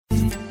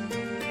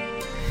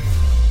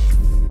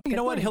You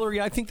know what, Hillary?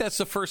 I think that's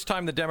the first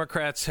time the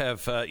Democrats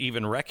have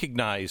even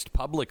recognized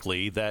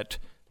publicly that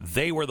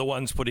they were the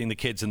ones putting the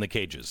kids in the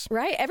cages.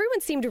 Right. Everyone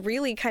seemed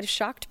really kind of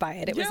shocked by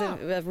it. It was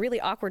a really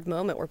awkward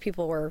moment where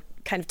people were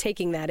kind of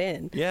taking that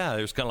in. Yeah,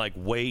 it was kind of like,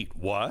 wait,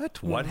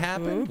 what? What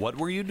happened? What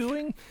were you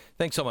doing?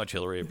 Thanks so much,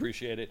 Hillary.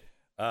 Appreciate it.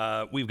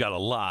 We've got a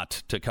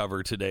lot to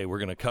cover today. We're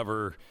going to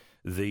cover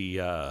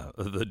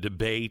the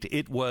debate.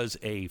 It was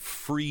a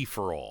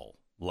free-for-all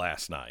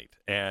last night,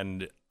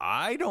 and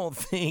I don't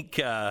think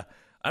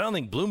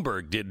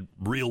Bloomberg did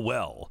real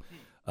well.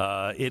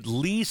 At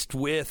least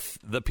with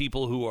the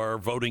people who are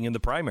voting in the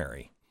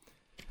primary.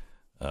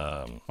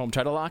 Home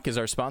Title Lock is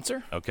our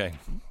sponsor. Okay.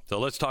 So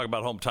let's talk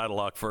about Home Title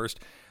Lock first.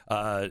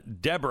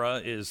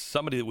 Deborah is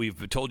somebody that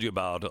we've told you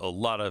about a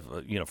lot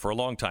of, for a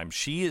long time.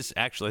 She is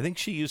actually, I think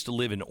she used to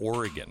live in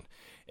Oregon,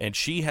 and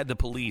she had the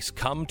police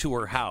come to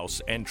her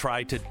house and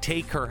try to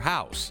take her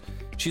house.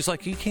 She's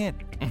like, you can't.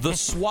 The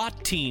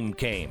SWAT team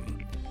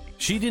came.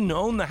 She didn't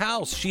own the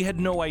house. She had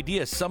no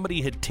idea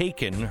somebody had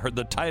taken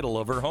the title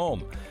of her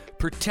home.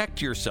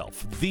 Protect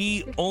yourself.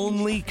 The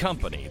only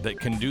company that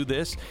can do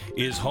this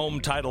is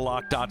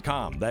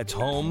HomeTitleLock.com. That's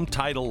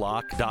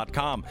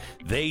HomeTitleLock.com.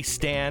 They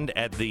stand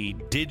at the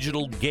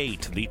digital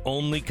gate. The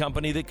only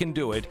company that can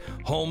do it,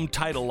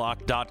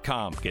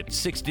 HomeTitleLock.com. Get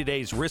 60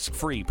 days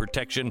risk-free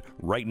protection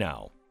right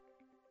now.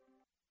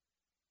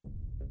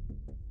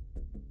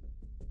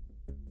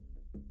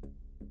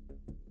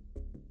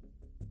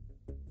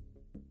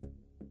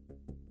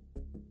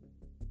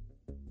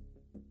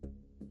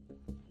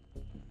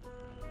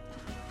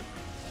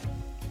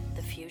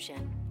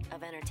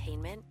 Of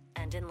entertainment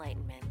and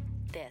enlightenment.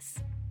 This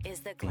is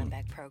the Glenn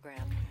Beck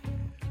Program.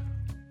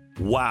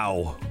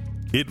 Wow.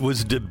 It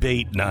was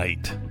debate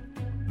night.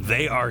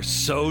 They are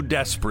so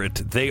desperate.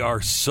 They are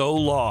so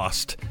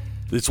lost.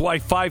 That's why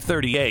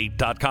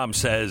 538.com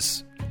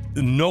says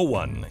no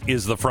one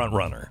is the front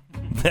runner.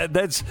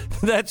 That's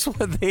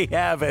what they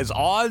have as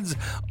odds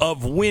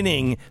of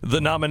winning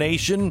the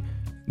nomination.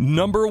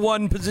 Number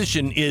one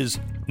position is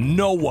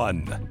no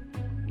one.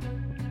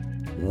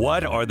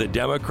 What are the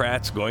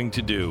Democrats going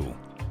to do?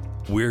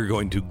 We're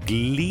going to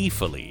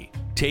gleefully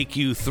take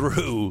you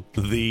through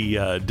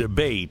the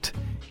debate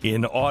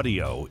in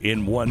audio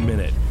in 1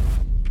 minute.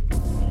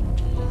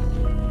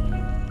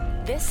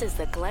 This is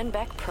the Glenn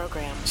Beck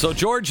Program. So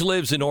George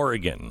lives in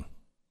Oregon.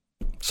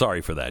 Sorry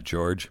for that,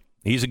 George.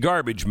 He's a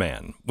garbage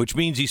man, which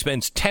means he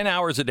spends 10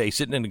 hours a day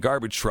sitting in a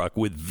garbage truck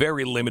with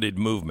very limited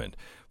movement.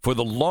 For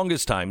the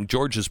longest time,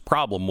 George's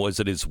problem was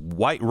that his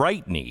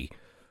right knee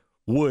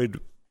would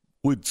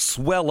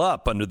swell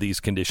up under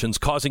these conditions,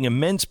 causing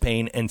immense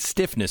pain and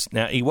stiffness.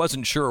 Now, he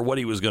wasn't sure what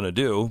he was going to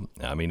do.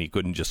 I mean, he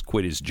couldn't just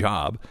quit his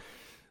job.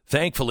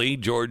 Thankfully,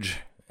 George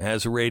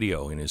has a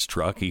radio in his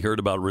truck. He heard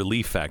about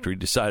Relief Factor. He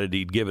decided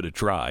he'd give it a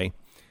try.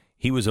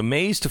 He was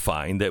amazed to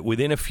find that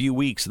within a few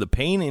weeks, the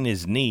pain in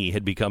his knee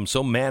had become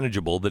so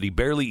manageable that he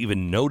barely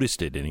even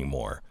noticed it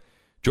anymore.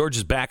 George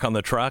is back on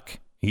the truck.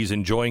 He's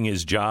enjoying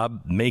his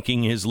job,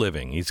 making his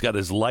living. He's got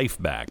his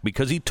life back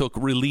because he took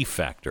Relief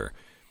Factor.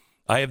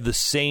 I have the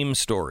same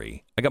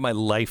story. I got my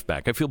life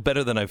back. I feel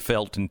better than I've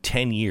felt in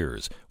 10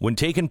 years. When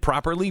taken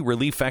properly,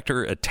 Relief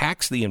Factor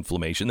attacks the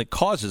inflammation that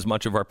causes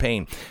much of our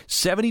pain.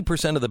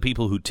 70% of the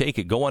people who take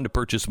it go on to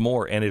purchase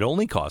more, and it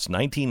only costs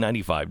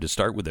 $19.95 to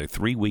start with their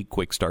 3-week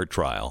quick start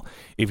trial.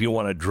 If you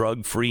want a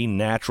drug-free,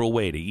 natural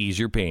way to ease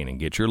your pain and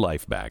get your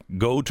life back,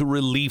 go to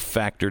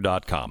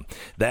ReliefFactor.com.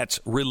 That's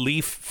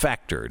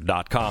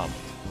ReliefFactor.com.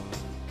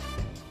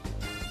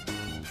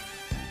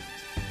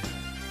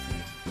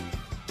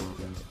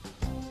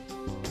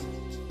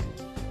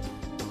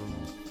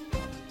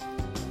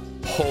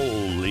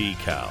 Holy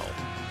cow.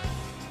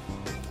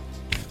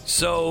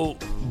 So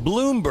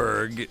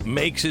Bloomberg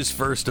makes his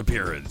first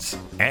appearance,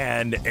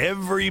 and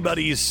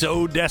everybody's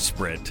so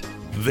desperate,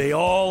 they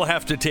all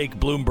have to take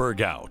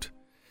Bloomberg out.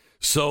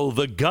 So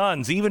the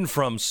guns, even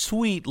from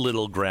sweet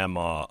little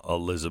Grandma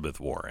Elizabeth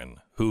Warren,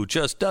 who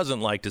just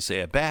doesn't like to say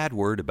a bad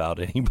word about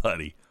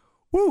anybody,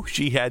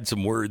 she had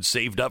some words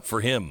saved up for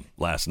him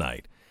last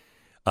night.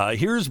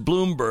 Here's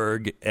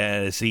Bloomberg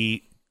as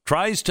he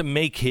tries to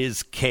make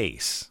his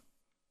case.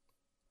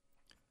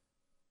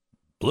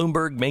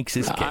 Bloomberg makes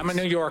his case. I'm a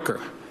New Yorker.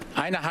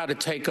 I know how to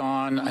take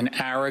on an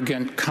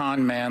arrogant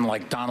con man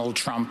like Donald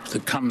Trump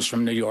that comes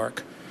from New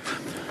York.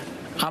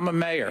 I'm a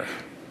mayor,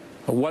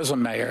 or was a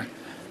mayor.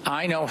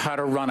 I know how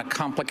to run a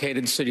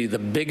complicated city, the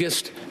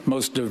biggest,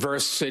 most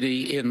diverse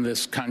city in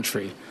this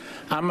country.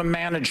 I'm a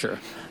manager.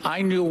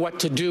 I knew what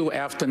to do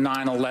after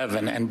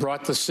 9/11 and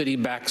brought the city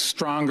back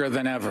stronger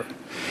than ever.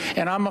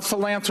 And I'm a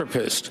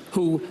philanthropist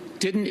who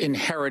didn't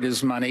inherit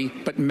his money,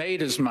 but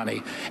made his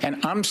money.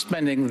 And I'm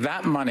spending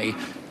that money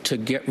to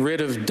get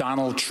rid of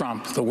Donald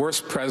Trump, the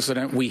worst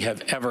president we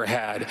have ever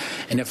had.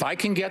 And if I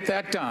can get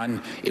that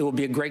done, it will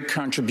be a great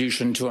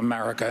contribution to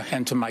America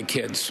and to my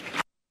kids.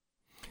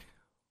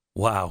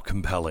 Wow,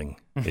 compelling,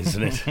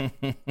 isn't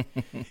it?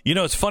 You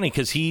know, it's funny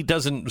because he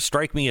doesn't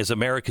strike me as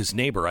America's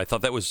neighbor. I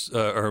thought that was,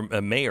 or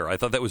a mayor. I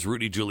thought that was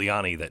Rudy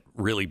Giuliani that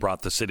really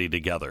brought the city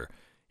together.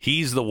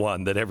 He's the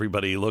one that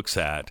everybody looks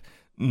at,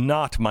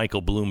 not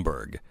Michael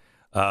Bloomberg.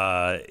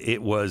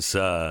 It was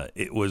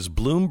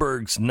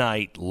Bloomberg's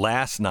night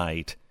last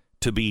night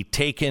to be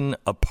taken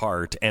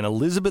apart, and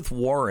Elizabeth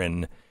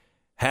Warren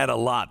had a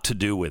lot to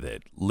do with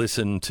it.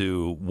 Listen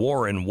to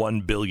Warren,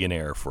 one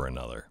billionaire for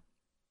another.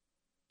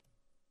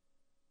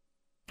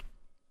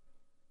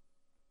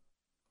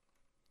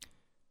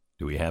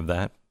 Do we have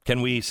that?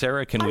 Can we,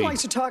 Sarah, I'd like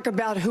to talk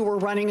about who we're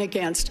running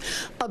against.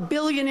 A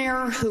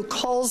billionaire who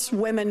calls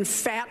women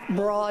fat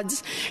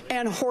broads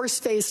and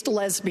horse-faced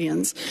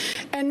lesbians.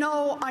 And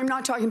no, I'm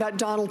not talking about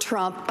Donald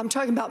Trump. I'm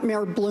talking about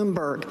Mayor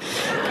Bloomberg.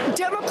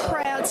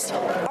 Democrats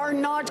are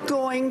not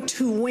going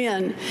to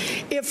win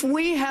if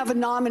we have a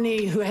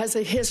nominee who has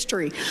a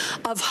history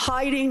of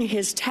hiding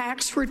his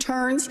tax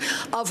returns,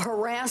 of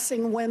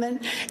harassing women,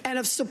 and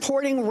of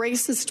supporting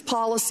racist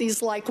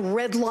policies like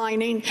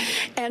redlining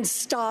and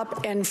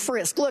stop and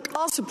frisk. Look,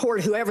 I'll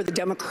support whoever the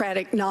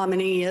Democratic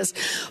nominee is,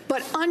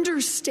 but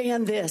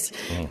understand this.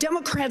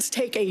 Democrats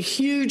take a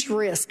huge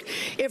risk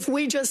if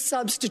we just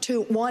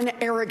substitute one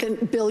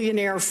arrogant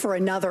billionaire for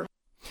another.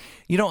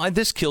 You know,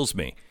 this kills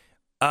me.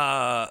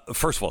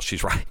 First of all,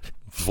 she's right.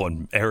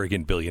 One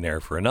arrogant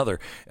billionaire for another.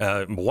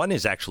 One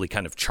is actually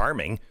kind of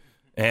charming,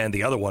 and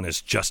the other one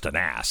is just an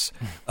ass.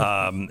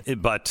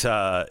 But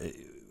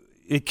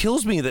it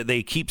kills me that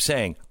they keep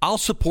saying, I'll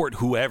support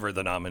whoever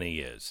the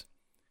nominee is.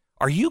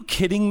 Are you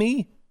kidding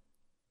me?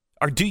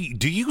 Do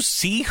you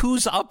see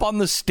who's up on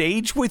the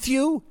stage with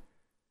you?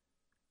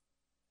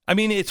 I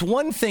mean, it's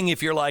one thing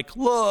if you're like,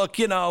 look,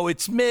 you know,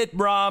 it's Mitt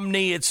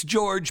Romney, it's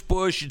George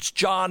Bush, it's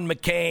John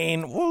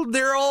McCain. Well,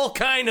 they're all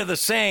kind of the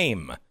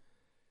same.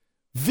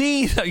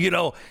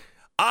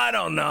 I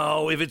don't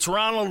know, if it's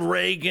Ronald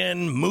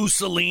Reagan,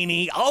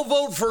 Mussolini, I'll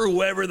vote for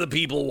whoever the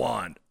people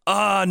want.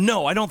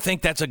 No, I don't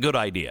think that's a good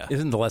idea.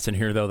 Isn't the lesson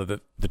here, though, that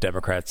the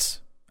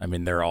Democrats, I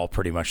mean, they're all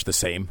pretty much the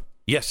same?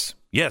 Yes,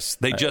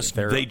 they just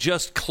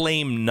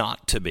claim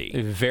not to be.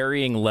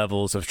 Varying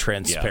levels of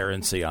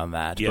transparency on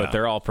that, but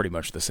they're all pretty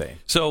much the same.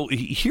 So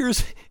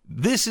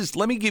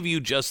let me give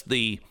you just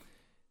the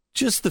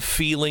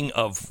feeling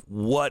of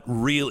what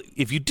really,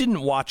 if you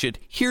didn't watch it,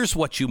 here's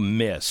what you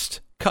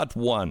missed. Cut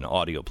 1,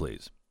 audio,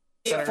 please.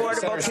 The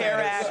Affordable Care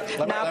Act,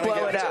 not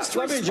blow it up.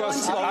 Let me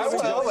just. You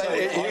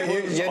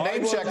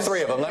name check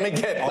 3 of them. Let me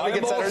get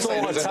Senator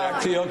Sanders in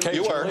there.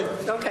 You were.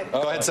 Okay.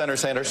 Go ahead, Senator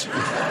Sanders.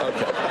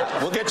 Okay.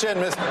 We'll get you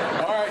in, Miss. All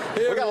right.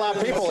 We got a lot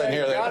of people in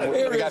here that got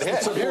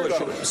hit.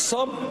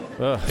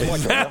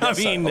 I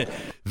mean,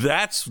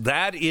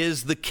 that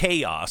is the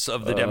chaos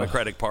of the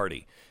Democratic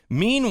Party.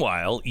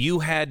 Meanwhile, you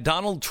had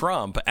Donald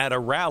Trump at a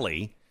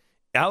rally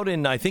out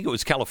in, I think it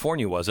was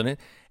California, wasn't it?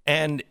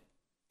 And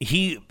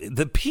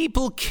the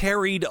people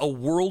carried a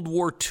World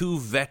War II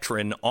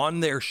veteran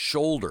on their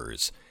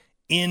shoulders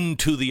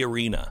into the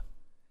arena.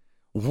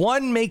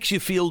 One makes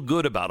you feel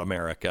good about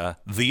America.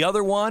 The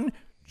other one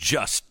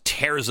just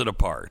tears it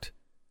apart.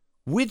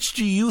 Which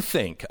do you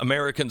think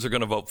Americans are going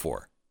to vote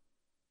for?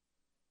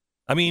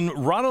 I mean,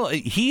 Donald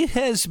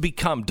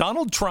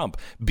Trump,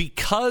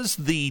 because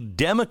the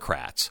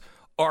Democrats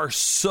are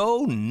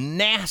so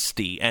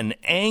nasty and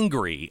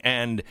angry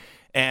and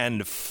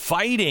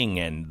fighting,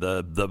 and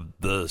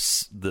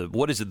the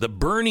what is it? The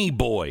Bernie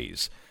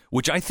boys,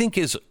 which I think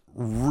is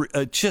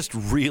just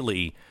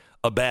really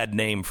a bad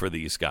name for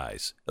these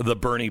guys. The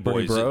Bernie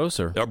boys, Bros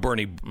or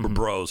Bernie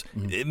bros.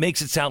 Mm-hmm. It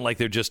makes it sound like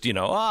they're just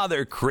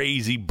they're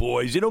crazy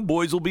boys.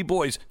 Boys will be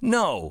boys.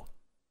 No,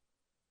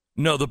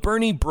 the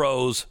Bernie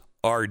bros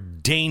are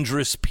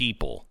dangerous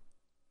people.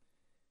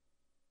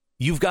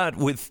 You've got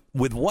with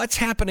what's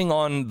happening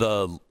on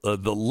the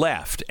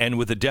left and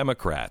with the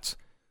Democrats.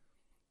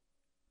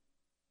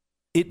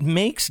 It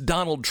makes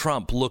Donald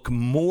Trump look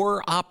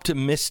more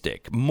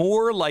optimistic,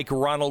 more like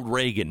Ronald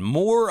Reagan,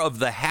 more of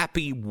the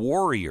happy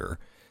warrior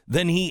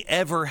than he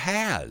ever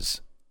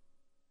has.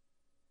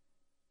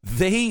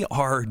 They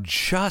are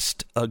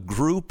just a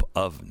group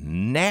of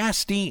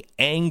nasty,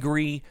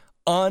 angry,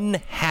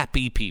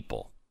 unhappy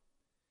people.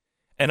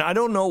 And I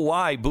don't know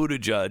why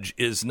Buttigieg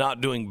is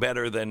not doing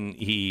better than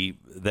he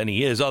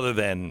is, other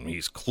than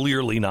he's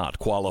clearly not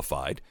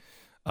qualified.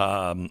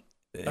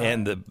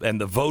 And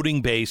the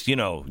voting base, you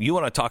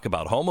want to talk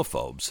about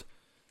homophobes.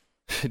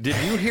 Did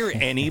you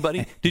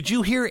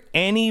hear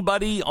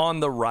anybody on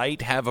the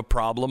right have a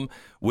problem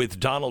with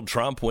Donald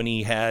Trump when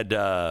he had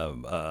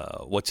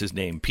what's his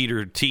name,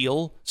 Peter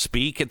Thiel,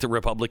 speak at the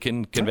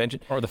Republican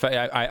convention? Or the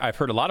fact I've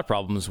heard a lot of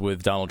problems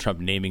with Donald Trump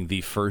naming the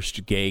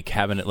first gay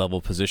cabinet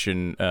level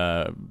position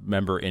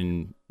member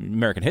in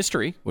American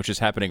history, which is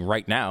happening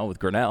right now with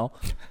Grinnell.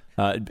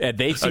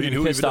 They seem to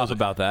be pissed off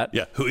about that.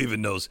 Yeah,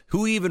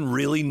 who even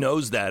really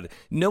knows that?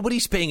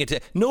 Nobody's paying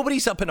attention.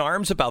 Nobody's up in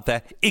arms about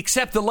that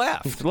except the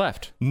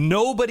left.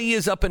 Nobody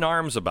is up in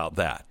arms about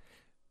that.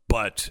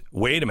 But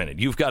wait a minute.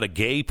 You've got a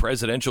gay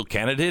presidential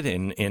candidate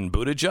in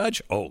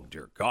Buttigieg? Oh,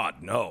 dear God,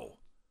 no.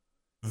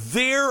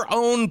 Their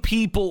own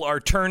people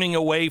are turning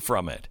away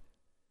from it.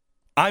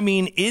 I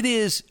mean, it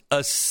is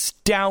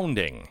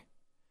astounding.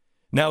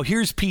 Now,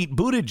 here's Pete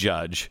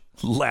Buttigieg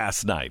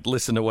last night.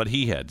 Listen to what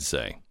he had to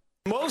say.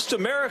 Most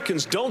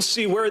Americans don't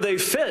see where they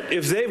fit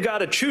if they've got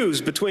to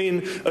choose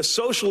between a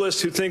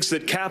socialist who thinks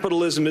that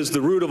capitalism is the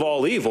root of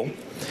all evil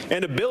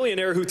and a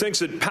billionaire who thinks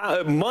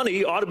that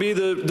money ought to be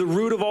the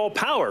root of all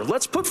power.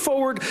 Let's put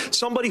forward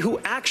somebody who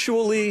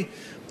actually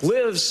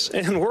lives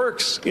and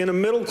works in a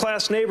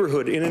middle-class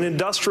neighborhood in an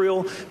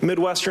industrial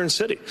Midwestern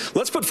city.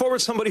 Let's put forward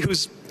somebody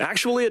who's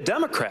actually a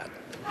Democrat.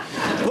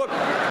 Look.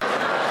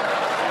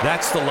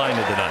 That's the line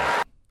of the night.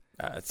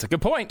 That's a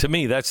good point. To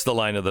me, that's the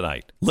line of the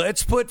night.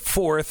 Let's put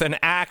forth an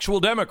actual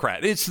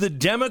Democrat. It's the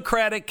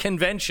Democratic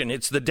convention.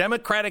 It's the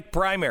Democratic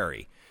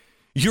primary.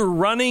 You're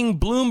running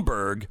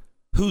Bloomberg,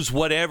 who's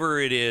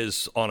whatever it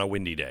is on a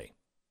windy day.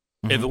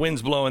 Mm-hmm. If the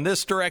wind's blowing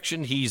this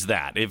direction, he's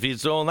that. If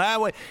he's going that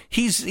way,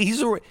 he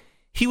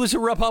was a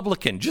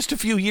Republican just a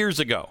few years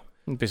ago.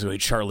 Basically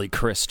Charlie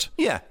Crist.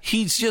 Yeah,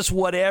 he's just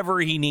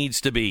whatever he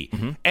needs to be.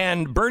 Mm-hmm.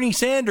 And Bernie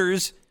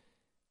Sanders,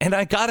 and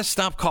I got to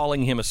stop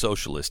calling him a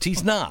socialist.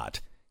 He's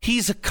not.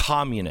 He's a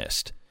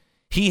communist.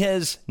 He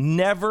has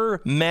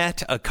never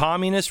met a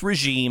communist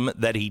regime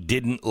that he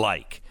didn't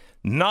like.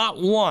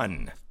 Not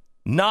one.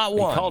 Not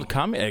one. He called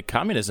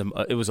communism,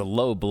 it was a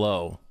low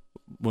blow.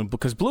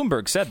 Because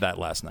Bloomberg said that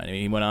last night. I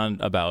mean, he went on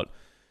about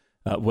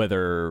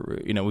whether,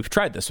 we've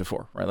tried this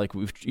before, right? Like,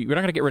 we're not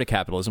going to get rid of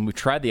capitalism. We've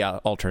tried the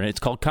alternate. It's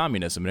called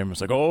communism. And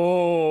everyone's like,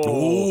 oh.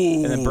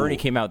 Ooh. And then Bernie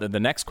came out. The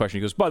next question,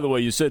 he goes, by the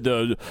way, you said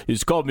you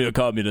called me a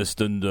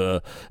communist, and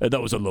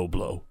that was a low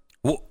blow.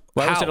 Well,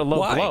 why was it a low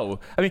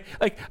blow? I mean,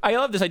 I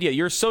love this idea.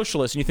 You're a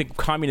socialist and you think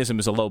communism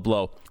is a low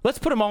blow. Let's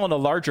put them all in a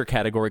larger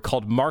category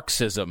called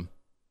Marxism.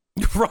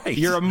 Right.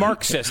 You're a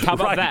Marxist. How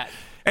about that?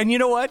 And you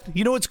know what?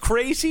 You know what's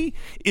crazy?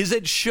 Is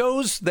it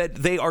shows that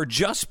they are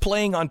just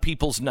playing on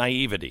people's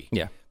naivety.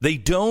 Yeah.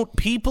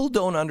 People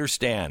don't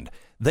understand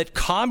that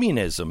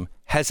communism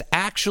has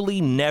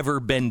actually never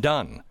been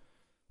done.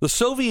 The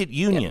Soviet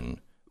Union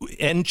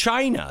and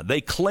China,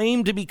 they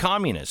claim to be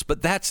communists,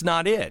 but that's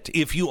not it.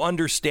 If you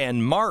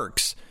understand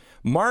Marx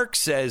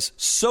says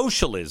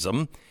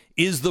socialism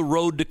is the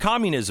road to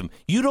communism.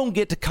 You don't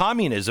get to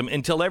communism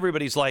until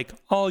everybody's like,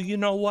 oh, you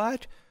know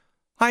what?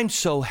 I'm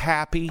so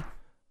happy.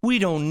 We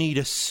don't need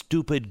a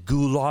stupid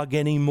gulag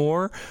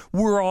anymore.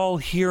 We're all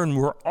here and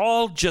we're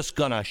all just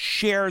going to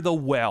share the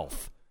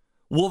wealth.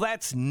 Well,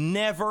 that's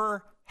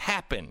never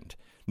happened.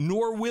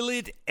 Nor will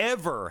it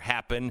ever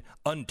happen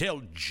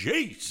until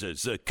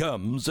Jesus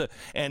comes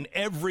and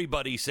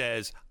everybody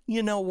says,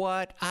 you know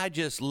what? I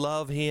just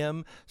love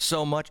him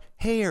so much.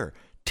 Here,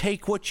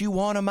 take what you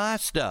want of my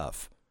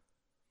stuff.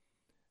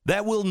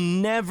 That will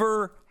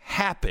never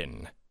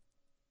happen.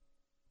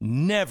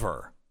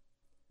 Never.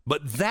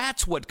 But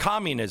that's what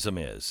communism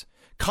is.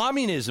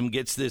 Communism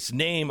gets this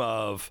name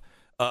of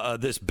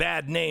this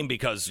bad name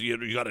because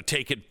you got to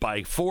take it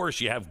by force.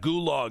 You have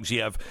gulags,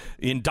 you have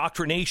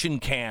indoctrination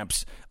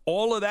camps,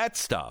 all of that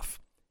stuff.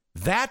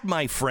 That,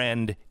 my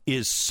friend,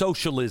 is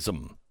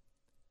socialism.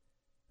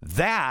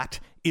 That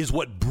is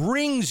what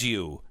brings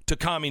you to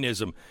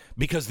communism,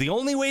 because the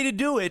only way to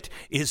do it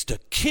is to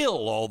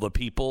kill all the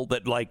people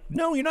that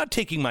no, you're not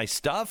taking my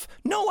stuff.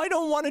 No, I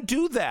don't want to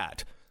do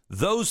that.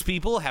 Those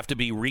people have to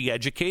be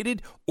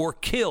re-educated or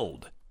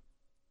killed.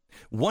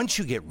 Once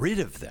you get rid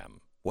of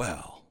them,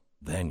 well,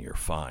 then you're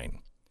fine.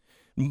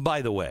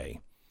 By the way,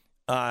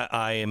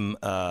 I'm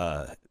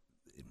a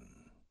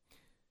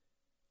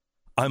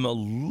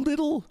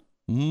little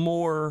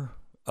more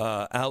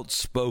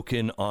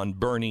outspoken on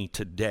Bernie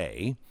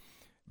today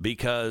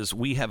because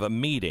we have a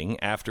meeting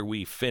after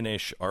we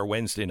finish our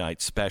Wednesday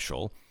night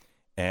special,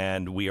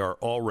 and we are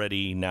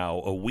already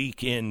now a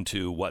week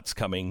into what's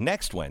coming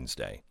next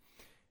Wednesday.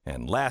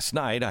 And last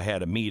night I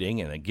had a meeting,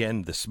 and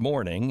again this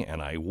morning,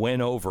 and I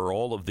went over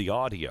all of the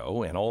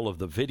audio and all of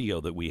the video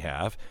that we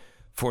have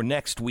for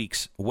next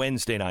week's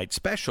Wednesday night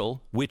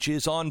special, which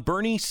is on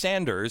Bernie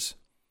Sanders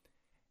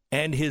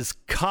and his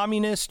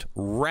communist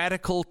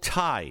radical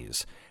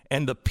ties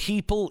and the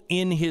people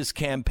in his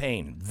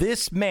campaign.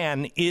 This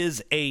man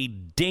is a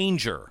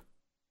danger.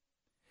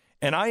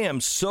 And I am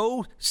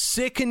so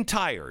sick and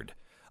tired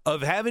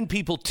of having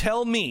people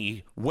tell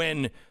me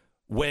when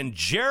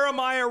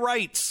Jeremiah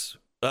Wright's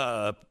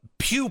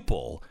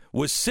pupil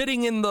was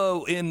sitting in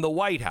the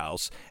White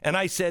House, and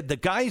I said, the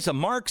guy's a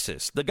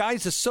Marxist, the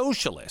guy's a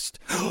socialist.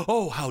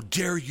 Oh, how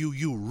dare you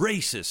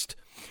racist.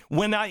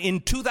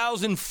 In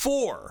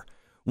 2004,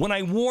 when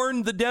I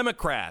warned the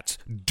Democrats,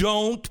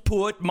 don't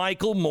put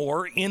Michael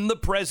Moore in the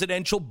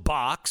presidential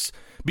box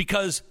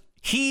because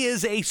he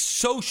is a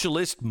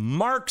socialist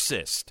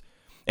Marxist.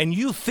 And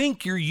you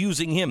think you're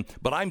using him,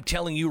 but I'm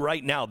telling you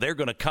right now, they're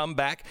going to come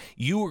back.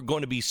 You are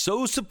going to be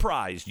so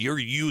surprised you're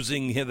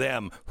using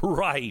them.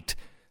 Right.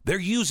 They're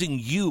using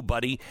you,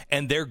 buddy,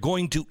 and they're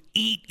going to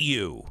eat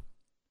you.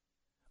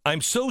 I'm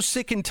so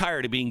sick and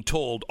tired of being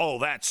told, oh,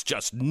 that's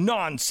just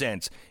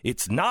nonsense.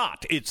 It's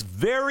not. It's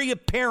very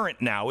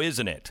apparent now,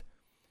 isn't it?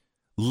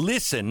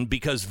 Listen,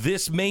 because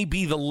this may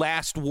be the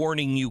last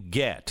warning you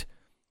get.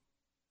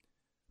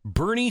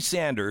 Bernie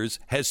Sanders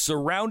has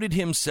surrounded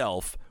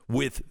himself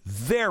with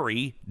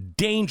very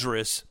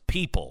dangerous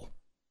people.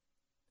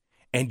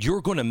 and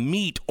you're going to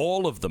meet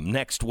all of them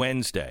next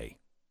Wednesday,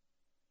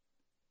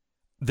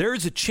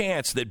 there's a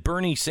chance that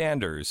Bernie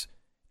Sanders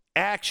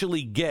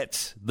actually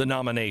gets the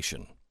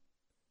nomination.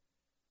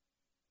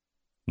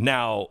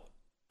 Now,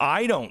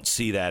 I don't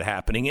see that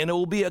happening, and it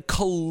will be a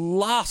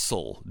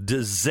colossal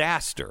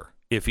disaster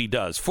if he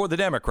does for the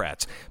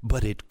Democrats.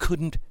 But it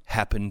couldn't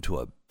happen to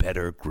a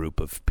better group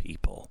of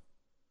people.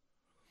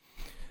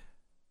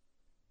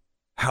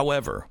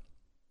 However,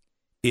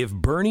 if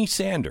Bernie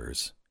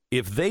Sanders,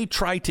 if they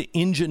try to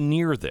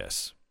engineer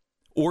this,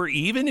 or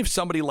even if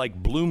somebody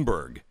like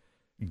Bloomberg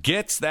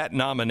gets that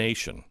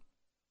nomination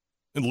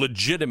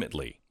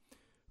legitimately,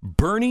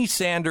 Bernie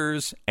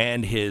Sanders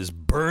and his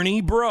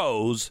Bernie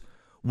bros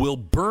will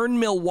burn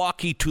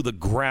Milwaukee to the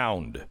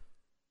ground.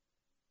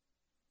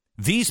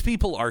 These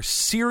people are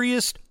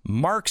serious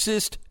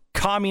Marxist,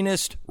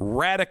 communist,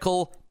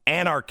 radical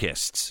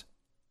anarchists.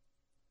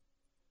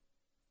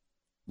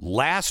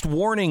 Last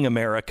warning,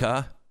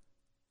 America.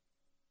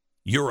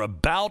 You're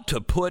about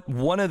to put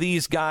one of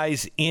these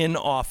guys in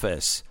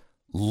office.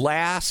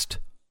 Last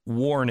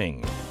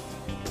warning.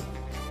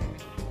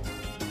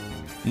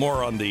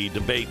 More on the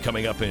debate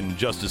coming up in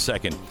just a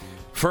second.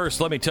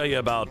 First, let me tell you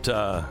about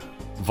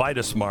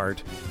VitaSmart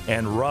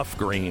and Rough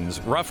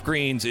Greens. Rough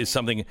Greens is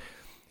something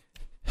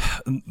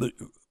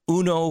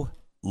Uno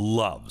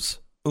loves.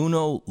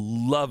 Uno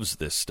loves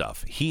this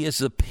stuff. He is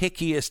the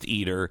pickiest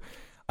eater.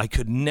 I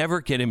could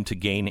never get him to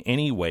gain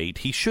any weight.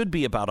 He should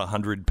be about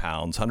 100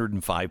 pounds,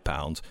 105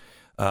 pounds.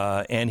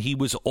 And he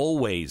was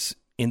always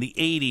in the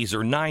 80s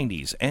or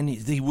 90s, and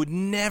he would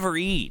never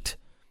eat.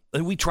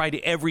 And we tried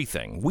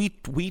everything.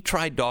 We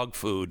tried dog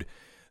food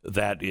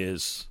that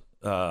is,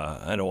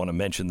 I don't want to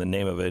mention the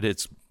name of it.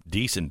 It's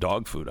decent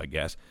dog food, I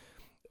guess.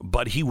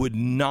 But he would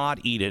not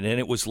eat it, and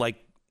it was like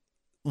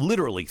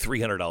literally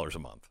 $300 a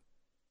month.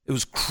 It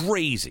was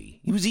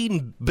crazy. He was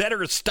eating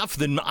better stuff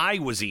than I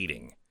was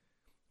eating.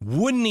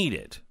 Wouldn't eat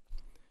it.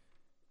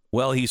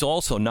 Well, he's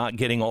also not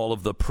getting all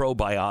of the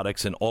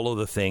probiotics and all of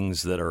the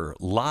things that are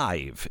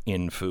live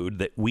in food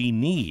that we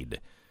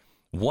need.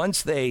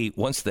 Once they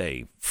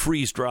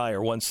freeze dry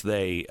or once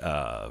they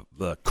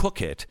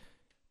cook it,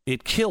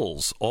 it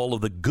kills all of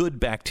the good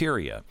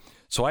bacteria.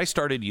 So I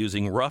started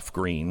using Rough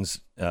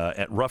Greens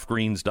at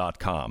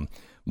roughgreens.com.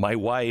 My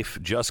wife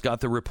just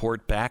got the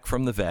report back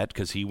from the vet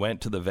because he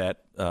went to the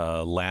vet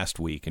last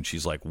week, and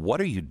she's like,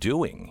 "What are you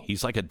doing?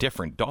 He's like a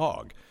different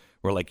dog."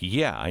 We're like,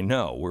 "Yeah, I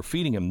know. We're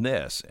feeding him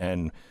this."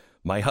 And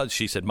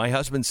she said, "My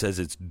husband says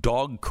it's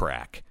dog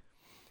crack."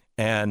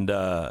 And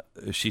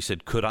she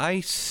said, "Could I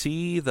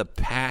see the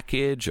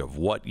package of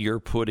what you're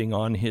putting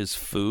on his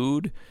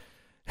food?"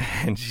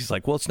 And she's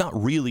like, "Well, it's not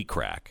really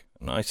crack."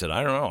 And I said,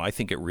 "I don't know. I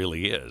think it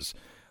really is."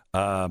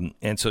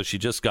 And so she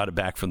just got it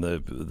back from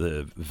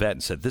the vet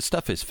and said, "This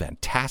stuff is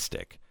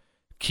fantastic.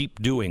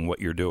 Keep doing what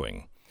you're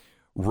doing."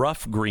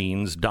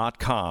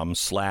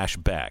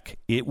 roughgreens.com/Beck.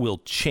 It will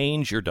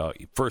change your dog.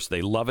 First,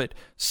 they love it.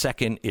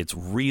 Second, it's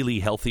really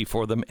healthy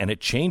for them, and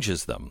it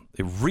changes them.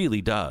 It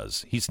really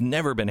does. He's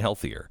never been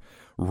healthier.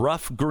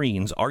 Rough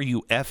Greens,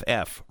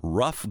 RUFF,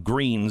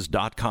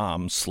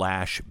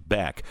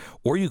 roughgreens.com/Beck.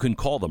 Or you can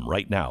call them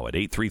right now at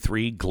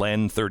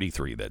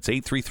 833-GLEN-33. That's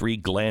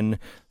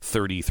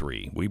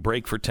 833-GLEN-33. We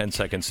break for 10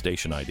 seconds,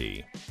 station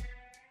ID.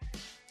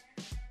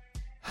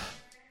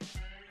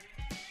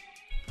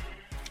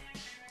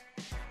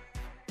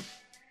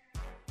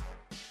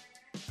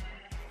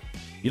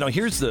 You know,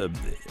 here's the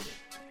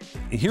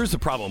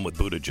problem with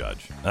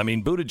Buttigieg. I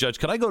mean, Buttigieg,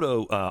 can I go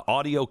to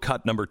audio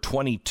cut number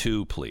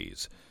 22,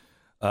 please?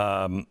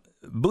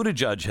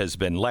 Buttigieg has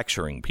been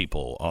lecturing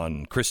people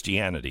on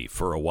Christianity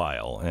for a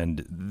while,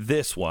 and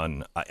this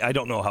one, I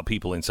don't know how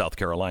people in South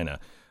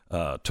Carolina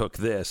took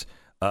this.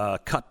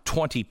 Cut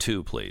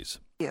 22, please.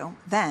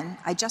 Then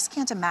I just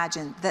can't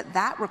imagine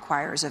that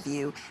requires of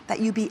you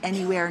that you be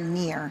anywhere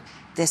near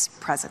this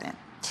president.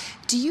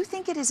 Do you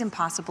think it is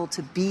impossible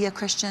to be a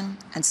Christian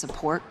and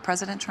support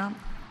President Trump?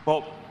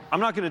 Well, I'm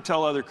not going to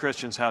tell other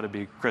Christians how to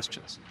be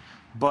Christians,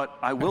 but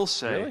I will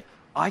say really?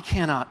 I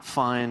cannot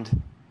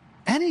find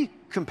any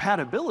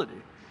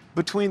compatibility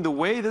between the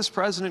way this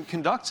president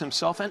conducts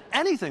himself and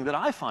anything that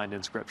I find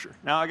in Scripture.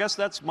 Now, I guess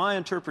that's my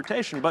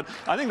interpretation, but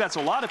I think that's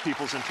a lot of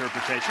people's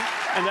interpretation,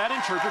 and that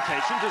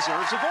interpretation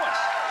deserves a voice.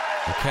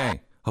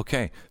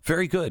 Okay,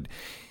 very good.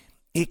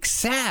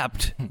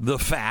 Except the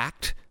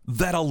fact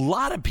that a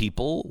lot of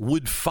people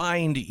would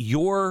find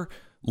your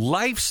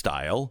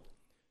lifestyle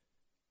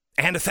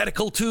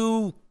antithetical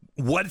to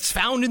what's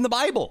found in the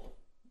Bible.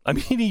 I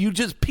mean,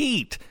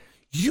 Pete,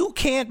 you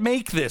can't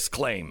make this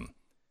claim.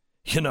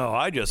 You know,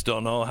 I just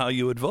don't know how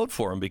you would vote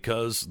for him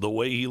because the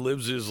way he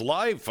lives his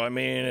life, I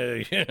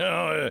mean,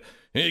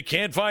 you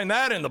can't find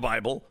that in the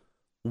Bible.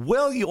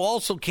 Well, you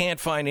also can't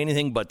find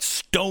anything but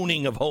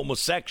stoning of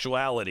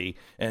homosexuality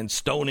and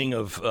stoning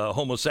of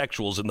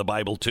homosexuals in the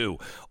Bible, too.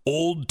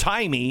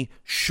 Old-timey,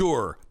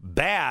 sure.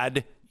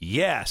 Bad,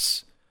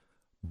 yes.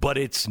 But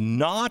it's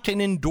not an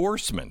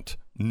endorsement.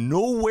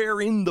 Nowhere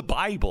in the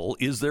Bible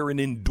is there an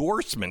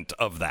endorsement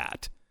of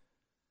that.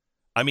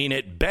 I mean,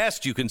 at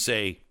best, you can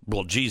say,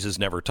 well, Jesus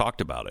never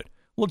talked about it.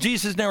 Well,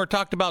 Jesus never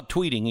talked about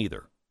tweeting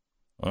either.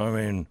 I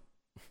mean,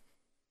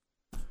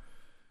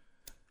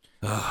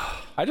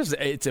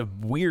 it's a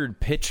weird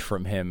pitch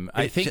from him.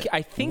 I think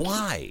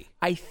why?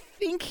 I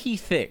think he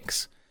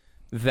thinks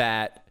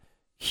that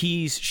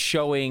he's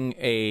showing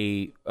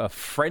a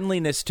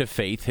friendliness to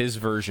faith, his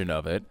version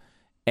of it,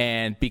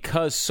 and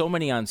because so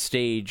many on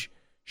stage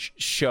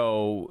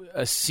show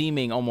a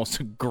seeming almost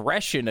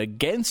aggression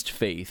against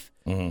faith,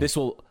 this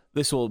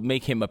will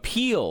make him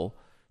appeal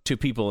to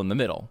people in the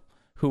middle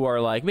who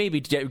are like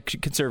maybe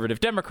conservative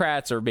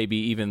Democrats or maybe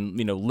even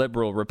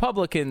liberal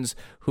Republicans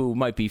who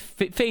might be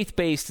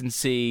faith-based and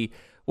see,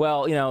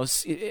 well,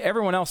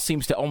 everyone else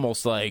seems to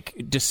almost like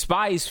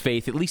despise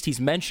faith. At least he's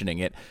mentioning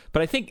it.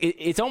 But I think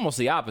it's almost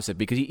the opposite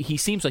because he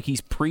seems like he's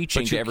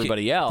preaching to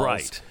everybody else.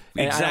 Right.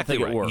 And exactly. I don't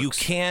think it works.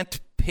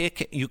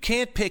 You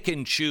can't pick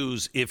and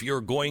choose if you're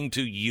going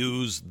to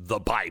use the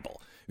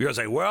Bible. You're going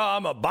to say, well,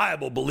 I'm a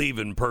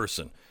Bible-believing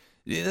person.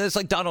 It's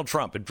like Donald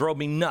Trump. It drove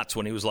me nuts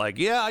when he was like,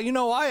 yeah,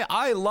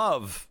 I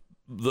love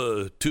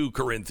the 2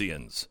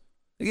 Corinthians.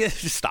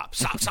 Stop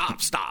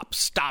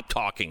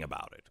talking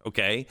about it,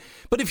 okay?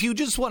 But if you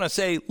just want to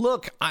say,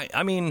 look,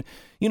 I mean,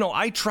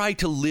 I try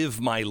to live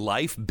my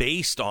life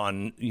based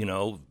on,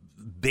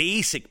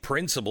 basic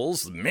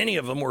principles. Many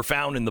of them were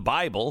found in the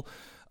Bible,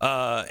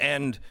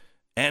 and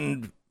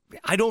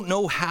I don't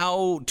know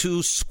how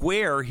to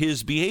square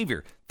his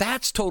behavior.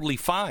 That's totally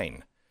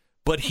fine.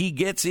 But he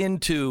gets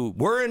into,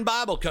 we're in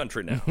Bible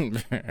country now.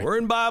 We're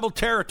in Bible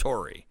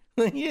territory.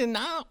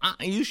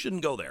 You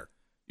shouldn't go there.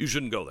 You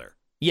shouldn't go there.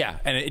 Yeah,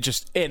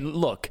 and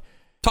look.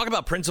 Talk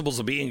about principles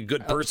of being a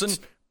good person.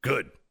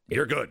 Good.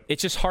 You're good.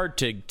 It's just hard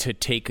to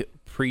take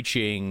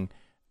preaching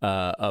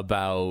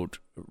about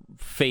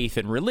faith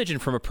and religion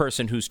from a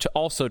person who's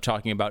also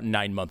talking about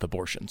 9-month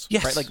abortions.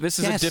 Yes. Right? Like, this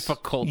is a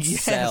difficult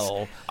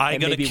sell. I'm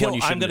going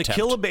to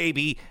kill a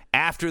baby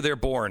after they're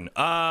born.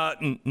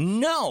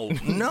 No,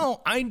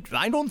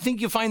 I don't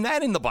think you find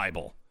that in the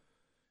Bible.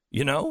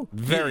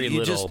 Very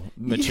little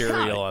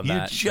material on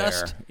that.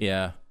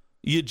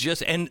 You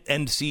just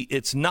and see,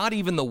 it's not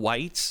even the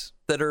whites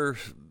that are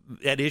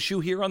at issue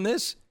here on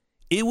this.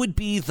 It would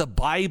be the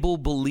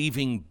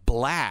Bible-believing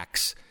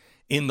blacks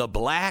in the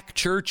black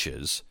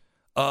churches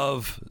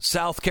of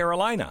South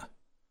Carolina.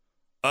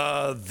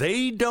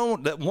 They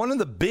don't. One of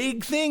the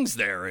big things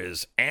there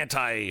is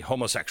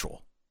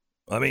anti-homosexual.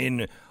 I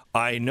mean,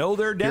 I know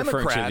they're Democrats.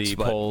 You're referring to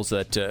the polls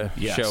that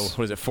show,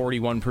 what is it,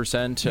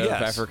 41% of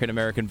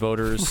African-American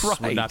voters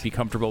would not be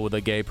comfortable with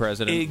a gay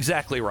president?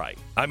 Exactly right.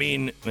 I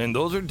mean, and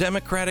those are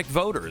Democratic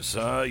voters.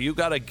 You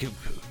got to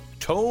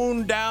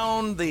tone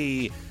down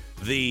the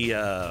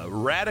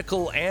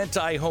radical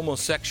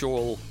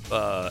anti-homosexual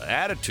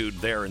attitude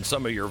there in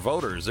some of your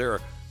voters.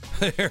 They're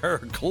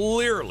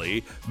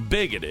clearly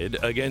bigoted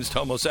against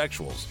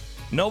homosexuals.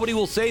 Nobody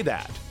will say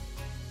that.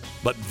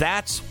 But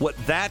that's what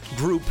that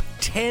group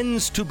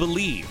tends to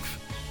believe.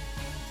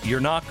 You're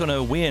not going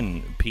to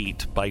win,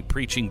 Pete, by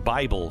preaching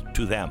Bible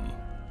to them.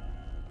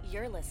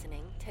 You're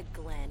listening to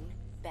Glenn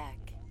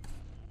Beck.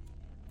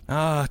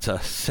 It's a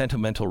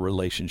sentimental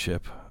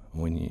relationship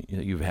when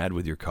you've had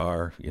with your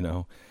car,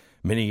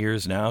 Many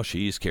years now,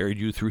 she's carried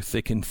you through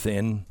thick and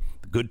thin,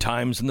 the good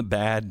times and the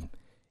bad.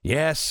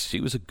 Yes,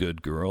 she was a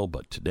good girl,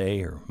 but today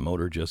her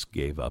motor just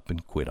gave up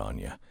and quit on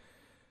you.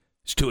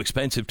 It's too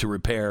expensive to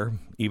repair,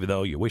 even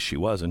though you wish she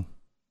wasn't.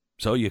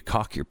 So you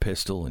cock your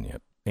pistol and you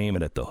aim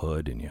it at the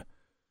hood and you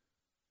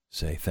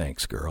say,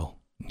 thanks, girl,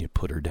 and you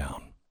put her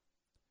down.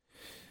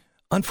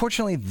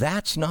 Unfortunately,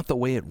 that's not the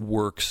way it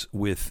works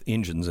with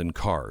engines in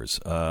cars.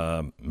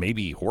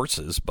 Maybe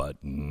horses, but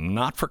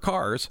not for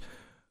cars.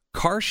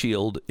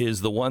 CarShield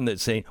is the one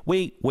that's saying,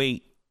 wait.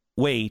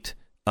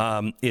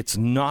 It's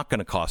not going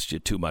to cost you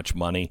too much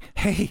money.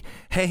 Hey,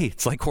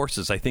 it's like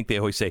horses. I think they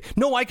always say,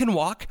 no, I can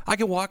walk.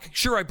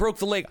 Sure, I broke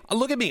the leg.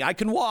 Look at me. I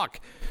can walk.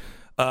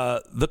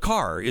 The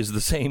car is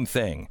the same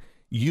thing.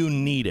 You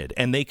need it.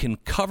 And they can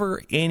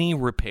cover any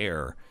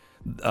repair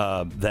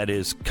that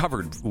is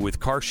covered with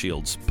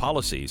CarShield's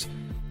policies.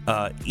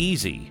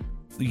 Easy.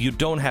 You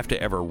don't have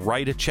to ever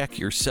write a check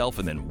yourself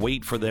and then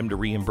wait for them to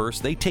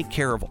reimburse. They take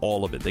care of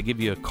all of it. They give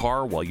you a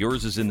car while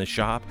yours is in the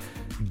shop.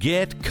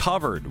 Get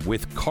covered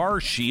with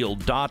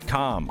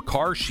carshield.com.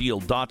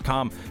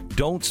 Carshield.com.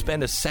 Don't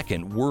spend a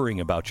second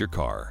worrying about your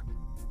car.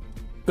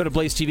 Go to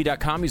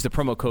blazetv.com. Use the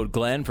promo code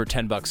Glenn for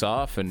 $10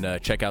 off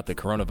and check out the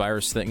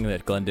coronavirus thing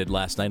that Glenn did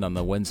last night on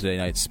the Wednesday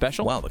night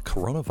special. Wow, the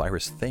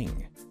coronavirus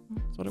thing.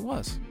 That's what it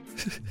was.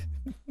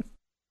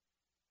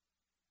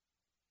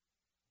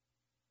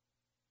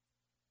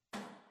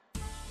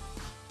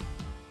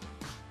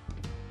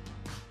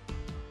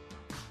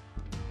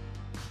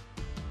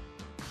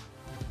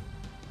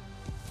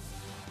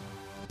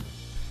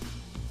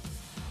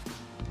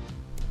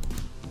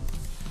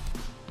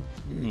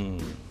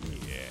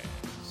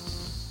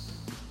 Yes.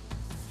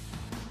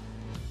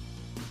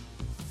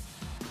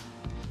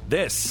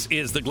 This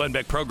is the Glenn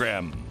Beck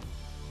program.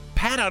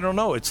 Pat, I don't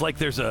know. It's like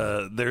there's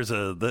a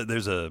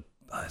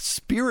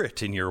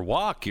spirit in your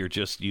walk. You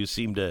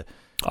seem to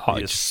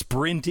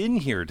sprint in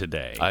here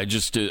today. I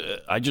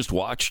just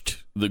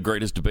watched the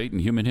greatest debate in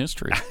human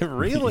history.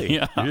 Really?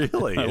 Yeah.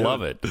 Really? I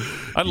love it.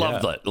 I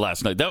loved that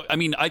last night.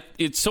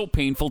 It's so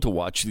painful to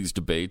watch these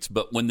debates,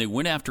 but when they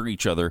went after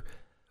each other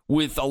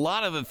with a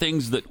lot of the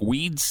things that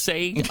we'd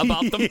say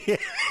about them.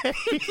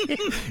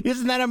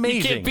 Isn't that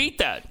amazing? You can't beat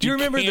that. Do you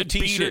remember the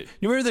T-shirt?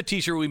 You remember the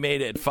T-shirt we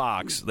made at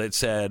Fox that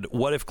said,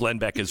 "What if Glenn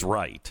Beck is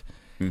right?"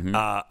 Mm-hmm.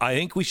 I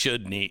think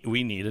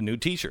we need a new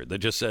T-shirt that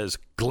just says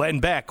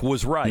Glenn Beck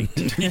was right.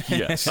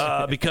 Yes,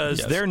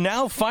 because they're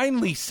now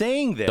finally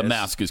saying this. The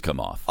mask has come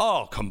off.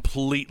 Oh,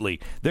 completely.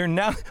 They're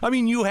now. I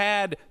mean, you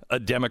had a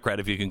Democrat,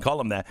 if you can call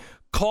him that,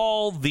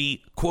 call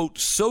the quote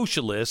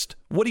socialist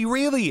what he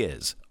really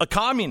is, a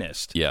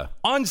communist. Yeah,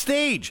 on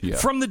stage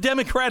from the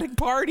Democratic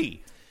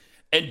Party.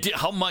 And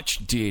how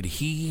much did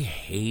he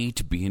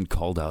hate being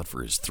called out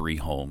for his 3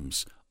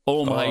 homes?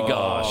 Oh, my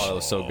gosh. That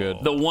was so good.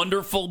 The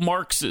wonderful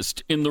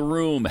Marxist in the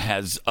room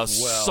has a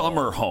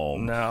summer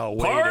home. No,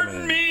 wait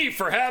Pardon me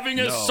for having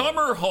a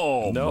summer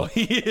home. No.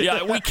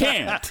 Yeah, we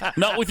can't.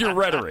 Not with your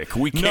rhetoric.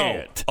 We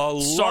can't. No, a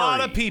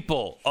lot of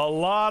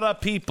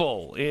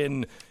people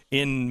in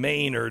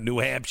Maine or New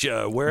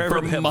Hampshire, wherever,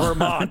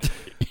 Vermont.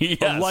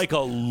 Yes. Like a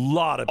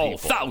lot of people. Oh,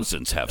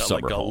 thousands have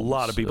summer homes. Like a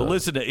lot of people.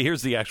 Listen,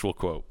 here's the actual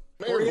quote.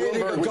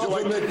 Creating a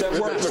government that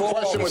works for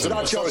all,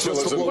 not just for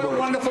Bloomberg. What a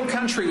wonderful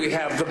country we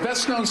have. The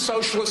best-known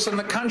socialist in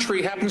the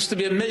country happens to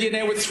be a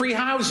millionaire with 3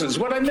 houses.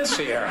 What I miss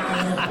here?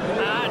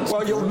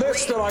 Well, you'll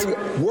miss that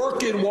I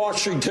work in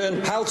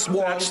Washington, house 1.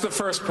 That's the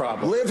first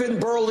problem. Live in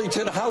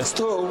Burlington, house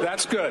 2.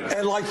 That's good.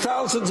 And like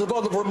thousands of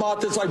other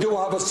Vermonters, I do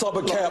have a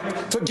summer camp.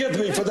 Forgive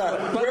me for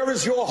that. Where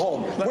is your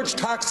home? Which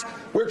tax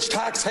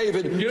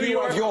haven do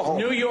you have your home?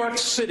 New York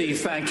City,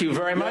 thank you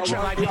very much.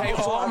 And I pay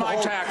all my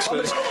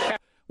taxes.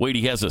 Wait,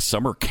 he has a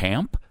summer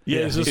camp?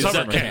 Yeah, it's a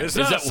summer camp. It's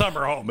not a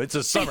summer home. It's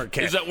a summer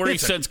camp. Is that where he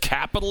sends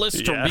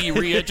capitalists to be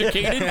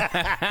re-educated?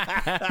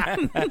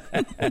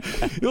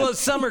 Well, a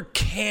summer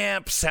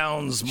camp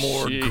sounds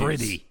more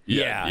gritty.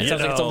 Yeah, it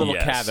sounds like it's a little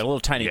cabin, a little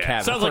tiny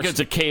cabin. Sounds like it's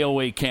a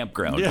KOA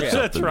campground. Yeah,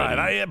 that's right.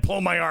 I pull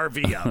my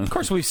RV out. Of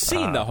course, we've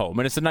seen the home,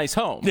 and it's a nice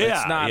home.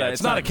 Yeah,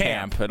 it's not a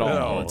camp at all.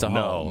 No, it's a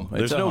home.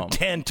 There's no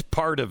tent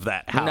part of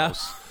that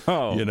house.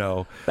 No. You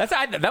know, that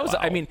was. Wow.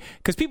 I mean,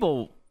 because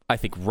people, I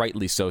think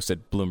rightly so,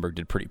 said Bloomberg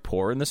did pretty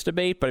poor in this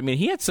debate, but I mean,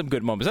 he had some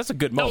good moments. That's a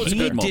good moment.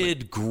 He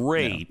did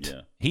great.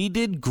 Yeah. He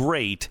did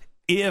great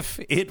if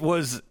it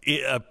was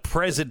a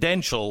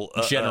presidential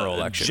general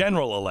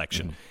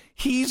election. Mm-hmm.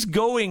 He's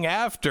going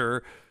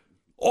after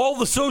all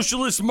the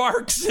socialist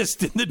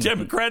Marxists in the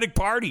Democratic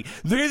Party.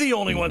 They're the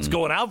only ones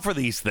going out for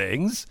these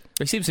things.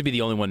 He seems to be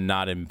the only one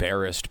not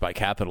embarrassed by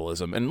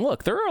capitalism. And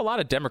look, there are a lot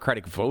of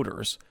Democratic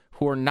voters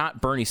who are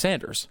not Bernie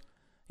Sanders.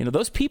 You know,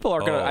 those people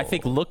are going to, I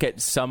think, look at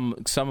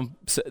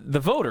the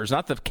voters,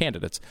 not the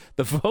candidates.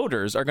 The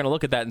voters are going to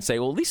look at that and say,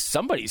 well, at least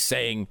somebody's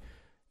saying,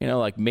 you know,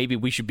 like maybe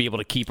we should be able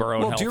to keep our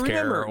own health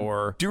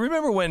care. Do you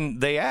remember when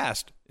they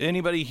asked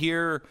anybody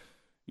here,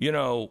 you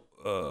know,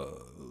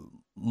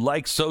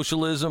 like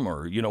socialism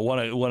or, you know,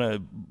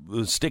 want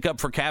to stick up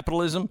for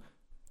capitalism?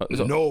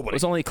 Nobody. It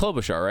was only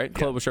Klobuchar, right? Yeah.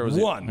 Klobuchar was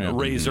one.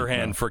 Raise their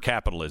hand for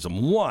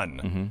capitalism. One.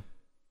 Mm-hmm.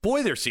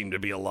 Boy, there seemed to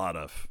be a lot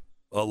of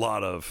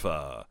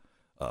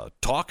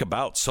talk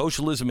about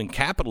socialism and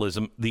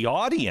capitalism. The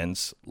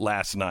audience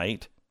last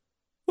night,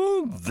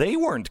 well, they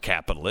weren't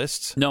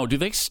capitalists. No, do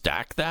they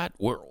stack that?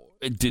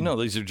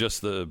 No, these are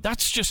just the...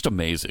 That's just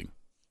amazing,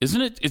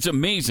 isn't it? It's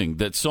amazing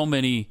that so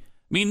many...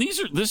 I mean,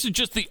 this is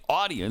just the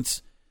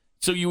audience.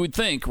 So you would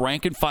think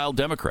rank and file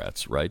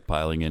Democrats, right,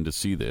 piling in to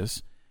see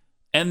this.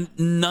 And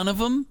none of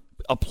them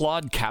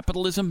applaud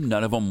capitalism.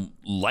 None of them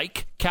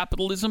like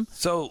capitalism.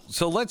 So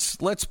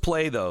let's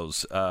play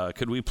those.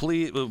 Could we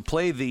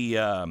play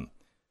the...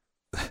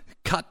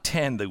 Cut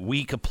 10, the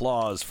weak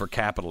applause for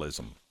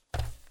capitalism.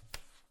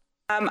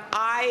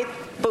 I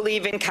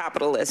believe in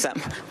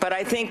capitalism, but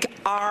I think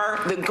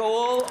the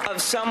goal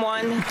of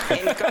someone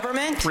in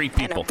government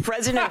and a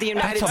president of the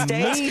United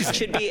States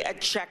should be a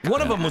check.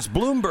 One of them was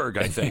Bloomberg,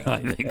 I think.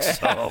 I think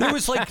so. It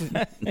was like,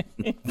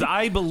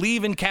 I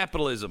believe in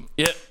capitalism.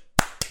 Yeah.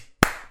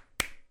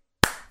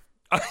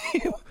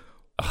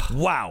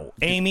 Wow.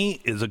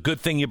 Amy, is a good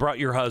thing you brought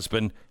your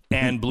husband,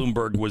 and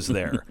Bloomberg was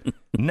there.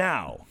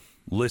 Now,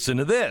 listen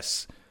to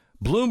this.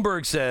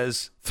 Bloomberg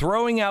says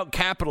throwing out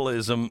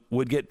capitalism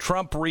would get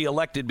Trump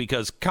reelected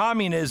because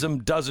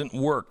communism doesn't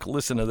work.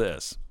 Listen to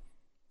this.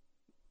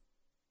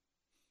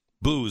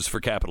 Boos for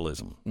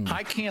capitalism.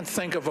 I can't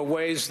think of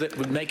ways that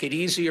would make it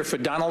easier for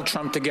Donald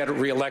Trump to get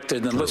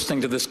reelected than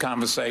listening to this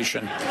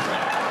conversation.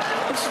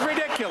 It's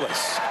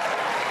ridiculous.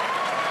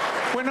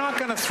 We're not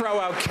going to throw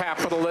out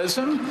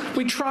capitalism.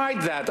 We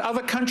tried that.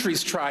 Other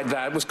countries tried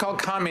that. It was called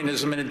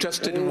communism, and it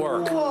just didn't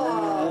work.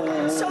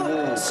 So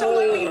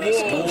let me make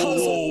a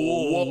proposal.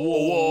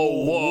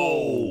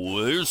 Whoa.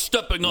 you're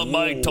stepping on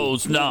my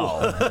toes now.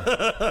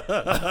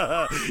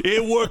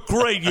 It worked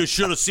great. You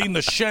should have seen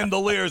the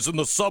chandeliers in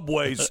the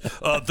subways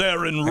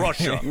there in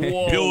Russia.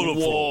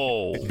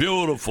 Whoa,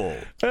 Beautiful.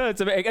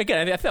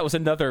 Again, I thought that was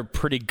another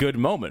pretty good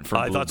moment for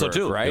Bloomberg. I thought so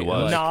too. Right? It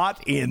was.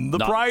 Not in the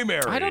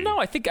primary. I don't know.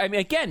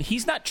 Again,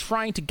 he's not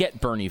trying to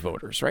get Bernie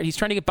voters, right? He's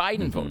trying to get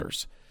Biden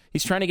voters.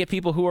 He's trying to get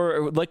people who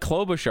are like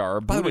Klobuchar or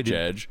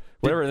Buttigieg,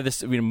 whatever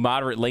this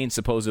moderate lane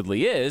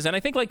supposedly is. And I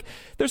think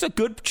there's a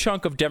good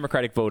chunk of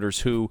Democratic voters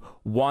who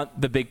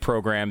want the big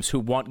programs, who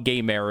want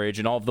gay marriage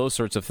and all of those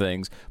sorts of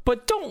things,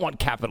 but don't want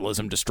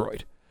capitalism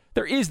destroyed.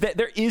 There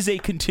is a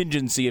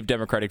contingency of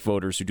Democratic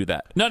voters who do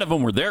that. None of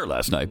them were there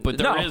last night, but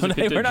there is a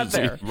contingency. They were not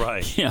there.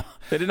 Right. Yeah.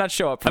 They did not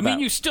show up for that. I mean,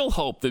 you still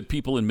hope that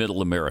people in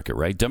middle America,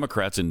 right,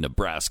 Democrats in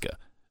Nebraska,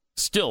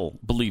 still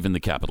believe in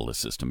the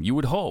capitalist system. You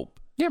would hope.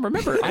 Yeah,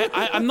 remember.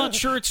 I'm not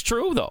sure it's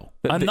true, though.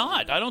 I'm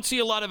not. I don't see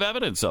a lot of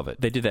evidence of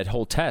it. They did that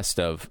whole test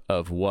of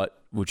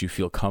what would you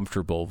feel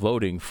comfortable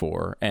voting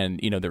for. And,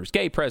 there was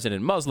gay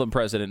president, Muslim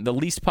president. The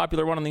least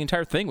popular one on the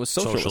entire thing was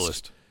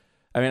socialist.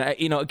 I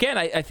mean, again,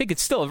 I think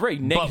it's still a very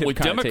negative But with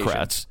connotation.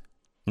 Democrats,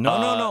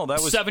 no.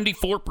 That was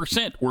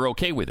 74% were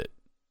okay with it.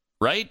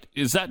 Right?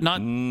 Is that not?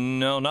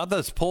 No, not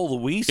this poll that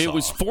we saw. It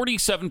was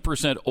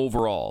 47%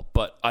 overall,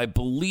 but I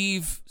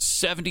believe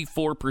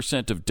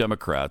 74% of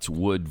Democrats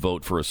would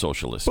vote for a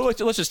socialist. Well,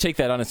 let's just take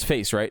that on its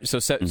face, right? So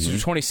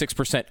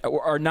 26%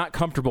 are not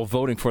comfortable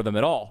voting for them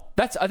at all.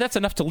 That's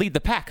enough to lead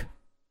the pack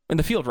in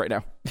the field right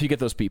now, if you get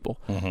those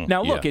people.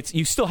 Now, look,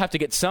 you still have to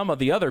get some of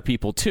the other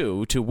people,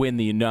 too, to win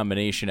the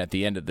nomination at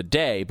the end of the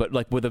day.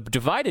 But with a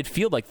divided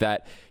field like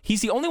that,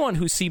 he's the only one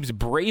who seems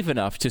brave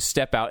enough to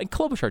step out. And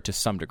Klobuchar, to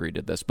some degree,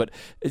 did this. But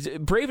is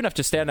brave enough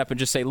to stand up and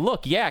just say,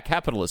 look,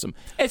 capitalism.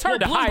 It's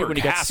hard to hide when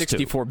you got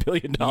 $64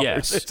 billion.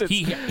 Yes,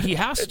 he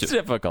has to. It's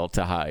difficult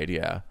to hide,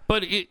 yeah.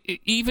 But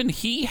even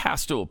he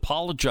has to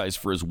apologize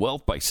for his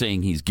wealth by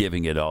saying he's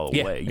giving it all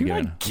away. You're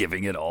not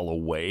giving it all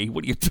away.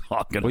 What are you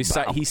talking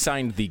about? He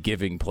signed the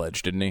giving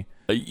pledge, didn't he?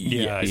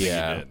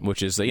 Yeah.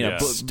 Which is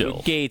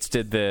Gates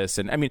did this,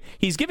 and I mean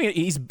he's giving it.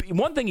 He's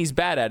one thing he's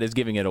bad at is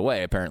giving it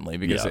away, apparently.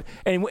 Because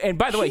and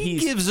by the way, he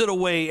gives it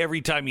away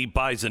every time he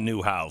buys a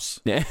new house.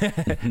 No,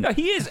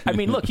 he is. I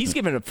mean, look, he's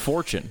given a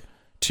fortune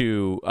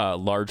to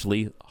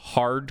largely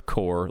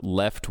hardcore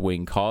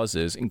left-wing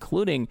causes,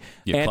 including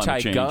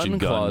anti-gun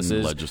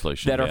clauses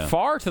legislation that are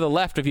far to the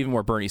left of even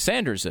where Bernie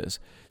Sanders is.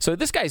 So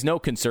this guy's no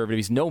conservative.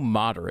 He's no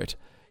moderate.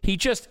 He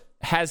just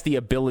has the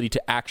ability to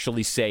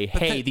actually say,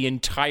 hey, the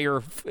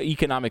entire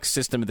economic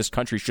system of this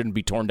country shouldn't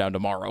be torn down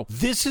tomorrow.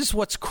 This is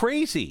what's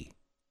crazy.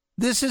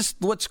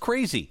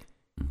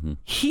 Mm-hmm.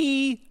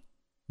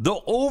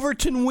 The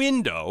Overton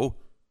window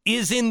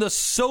is in the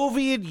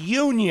Soviet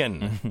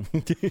Union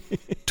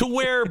to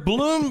where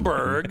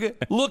Bloomberg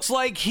looks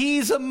like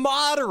he's a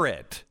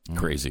moderate.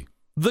 Crazy.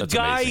 That's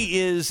guy amazing.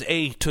 Is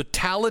a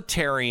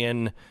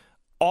totalitarian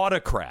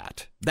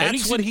autocrat.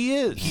 That's what he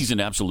is. He's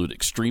an absolute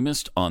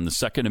extremist on the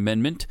Second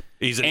Amendment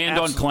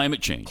on climate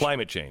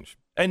change.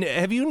 And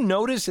have you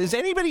noticed, has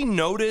anybody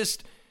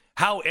noticed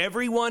how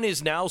everyone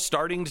is now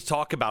starting to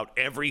talk about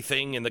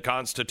everything in the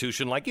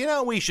Constitution? Like,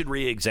 we should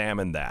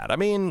re-examine that. I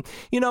mean,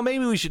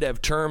 maybe we should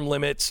have term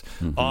limits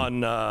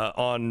on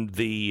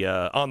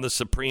the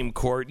Supreme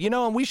Court.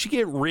 And we should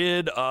get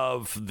rid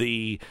of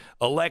the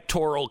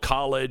Electoral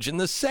College, and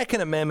the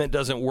Second Amendment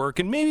doesn't work,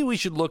 and maybe we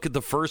should look at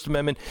the First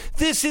Amendment.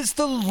 This is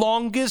the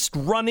longest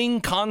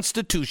running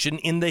Constitution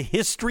in the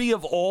history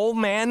of all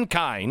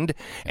mankind,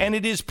 and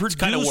it has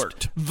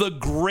produced the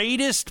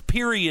greatest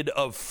period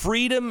of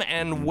freedom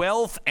and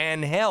wealth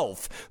and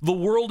health the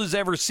world has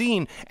ever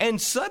seen. And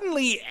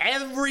suddenly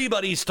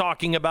everybody's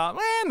talking about,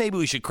 maybe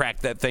we should crack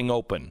that thing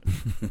open.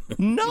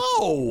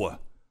 No.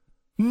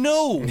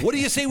 What do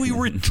you say we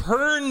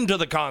return to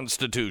the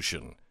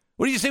Constitution?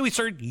 What do you say we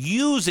start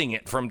using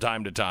it from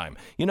time to time?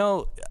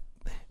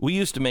 We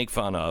used to make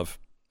fun of,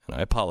 and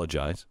I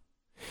apologize,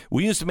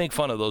 we used to make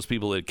fun of those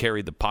people that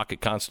carried the pocket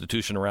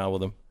Constitution around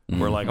with them.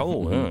 We're like,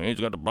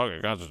 he's got the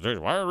pocket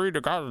Constitution. Why read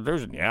the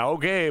Constitution? Yeah,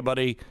 okay,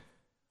 buddy.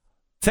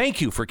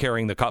 Thank you for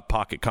carrying the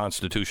pocket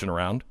Constitution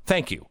around.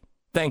 Thank you.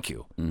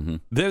 Mm-hmm.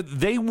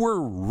 They were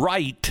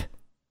right.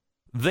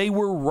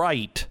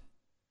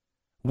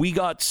 We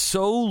got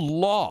so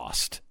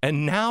lost,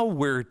 and now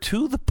we're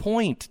to the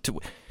point to...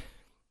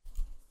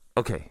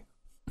 Okay.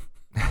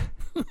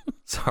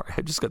 Sorry,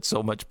 I just got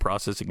so much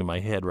processing in my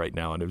head right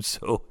now, and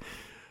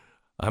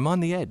I'm on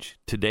the edge.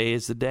 Today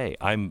is the day.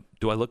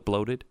 Do I look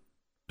bloated?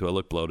 But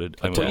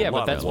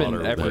that's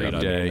been every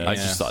day. I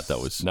just thought that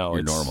was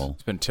normal.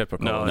 It's been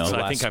typical. No,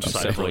 I think I'm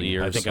cycling.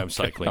 Years. I think I'm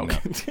cycling now.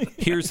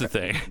 Here's the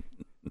thing.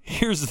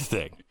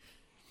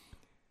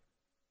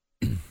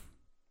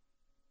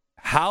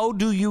 How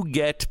do you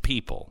get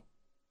people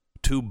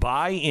to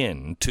buy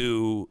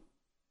into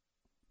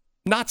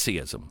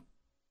Nazism,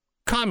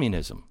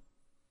 communism?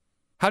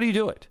 How do you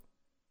do it?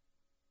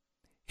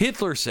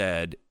 Hitler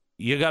said,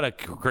 you got to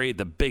create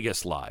the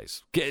biggest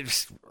lies.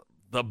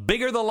 The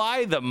bigger the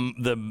lie, the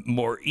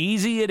more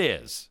easy it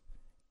is.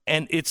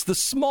 And it's the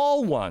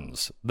small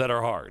ones that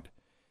are hard.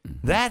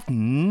 That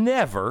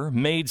never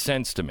made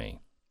sense to me.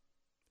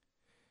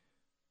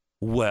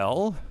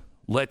 Well,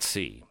 let's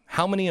see.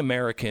 How many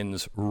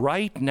Americans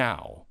right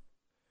now,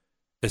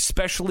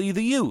 especially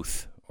the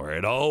youth, where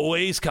it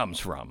always comes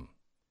from,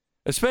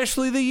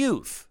 especially the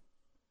youth,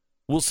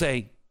 will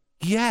say,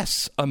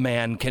 yes, a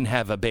man can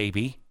have a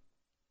baby.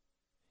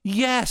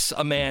 Yes,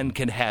 a man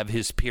can have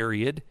his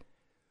period.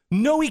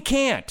 No, he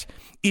can't.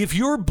 If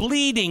you're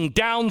bleeding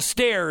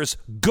downstairs,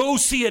 go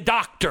see a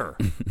doctor.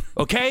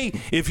 Okay?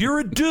 If you're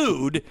a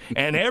dude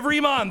and every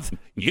month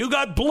you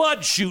got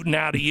blood shooting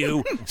out of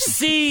you,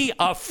 see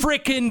a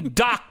frickin'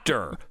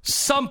 doctor.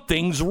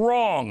 Something's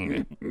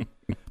wrong.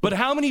 But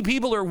how many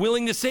people are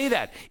willing to say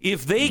that?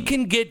 If they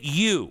can get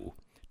you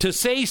to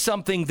say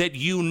something that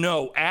you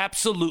know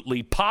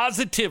absolutely,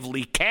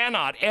 positively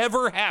cannot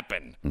ever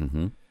happen,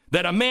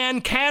 that a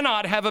man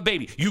cannot have a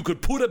baby. You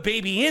could put a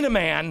baby in a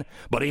man,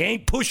 but he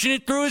ain't pushing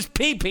it through his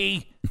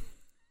pee-pee.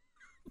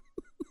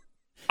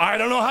 I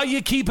don't know how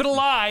you keep it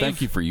alive.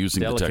 Thank you for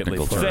using the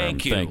technical term.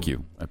 Thank you. Thank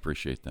you. I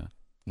appreciate that.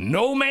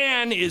 No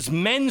man is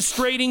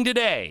menstruating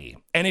today.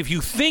 And if you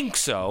think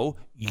so,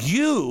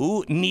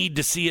 you need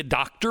to see a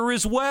doctor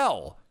as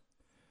well.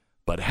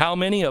 But how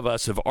many of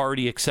us have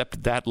already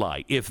accepted that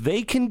lie? If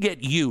they can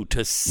get you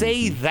to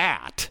say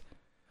that,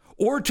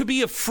 or to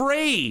be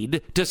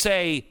afraid to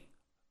say,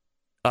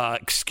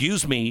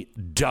 excuse me,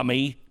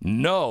 dummy,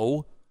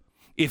 no.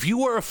 If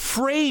you are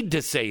afraid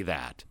to say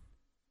that,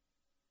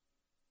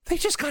 they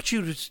just got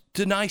you to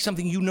deny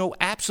something you know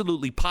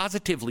absolutely,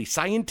 positively,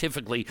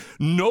 scientifically,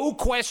 no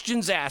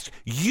questions asked.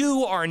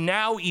 You are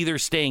now either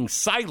staying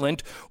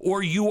silent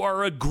or you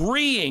are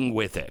agreeing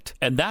with it.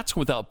 And that's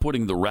without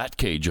putting the rat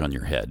cage on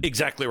your head.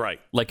 Exactly right.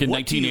 Like in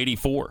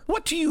 1984.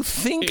 What do you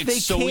think It's they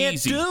so can't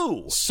easy.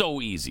 do?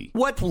 So easy.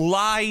 What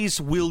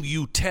lies will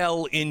you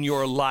tell in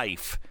your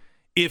life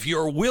if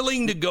you're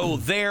willing to go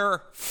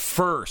there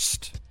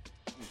first?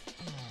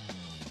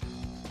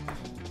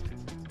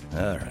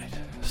 All right.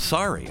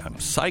 Sorry, I'm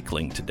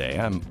cycling today.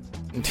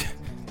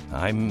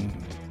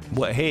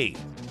 Well, hey,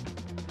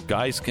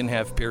 guys can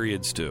have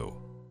periods too.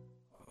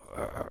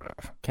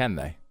 Can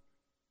they?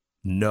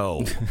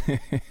 No.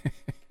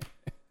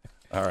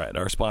 All right,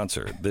 our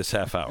sponsor this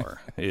half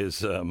hour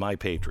is My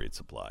Patriot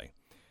Supply.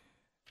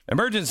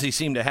 Emergencies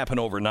seem to happen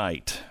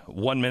overnight.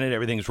 1 minute,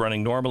 everything's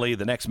running normally.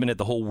 The next minute,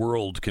 the whole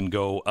world can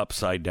go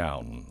upside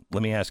down.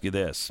 Let me ask you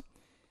this.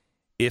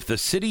 If the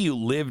city you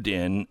lived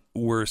in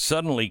were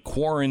suddenly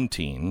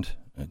quarantined,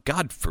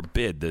 God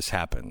forbid this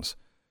happens,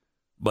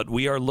 but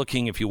we are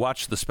looking, if you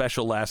watched the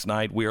special last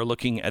night, we are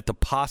looking at the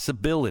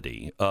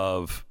possibility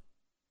of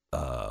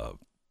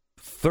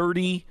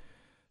 30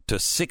 to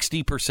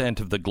 60%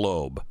 of the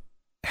globe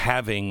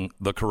having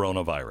the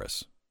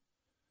coronavirus.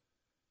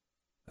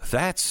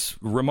 That's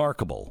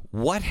remarkable.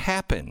 What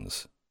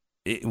happens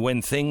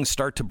when things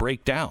start to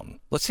break down?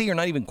 Let's say you're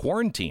not even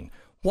quarantined.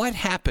 What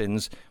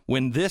happens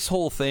when this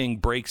whole thing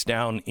breaks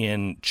down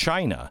in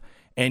China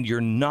and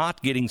you're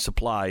not getting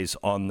supplies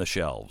on the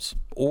shelves?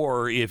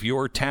 Or if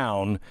your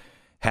town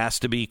has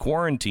to be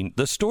quarantined,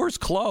 the stores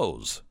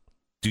close.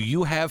 Do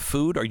you have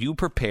food? Are you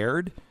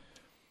prepared?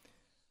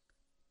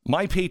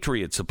 My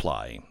Patriot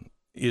Supply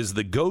is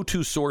the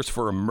go-to source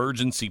for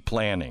emergency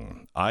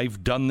planning.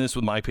 I've done this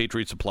with My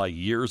Patriot Supply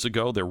years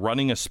ago. They're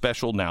running a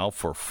special now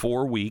for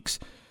 4 weeks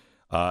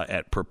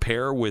at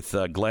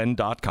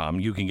preparewithglenn.com.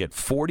 You can get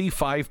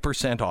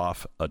 45%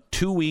 off a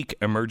 2-week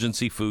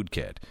emergency food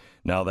kit.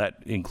 Now, that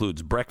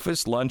includes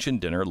breakfast, lunch,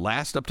 and dinner,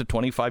 last up to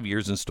 25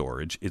 years in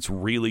storage. It's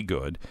really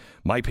good.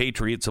 My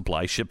Patriot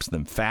Supply ships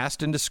them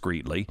fast and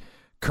discreetly.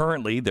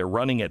 Currently, they're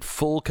running at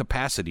full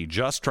capacity,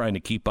 just trying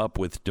to keep up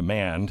with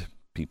demand.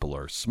 People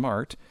are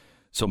smart.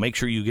 So make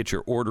sure you get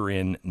your order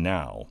in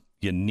now.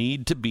 You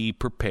need to be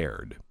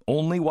prepared.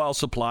 Only while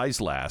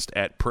supplies last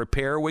at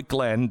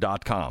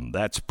preparewithglenn.com.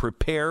 That's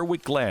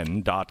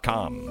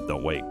preparewithglenn.com.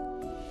 Don't wait.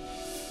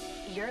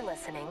 You're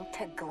listening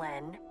to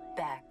Glenn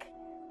Beck.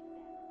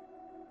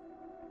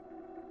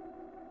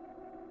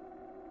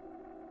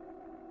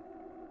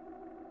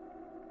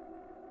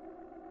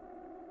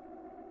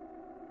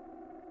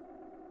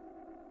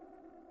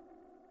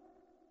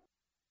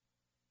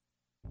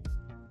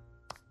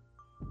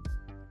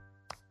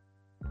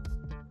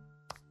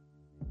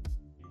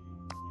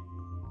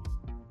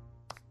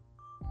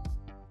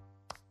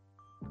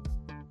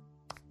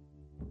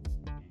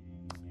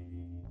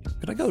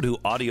 Could I go to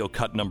audio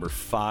cut number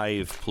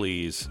 5,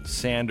 please?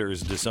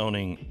 Sanders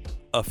disowning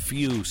a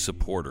few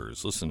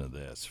supporters. Listen to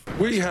this.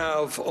 We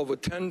have over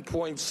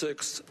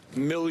 10.6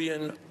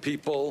 million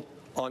people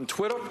on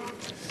Twitter,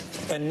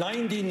 and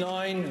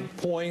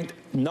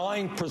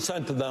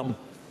 99.9% of them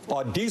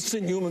are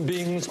decent human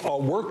beings, are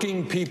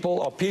working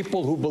people, are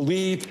people who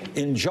believe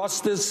in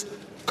justice,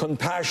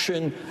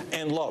 compassion,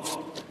 and love.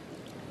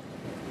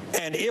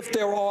 And if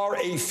there are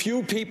a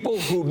few people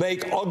who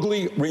make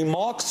ugly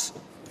remarks,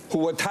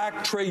 who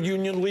attack trade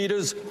union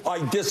leaders, I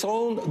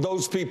disown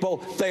those people.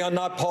 They are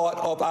not part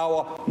of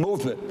our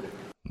movement.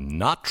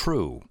 Not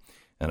true.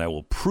 And I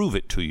will prove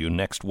it to you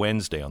next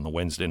Wednesday on the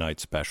Wednesday night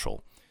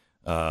special.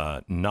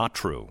 Not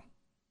true.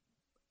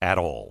 at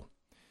all.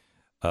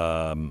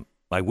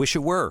 I wish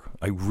it were.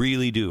 I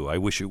really do. I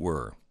wish it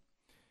were.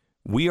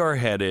 We are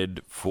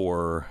headed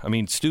for,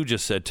 Stu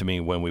just said to me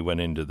when we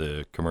went into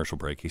the commercial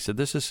break, he said,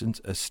 this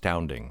is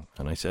astounding.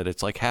 And I said,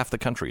 it's like half the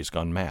country has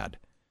gone mad.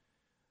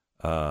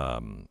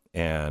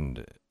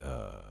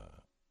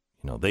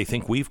 They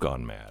think we've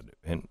gone mad.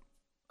 And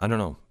I don't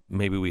know,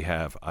 maybe we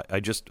have.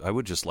 I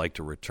would just like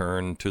to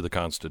return to the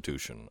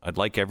Constitution. I'd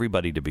like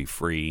everybody to be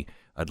free.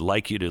 I'd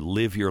like you to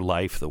live your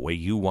life the way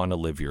you want to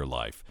live your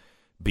life.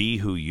 Be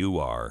who you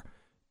are.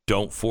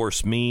 Don't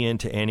force me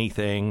into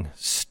anything.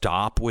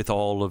 Stop with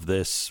all of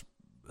this,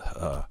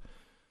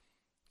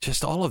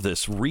 just all of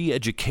this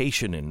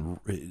re-education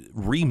and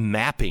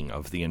remapping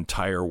of the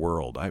entire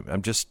world.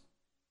 I'm just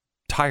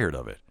tired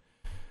of it.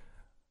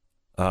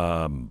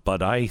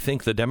 But I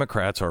think the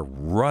Democrats are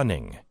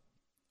running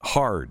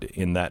hard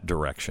in that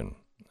direction.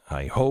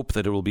 I hope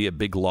that it will be a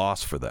big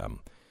loss for them.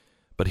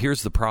 But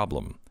here's the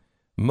problem.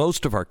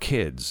 Most of our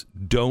kids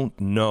don't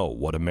know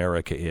what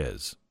America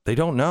is. They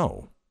don't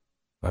know.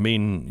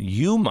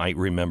 You might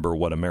remember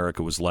what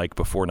America was like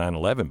before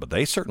 9/11, but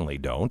they certainly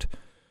don't.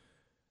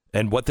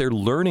 And what they're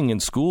learning in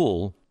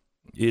school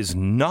is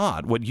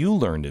not what you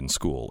learned in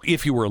school.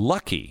 If you were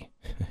lucky.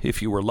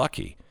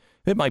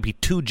 It might be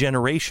 2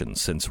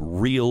 generations since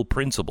real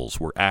principles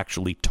were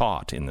actually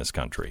taught in this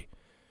country.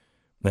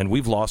 And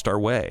we've lost our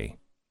way.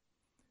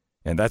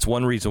 And that's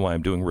one reason why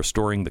I'm doing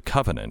Restoring the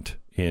Covenant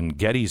in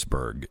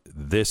Gettysburg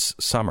this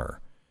summer.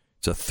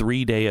 It's a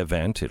 3-day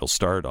event. It'll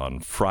start on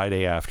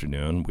Friday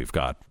afternoon. We've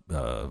got,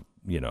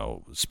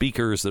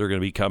 speakers that are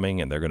going to be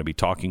coming, and they're going to be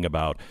talking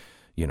about,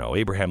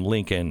 Abraham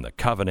Lincoln, the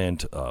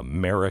Covenant,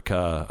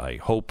 America. I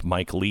hope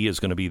Mike Lee is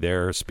going to be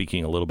there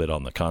speaking a little bit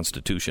on the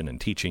Constitution and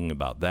teaching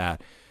about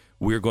that.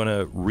 We're going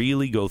to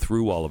really go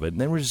through all of it, and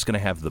then we're just going to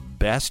have the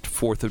best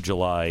 4th of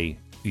July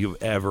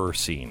you've ever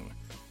seen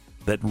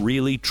that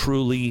really,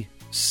 truly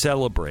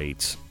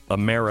celebrates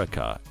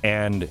America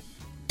and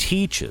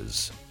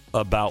teaches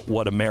about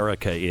what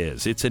America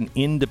is. It's an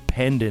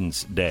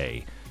Independence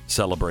Day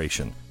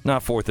celebration,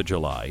 not 4th of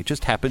July. It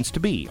just happens to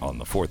be on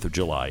the 4th of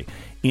July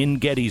in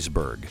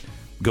Gettysburg.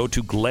 Go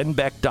to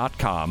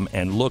glennbeck.com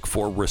and look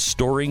for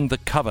Restoring the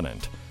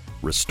Covenant.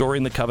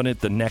 Restoring the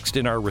Covenant, the next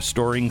in our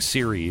Restoring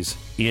series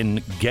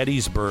in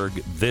Gettysburg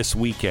this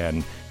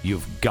weekend.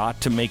 You've got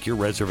to make your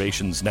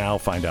reservations now.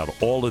 Find out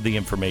all of the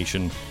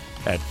information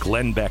at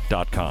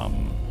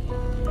glennbeck.com.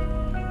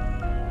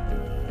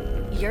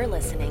 You're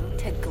listening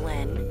to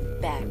Glenn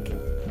Beck.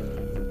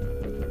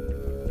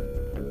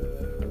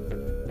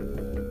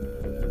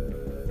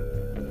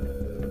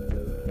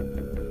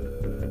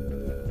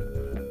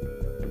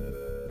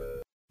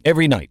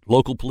 Every night,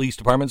 local police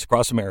departments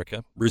across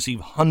America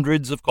receive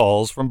hundreds of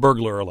calls from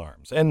burglar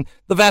alarms. And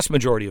the vast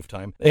majority of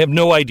time, they have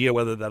no idea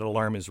whether that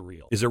alarm is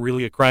real. Is there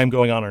really a crime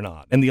going on or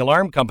not? And the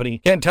alarm company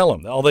can't tell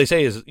them. All they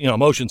say is, a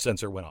motion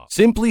sensor went off.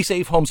 Simply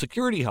Safe Home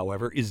Security,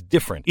 however, is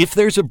different. If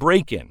there's a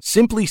break-in,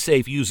 Simply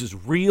Safe uses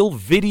real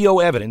video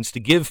evidence to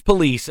give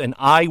police an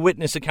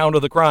eyewitness account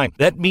of the crime.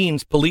 That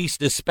means police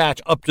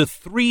dispatch up to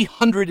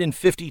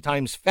 350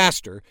 times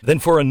faster than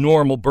for a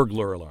normal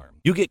burglar alarm.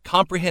 You get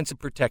comprehensive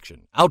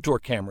protection, outdoor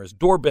cameras,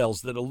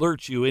 doorbells that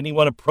alert you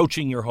anyone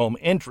approaching your home,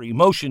 entry,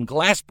 motion,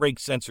 glass break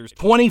sensors,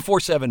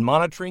 24/7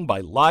 monitoring by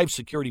live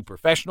security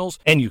professionals,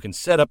 and you can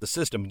set up the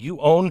system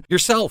you own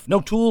yourself. No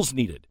tools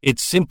needed.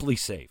 It's Simply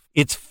Safe.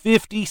 It's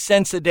 50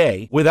 cents a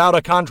day without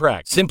a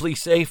contract.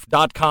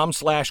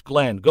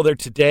 SimplySafe.com/Glenn. Go there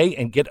today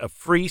and get a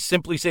free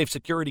Simply Safe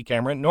security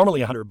camera, normally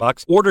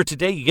 $100. Order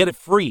today, you get it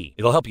free.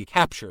 It'll help you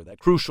capture that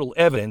crucial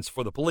evidence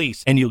for the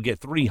police, and you'll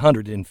get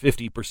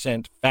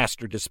 350%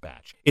 faster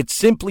dispatch. It's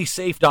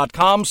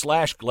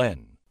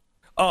SimplySafe.com/Glenn.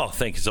 Oh,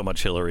 thank you so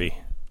much, Hillary.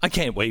 I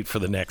can't wait for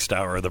the next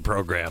hour of the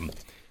program,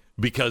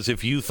 because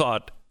if you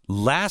thought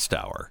last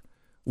hour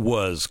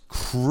was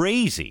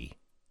crazy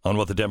on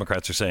what the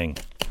Democrats are saying,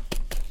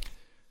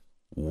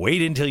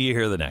 wait until you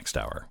hear the next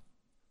hour.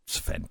 It's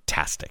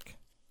fantastic.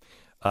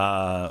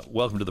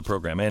 Welcome to the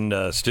program.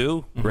 And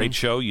Stu, great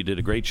show. You did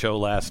a great show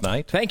last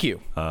night. Thank you.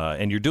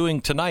 And you're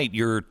doing tonight,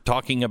 you're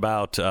talking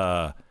about,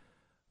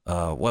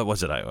 what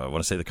was it? I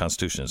want to say the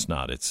Constitution. It's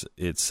not. It's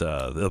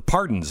the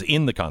pardons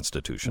in the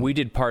Constitution. We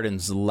did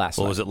pardons last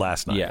night. Was it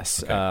last night?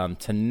 Yes. Okay.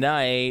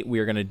 Tonight, we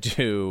are going to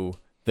do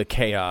the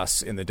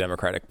chaos in the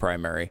Democratic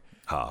primary,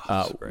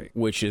 great.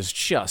 Which is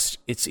just,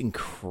 it's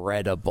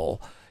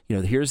incredible.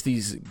 Here's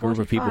these group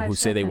of people who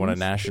say they want a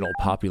national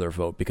popular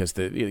vote because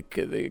the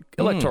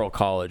Electoral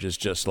College is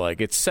just like,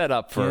 it's set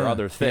up for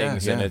other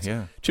things, and it's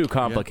too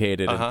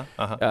complicated.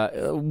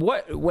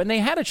 When they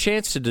had a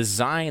chance to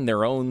design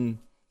their own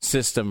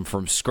system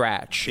from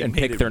scratch and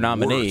pick their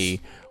nominee,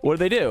 what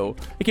do?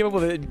 They came up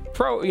with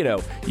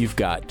you've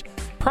got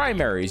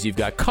primaries, you've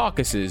got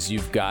caucuses,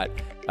 you've got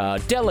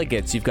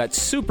delegates. You've got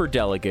super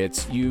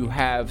delegates. You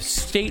have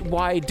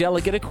statewide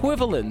delegate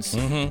equivalents.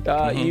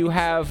 You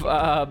have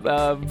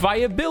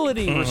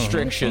viability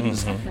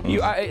restrictions.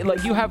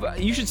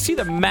 You should see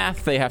the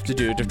math they have to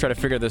do to try to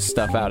figure this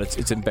stuff out.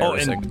 It's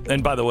embarrassing.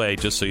 And by the way,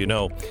 just so you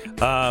know,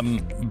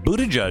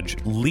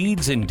 Buttigieg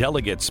leads in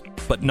delegates,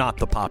 but not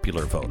the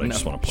popular vote. I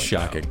just want to point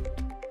shocking. Out.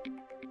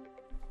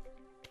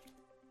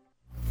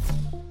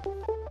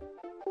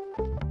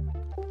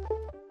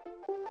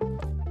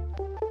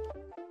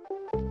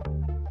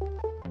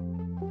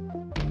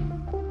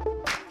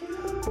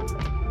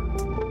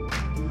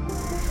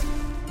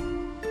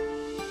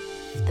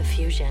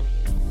 Fusion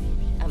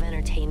of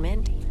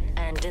entertainment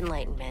and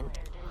enlightenment.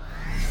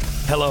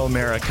 Hello,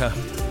 America.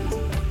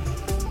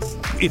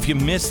 If you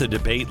missed the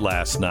debate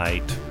last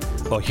night,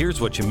 well,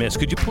 here's what you missed.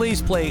 Could you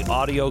please play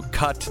audio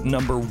cut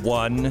number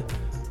 1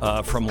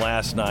 from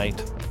last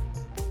night?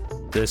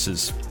 This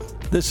is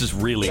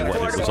really what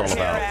it was all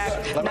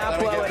about. Now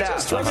blow it up.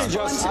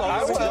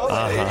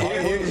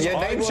 You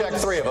name check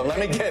 3 of them. Let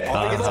me get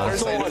Senator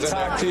Sanders in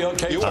there.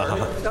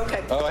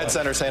 Okay. Go ahead,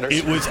 Senator Sanders.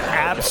 It was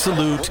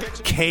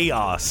absolute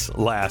chaos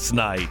last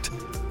night.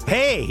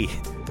 Hey!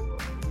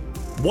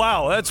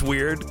 Wow, that's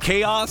weird.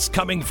 Chaos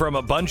coming from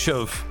a bunch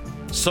of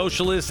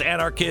socialist,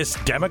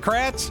 anarchist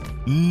Democrats?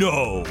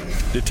 No.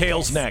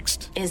 Details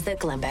next. Is the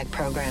Glenn Beck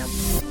program.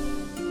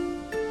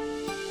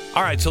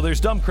 All right, so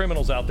there's dumb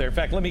criminals out there. In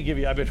fact, let me give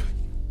you, I've been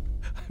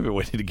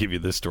waiting to give you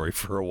this story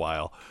for a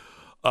while.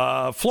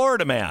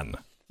 Florida man.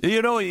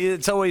 You know,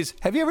 it's always,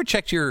 have you ever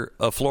checked your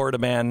Florida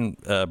man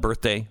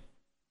birthday?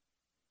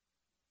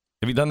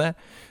 Have you done that?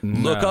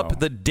 No. Look up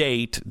the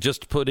date,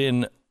 just put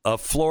in a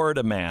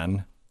Florida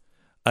man,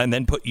 and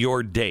then put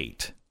your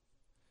date.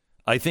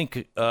 I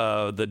think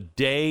the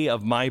day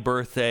of my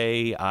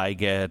birthday, I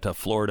get a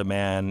Florida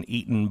man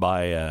eaten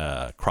by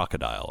a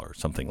crocodile or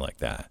something like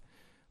that.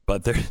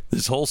 But there's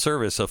this whole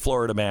service, a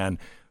Florida man,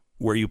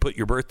 where you put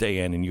your birthday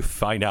in and you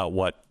find out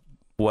what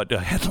a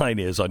headline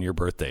is on your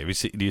birthday.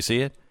 Do you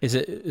see it? Is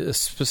it a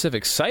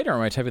specific site, or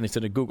am I typing this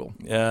into Google?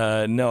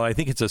 No, I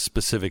think it's a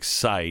specific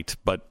site,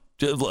 but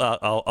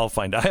I'll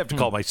find out. I have to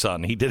call my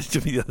son. He did it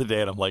to me the other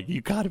day, and I'm like,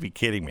 you got to be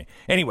kidding me.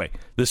 Anyway,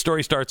 the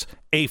story starts,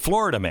 a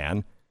Florida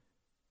man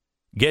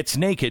gets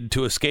naked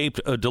to escape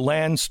a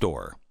DeLand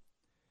store.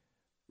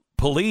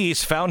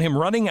 Police found him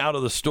running out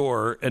of the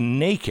store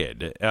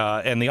naked,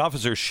 and the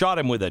officers shot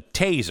him with a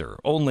taser,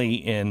 only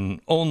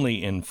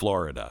in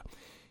Florida.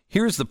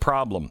 Here's the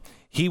problem.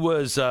 He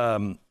was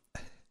pinned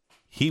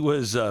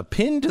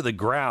to the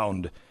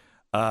ground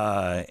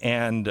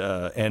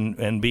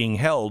and being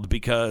held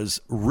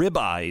because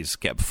ribeyes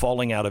kept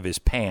falling out of his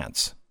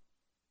pants.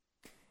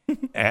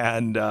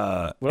 And what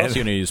else are you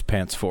going to use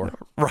pants for?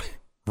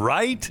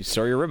 Right? You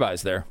store your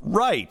ribeyes there.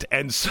 Right.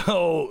 And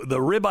so the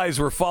ribeyes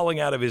were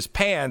falling out of his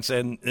pants,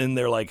 and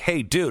they're like,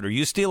 hey, dude, are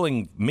you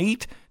stealing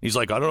meat? He's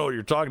like, I don't know what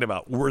you're talking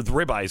about. With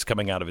ribeyes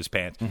coming out of his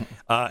pants.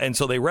 And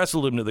so they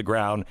wrestled him to the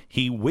ground.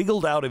 He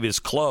wiggled out of his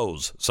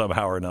clothes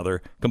somehow or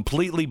another,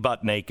 completely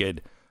butt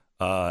naked,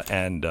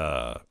 and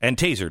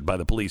tasered by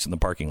the police in the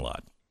parking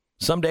lot.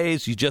 Some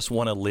days you just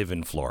want to live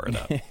in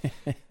Florida.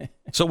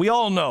 So we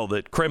all know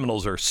that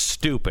criminals are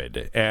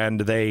stupid,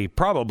 and they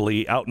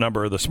probably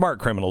outnumber the smart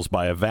criminals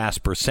by a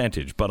vast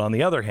percentage. But on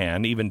the other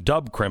hand, even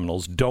dumb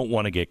criminals don't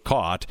want to get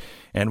caught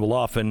and will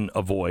often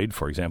avoid,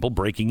 for example,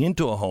 breaking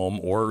into a home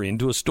or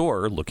into a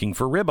store looking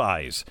for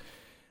ribeyes,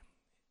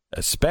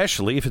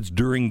 especially if it's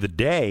during the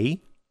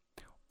day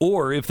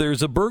or if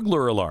there's a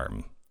burglar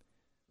alarm.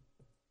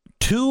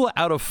 2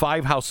 out of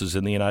 5 houses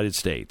in the United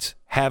States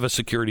have a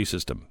security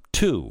system.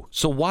 2.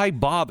 So why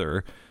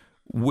bother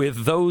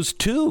with those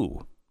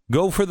 2?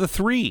 Go for the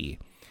 3.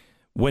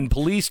 When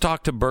police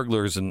talk to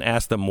burglars and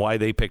ask them why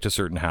they picked a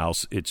certain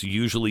house, it's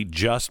usually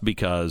just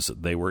because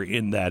they were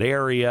in that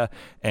area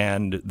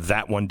and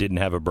that one didn't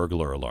have a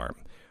burglar alarm.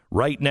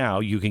 Right now,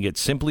 you can get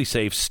Simply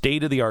Safe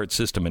state-of-the-art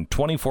system and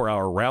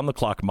 24-hour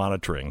round-the-clock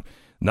monitoring.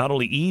 Not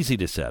only easy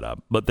to set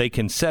up, but they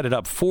can set it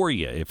up for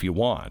you if you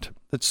want.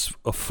 It's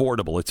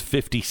affordable. It's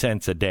 50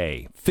 cents a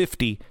day.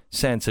 50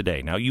 cents a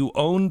day. Now, you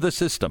own the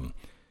system.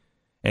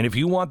 And if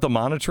you want the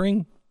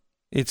monitoring,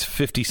 it's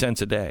 50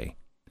 cents a day.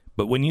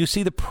 But when you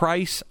see the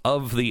price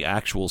of the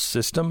actual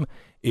system,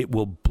 it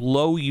will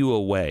blow you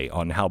away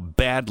on how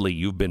badly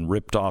you've been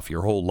ripped off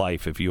your whole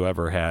life if you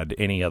ever had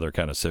any other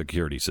kind of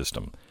security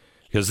system.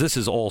 Because this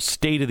is all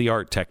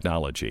state-of-the-art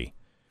technology.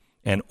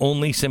 And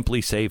only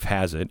Simply Safe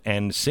has it.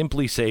 And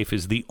Simply Safe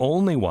is the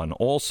only one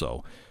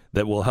also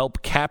that will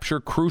help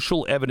capture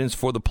crucial evidence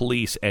for the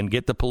police and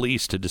get the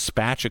police to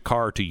dispatch a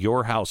car to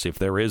your house if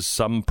there is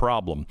some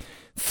problem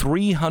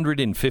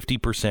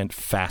 350%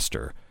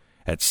 faster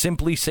at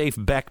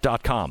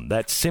simplysafebeck.com.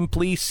 That's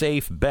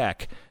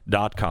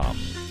simplysafebeck.com.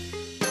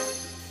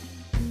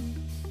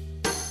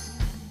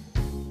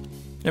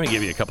 Let me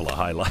give you a couple of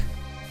highlights.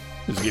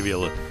 Just give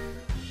you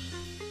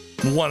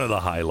one of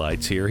the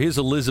highlights here. Here's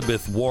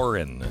Elizabeth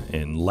Warren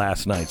in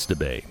last night's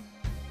debate.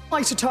 I'd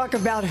like to talk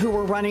about who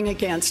we're running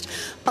against.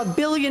 A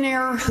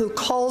billionaire who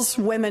calls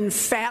women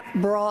fat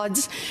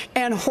broads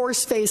and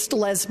horse-faced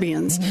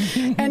lesbians.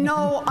 And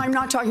no, I'm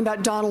not talking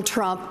about Donald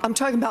Trump. I'm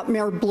talking about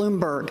Mayor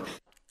Bloomberg.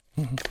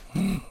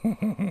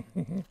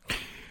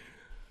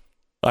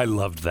 I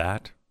loved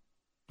that.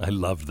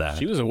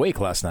 She was awake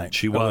last night.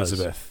 She was.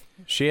 Elizabeth.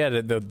 She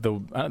had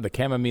the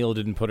chamomile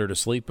didn't put her to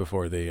sleep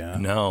before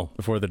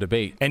the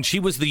debate. And she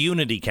was the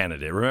unity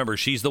candidate. Remember,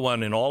 she's the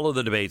one in all of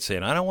the debates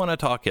saying, I don't want to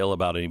talk ill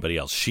about anybody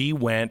else. She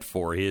went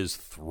for his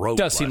throat. It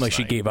does seem like night.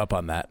 she gave up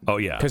on that. Oh,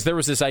 yeah. Because there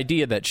was this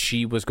idea that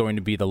she was going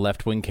to be the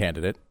left-wing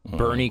candidate.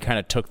 Bernie kind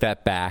of took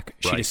that back.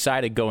 She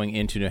decided going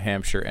into New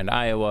Hampshire and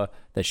Iowa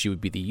that she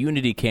would be the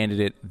unity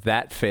candidate.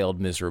 That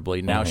failed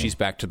miserably. Now she's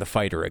back to the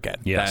fighter again.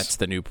 Yes.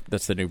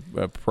 That's the new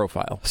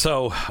profile.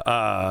 So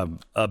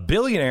a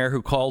billionaire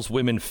who calls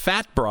women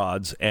fat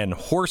broads and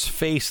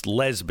horse-faced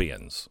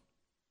lesbians.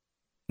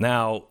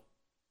 Now,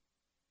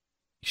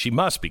 she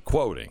must be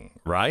quoting,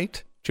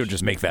 right? She would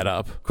just make that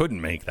up.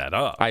 Couldn't make that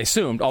up. I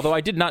assumed, although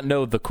I did not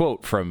know the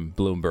quote from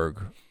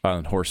Bloomberg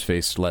on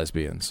horse-faced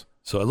lesbians.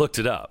 So I looked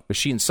it up. Was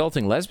she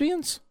insulting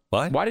lesbians?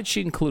 What? Why did she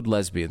include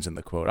lesbians in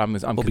the quote? I'm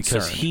concerned.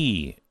 Because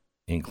he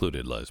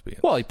included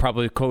lesbians. Well, he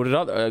probably included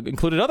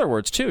other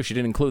words, too. She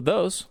didn't include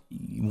those.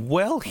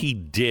 Well, he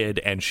did,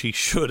 and she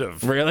should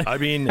have. Really? I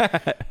mean,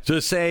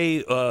 to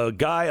say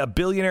a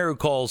billionaire who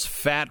calls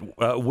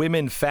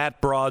women fat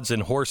broads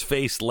and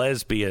horse-faced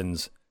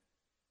lesbians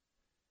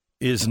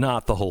is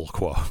not the whole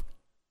quote.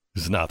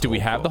 Do we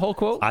have the whole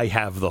quote? I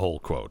have the whole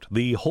quote.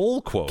 The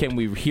whole quote. Can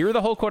we hear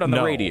the whole quote on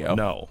the radio?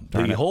 No.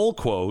 The whole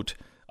quote,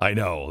 I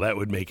know, that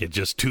would make it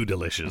just too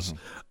delicious.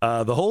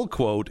 The whole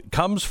quote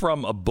comes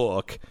from a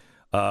book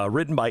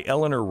written by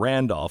Eleanor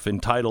Randolph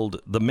entitled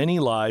The Many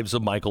Lives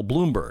of Michael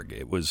Bloomberg.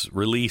 It was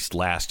released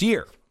last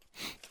year.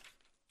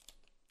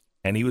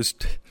 And he was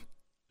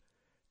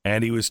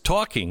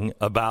talking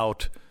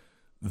about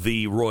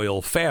the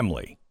royal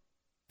family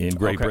in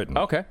Great Britain.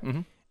 Okay.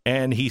 Mm-hmm.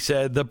 And he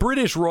said, the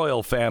British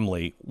royal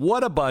family,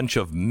 what a bunch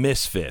of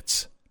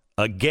misfits.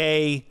 An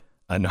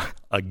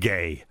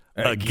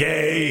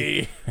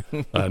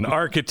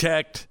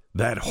architect,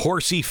 that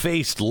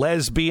horsey-faced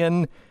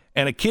lesbian,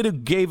 and a kid who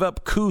gave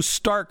up Koo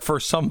Stark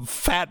for some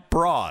fat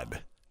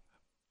broad.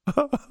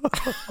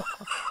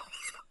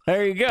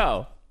 There you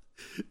go.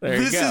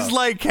 This is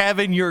like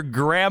having your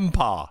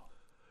grandpa.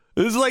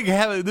 This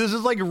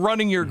is like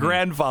running your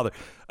grandfather.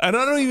 And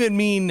I don't even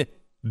mean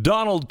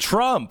Donald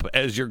Trump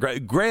as your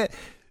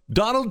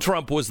Donald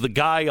Trump was the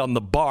guy on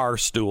the bar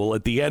stool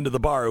at the end of the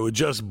bar who would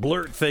just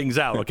blurt things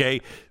out,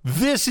 okay?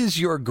 This is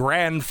your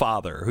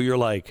grandfather who you're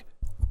like,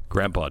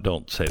 Grandpa,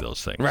 don't say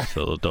those things. Right.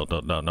 So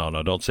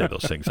don't say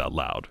those things out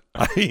loud.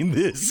 I mean,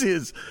 this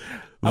is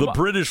the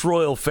British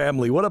royal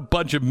family. What a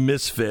bunch of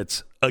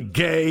misfits. A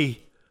gay,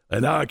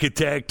 an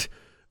architect,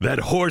 that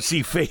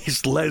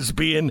horsey-faced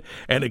lesbian,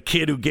 and a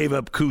kid who gave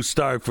up Koo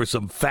Stark for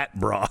some fat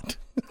broad.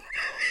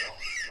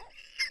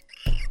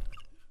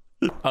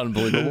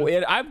 Unbelievable.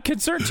 I'm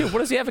concerned, too. What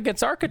does he have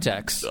against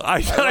architects?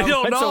 I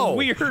don't know.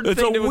 It's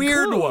a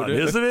weird one,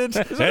 isn't it?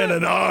 And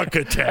an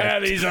architect. Yeah,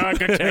 these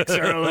architects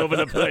are all over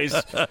the place.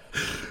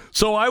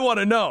 So I want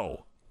to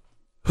know,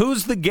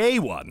 who's the gay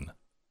one?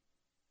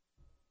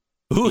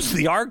 Who's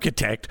the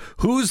architect?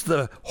 Who's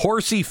the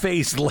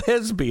horsey-faced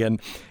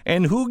lesbian?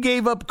 And who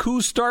gave up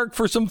Koo Stark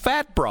for some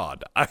fat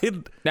broad?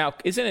 Now,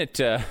 isn't it...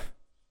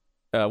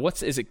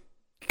 is it?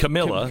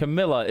 Camilla.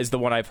 Camilla is the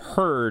one I've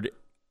heard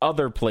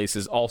other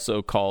places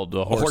also called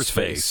the horse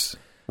face.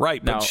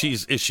 Right, now, but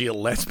is she a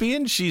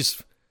lesbian?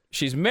 She's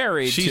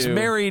married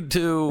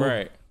to...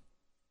 Right.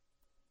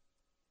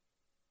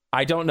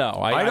 I don't know.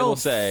 I will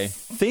say.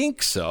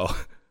 Think so.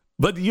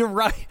 But you're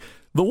right.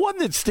 The one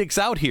that sticks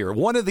out here,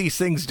 one of these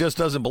things just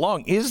doesn't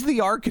belong, is the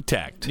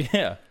architect.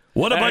 Yeah.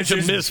 What a bunch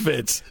of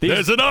misfits.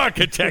 There's an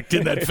architect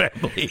in that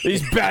family.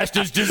 These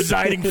bastards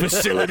designing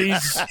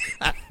facilities.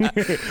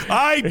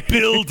 I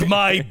build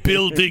my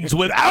buildings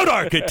without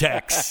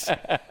architects.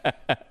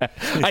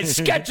 I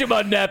sketch them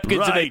on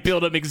napkins and I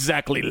build them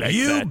exactly like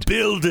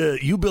that.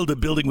 You build a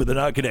building with an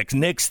architect.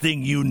 Next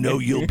thing you know,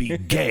 you'll be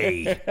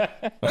gay.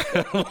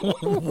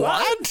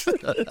 What?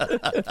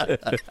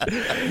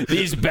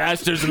 These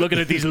bastards are looking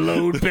at these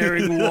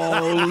load-bearing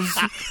walls.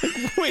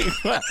 Wait,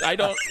 what? I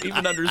don't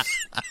even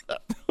understand.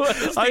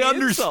 I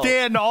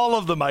understand all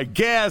of them, I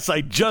guess.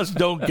 I just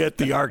don't get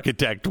the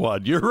architect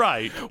one. You're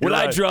right.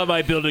 I draw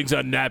my buildings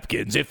on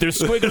napkins. If there's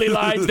squiggly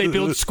lines, they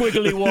build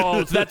squiggly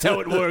walls. That's how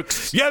it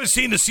works. You ever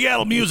seen the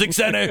Seattle Music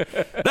Center?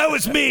 That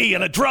was me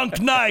on a drunk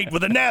night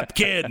with a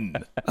napkin.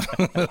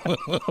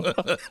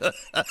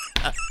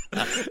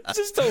 It's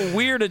just a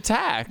weird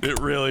attack. It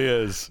really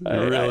is.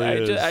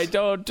 I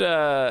don't...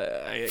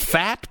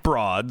 Fat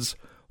broads,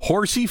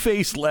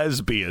 horsey-faced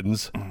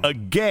lesbians, a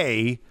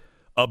gay...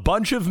 a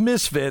bunch of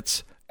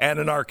misfits, and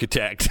an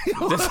architect.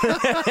 That's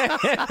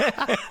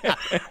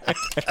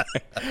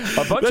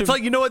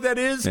like, you know what that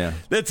is? Yeah.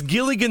 That's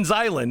Gilligan's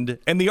Island,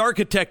 and the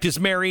architect is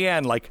Mary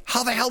Ann. Like,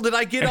 how the hell did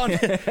I get on?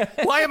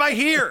 Why am I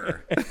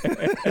here?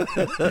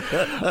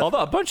 Although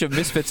a bunch of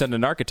misfits and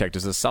an architect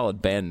is a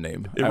solid band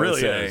name. It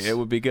really is. It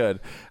would be good.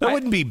 That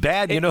wouldn't be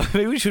bad.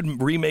 Maybe we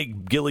should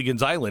remake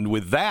Gilligan's Island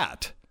with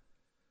that.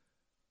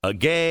 A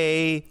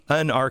gay,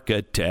 an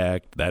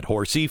architect, that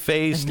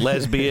horsey-faced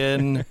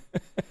lesbian,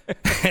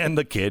 and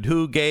the kid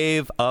who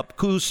gave up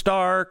Koo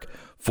Stark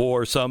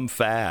for some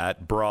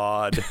fat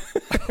broad.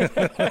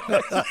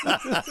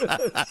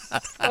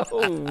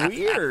 So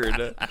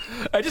weird.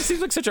 It just seems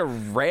like such a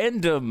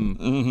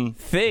random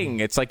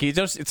thing. It's like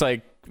it's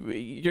like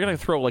you're gonna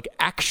throw like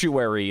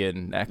actuary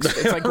in.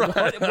 It's like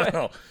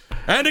what?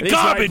 And a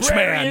garbage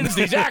man.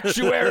 These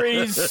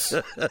actuaries.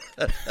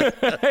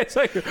 It's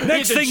like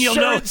next thing you'll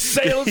know,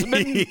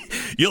 salesman.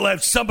 You'll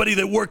have somebody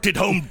that worked at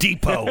Home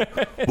Depot.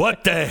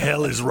 What the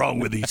hell is wrong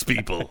with these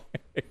people?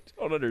 I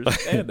don't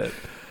understand it.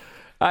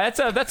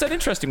 That's an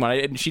interesting one.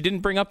 And she didn't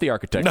bring up the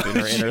architect in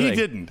her she thing.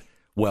 didn't.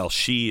 Well,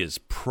 she is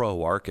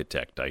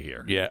pro-architect, I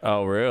hear. Yeah.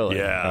 Oh, really?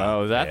 Yeah.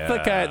 Oh, that's the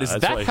kind. Is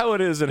that how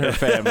it is in her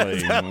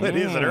family? That's how it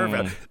is in her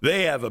family.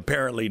 They have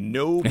apparently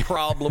no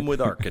problem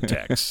with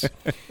architects.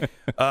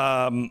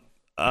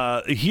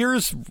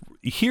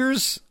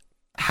 Here's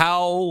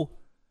how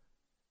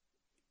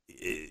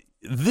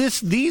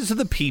these are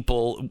the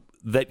people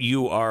that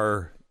you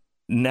are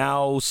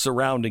now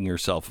surrounding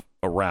yourself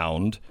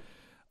around,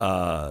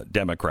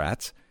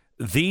 Democrats.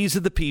 These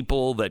are the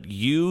people that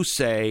you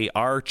say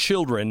our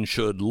children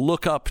should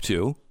look up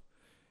to.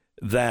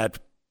 That,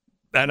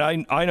 and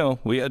I know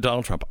we had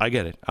Donald Trump. I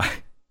get it.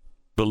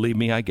 Believe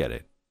me, I get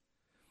it.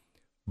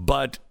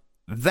 But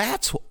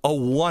that's a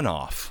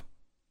one-off.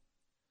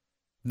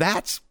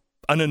 That's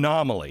an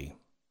anomaly.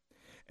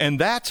 And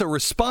that's a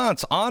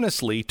response,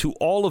 honestly, to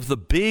all of the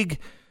big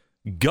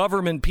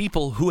government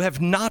people who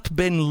have not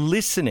been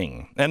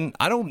listening. And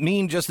I don't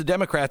mean just the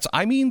Democrats.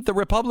 I mean the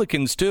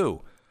Republicans,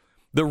 too.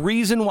 The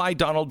reason why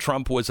Donald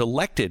Trump was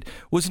elected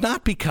was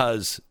not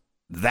because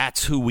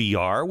that's who we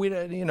are.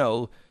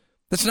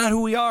 That's not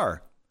who we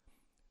are.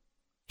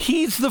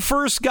 He's the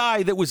first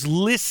guy that was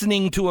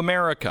listening to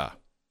America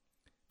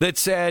that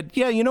said,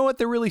 yeah, you know what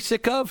they're really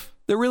sick of?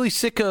 They're really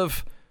sick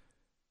of,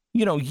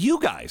 you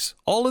guys,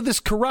 all of this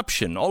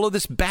corruption, all of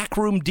this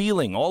backroom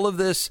dealing, all of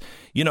this,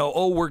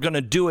 we're going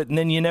to do it and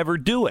then you never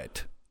do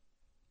it.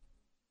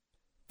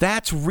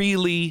 That's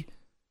really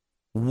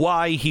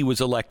why he was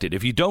elected.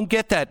 If you don't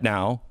get that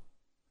now,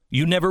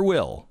 you never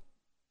will.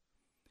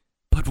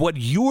 But what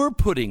you're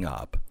putting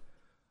up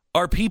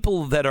are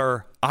people that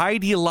are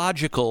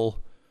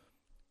ideological.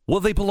 Well,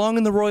 they belong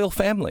in the royal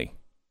family.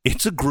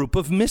 It's a group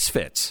of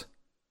misfits.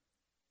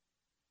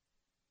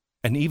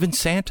 And even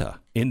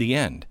Santa, in the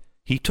end,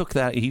 he took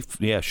that.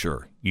 Yeah,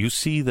 sure. You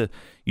see the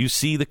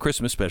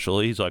Christmas special.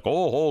 He's like,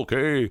 oh,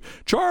 okay,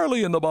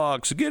 Charlie in the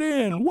box, get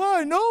in.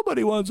 Why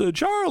nobody wants a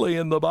Charlie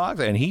in the box?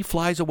 And he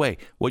flies away.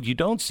 What you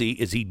don't see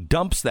is he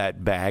dumps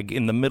that bag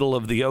in the middle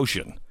of the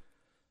ocean.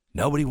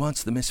 Nobody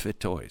wants the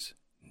misfit toys.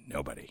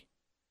 Nobody.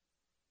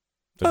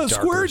 A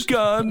squirt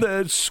gun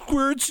that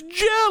squirts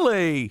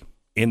jelly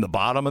in the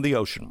bottom of the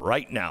ocean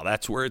right now.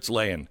 That's where it's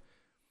laying.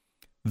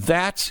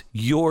 That's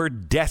your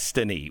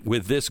destiny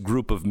with this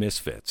group of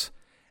misfits.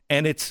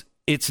 And it's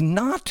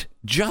not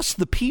just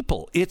the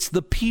people. It's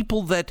the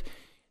people that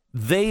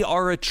they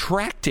are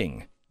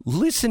attracting.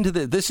 Listen to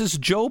this. This is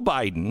Joe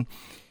Biden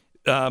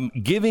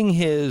giving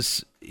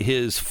his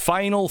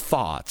final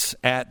thoughts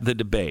at the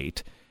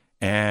debate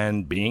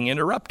and being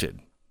interrupted.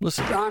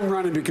 Listen. I'm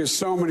running because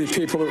so many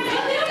people are...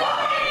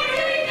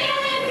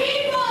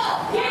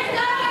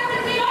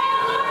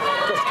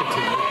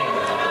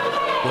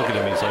 Look at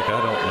him. He's like, I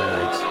don't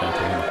know what's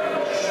happening.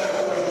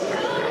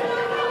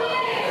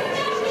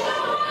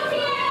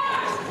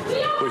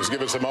 Please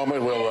give us a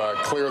moment. We'll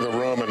clear the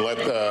room and let...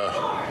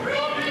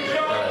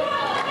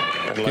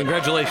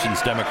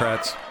 Congratulations,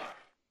 Democrats.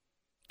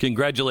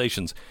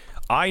 Congratulations.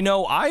 I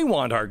know I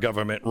want our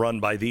government run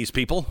by these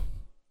people.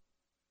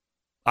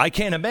 I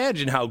can't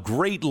imagine how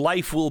great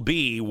life will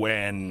be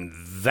when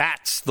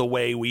that's the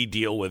way we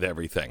deal with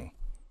everything.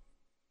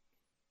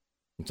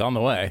 It's on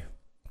the way.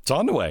 It's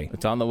on the way.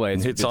 It's on the way.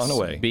 It's on the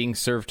way. Being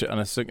served on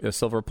a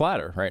silver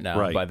platter right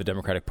now by the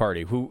Democratic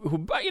Party,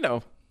 who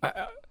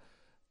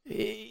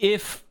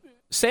if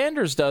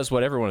Sanders does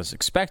what everyone is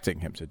expecting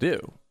him to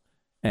do,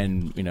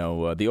 and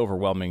the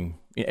overwhelming,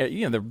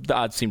 the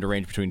odds seem to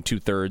range between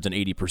 2/3 and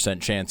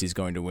 80% chance he's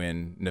going to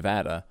win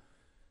Nevada.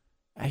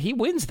 He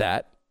wins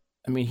that.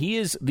 I mean, he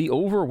is the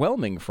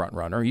overwhelming front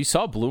runner. You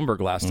saw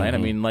Bloomberg last night. I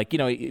mean,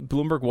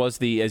 Bloomberg was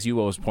as you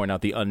always point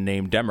out, the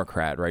unnamed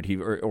Democrat, right?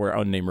 Or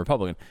unnamed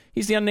Republican.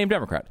 He's the unnamed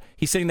Democrat.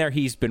 He's sitting there.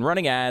 He's been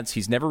running ads.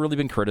 He's never really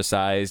been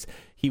criticized.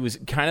 He was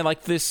kind of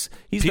like this.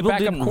 He's People the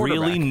backup didn't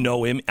quarterback. really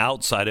know him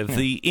outside of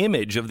the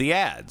image of the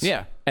ads.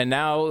 Yeah, and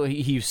now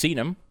you've seen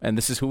him, and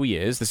this is who he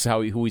is. This is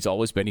who he's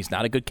always been. He's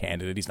not a good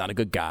candidate. He's not a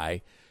good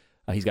guy.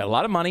 He's got a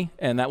lot of money,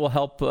 and that will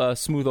help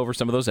smooth over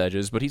some of those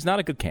edges, but he's not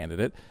a good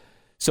candidate.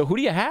 So who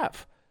do you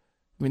have?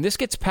 I mean, this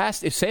gets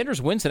passed. If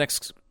Sanders wins the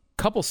next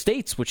couple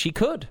states, which he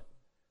could,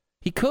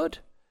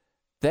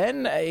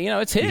 then,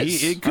 it's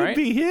his. It could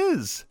be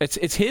his.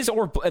 It's his,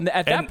 and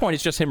at that point,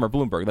 it's just him or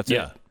Bloomberg. That's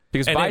it.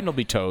 Because Biden will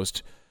be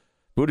toast.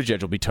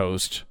 Buttigieg will be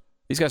toast.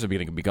 These guys are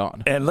going to be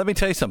gone. And let me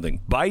tell you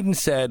something. Biden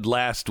said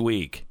last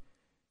week,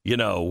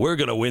 we're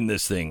going to win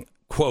this thing.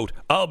 Quote,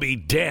 I'll be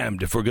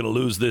damned if we're going to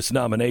lose this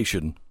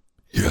nomination.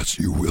 Yes,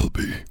 you will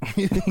be.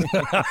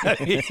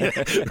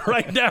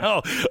 Right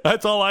now,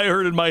 that's all I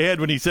heard in my head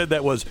when he said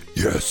that was,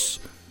 yes.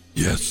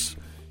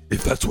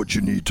 If that's what you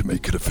need to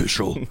make it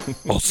official,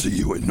 I'll see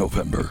you in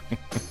November.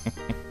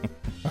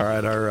 All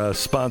right, our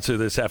sponsor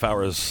this half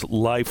hour is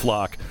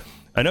LifeLock.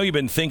 I know you've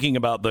been thinking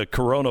about the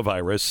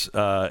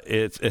coronavirus.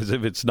 It's as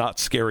if it's not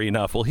scary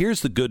enough. Well,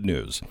 here's the good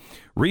news.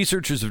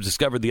 Researchers have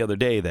discovered the other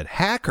day that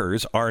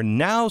hackers are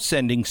now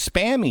sending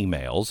spam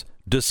emails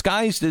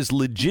disguised as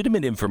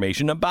legitimate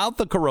information about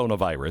the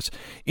coronavirus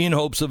in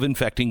hopes of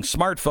infecting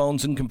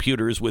smartphones and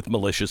computers with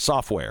malicious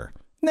software.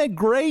 Isn't that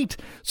great?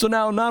 So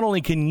now not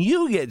only can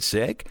you get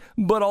sick,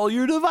 but all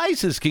your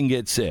devices can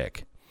get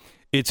sick.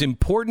 It's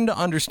important to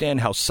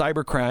understand how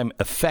cybercrime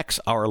affects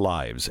our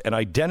lives, and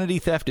identity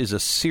theft is a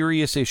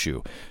serious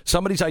issue.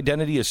 Somebody's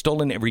identity is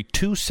stolen every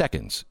 2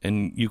 seconds,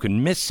 and you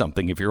can miss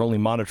something if you're only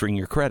monitoring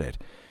your credit.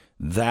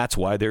 That's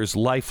why there's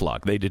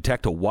LifeLock. They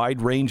detect a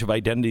wide range of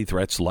identity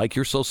threats like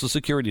your social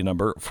security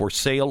number for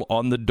sale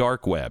on the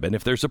dark web. And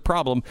if there's a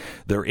problem,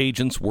 their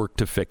agents work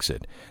to fix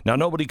it. Now,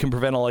 nobody can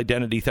prevent all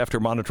identity theft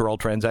or monitor all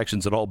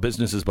transactions at all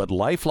businesses, but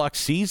LifeLock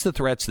sees the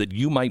threats that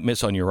you might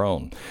miss on your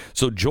own.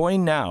 So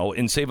join now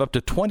and save up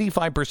to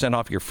 25%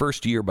 off your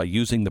first year by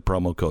using the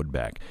promo code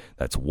BECK.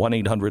 That's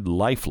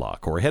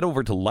 1-800-LifeLock, or head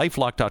over to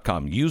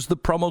LifeLock.com. Use the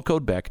promo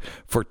code BECK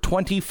for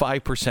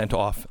 25%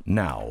 off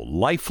now.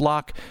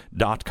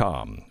 LifeLock.com.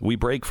 We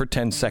break for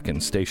 10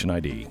 seconds. Station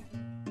ID.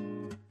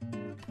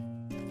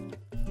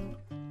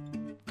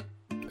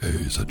 Hey,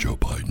 is that Joe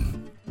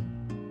Biden?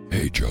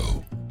 Hey,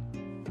 Joe.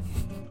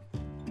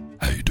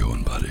 How you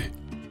doing, buddy?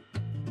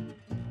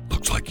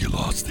 Looks like you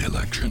lost the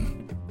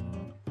election.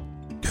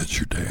 Guess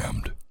you're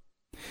damned.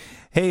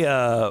 Hey,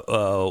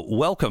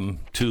 welcome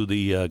to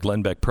the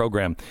Glenn Beck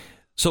program.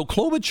 So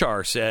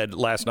Klobuchar said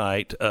last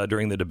night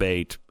during the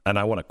debate, and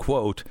I want to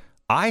quote,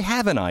 I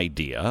have an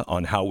idea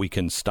on how we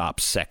can stop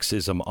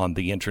sexism on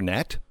the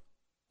internet.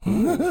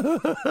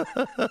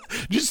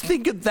 Just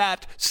think of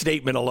that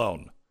statement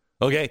alone.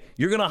 Okay,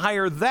 you're going to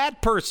hire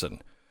that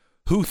person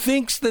who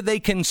thinks that they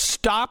can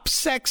stop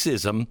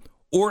sexism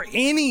or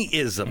any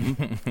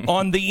ism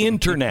on the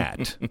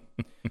internet.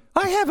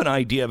 I have an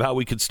idea of how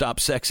we could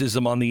stop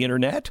sexism on the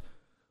internet.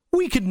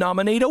 We could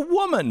nominate a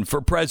woman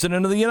for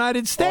president of the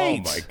United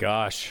States. Oh, my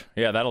gosh.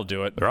 Yeah, that'll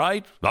do it.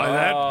 Right?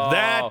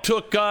 That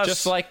took us...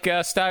 Just like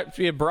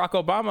Barack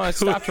Obama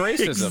stopped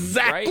racism.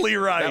 Exactly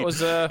right. That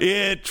was...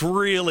 It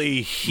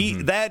really...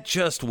 That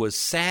just was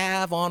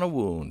salve on a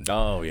wound.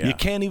 Oh, yeah. You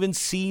can't even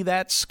see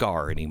that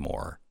scar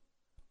anymore.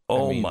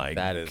 Oh, my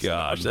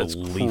gosh. That's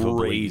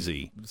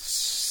crazy.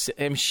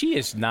 I mean, she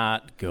is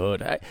not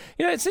good.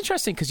 It's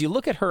interesting because you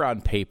look at her on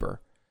paper.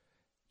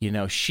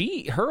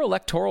 Her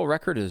electoral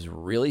record is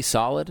really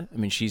solid. I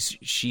mean, she's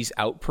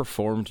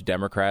outperformed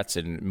Democrats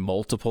in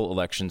multiple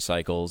election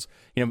cycles.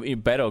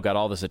 Beto got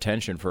all this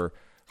attention for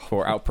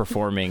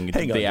outperforming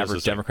the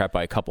average Democrat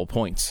by a couple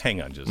points.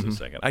 Hang on just a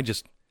second.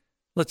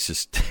 Let's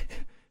just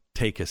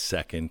take a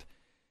second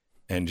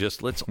and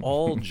let's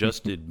all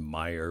just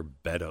admire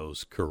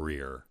Beto's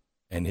career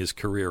and his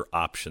career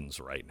options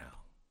right now.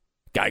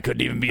 Guy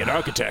couldn't even be an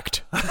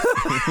architect.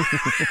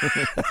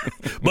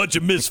 Bunch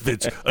of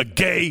misfits. A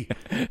gay,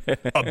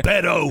 a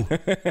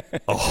Beto,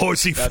 a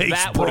horsey-faced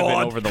that broad. That would have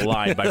been over the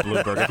line by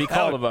Bloomberg. If he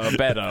called him a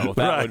Beto,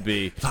 that would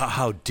be...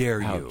 How dare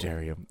you? How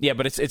dare you? Yeah,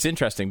 but it's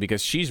interesting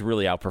because she's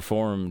really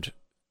outperformed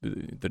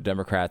the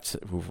Democrats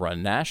who've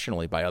run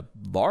nationally by a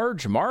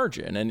large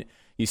margin. And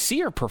you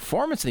see her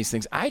performance in these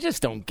things. I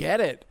just don't get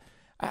it.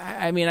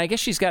 I mean, I guess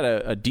she's got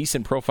a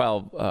decent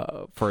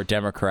profile for a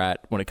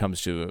Democrat when it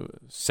comes to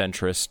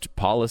centrist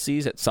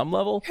policies at some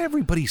level.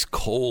 Everybody's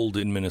cold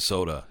in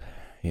Minnesota.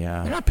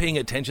 Yeah. They're not paying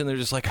attention. They're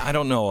just like, I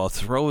don't know. I'll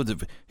throw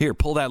here,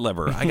 pull that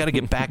lever. I got to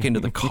get back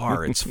into the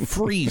car. It's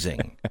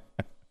freezing.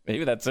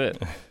 Maybe that's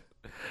it.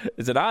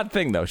 It's an odd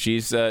thing, though.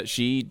 She's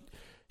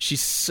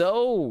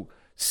so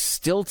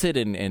stilted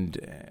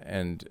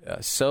and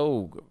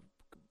so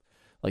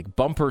like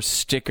bumper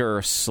sticker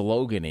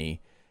slogany.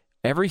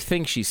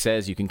 Everything she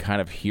says, you can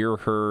kind of hear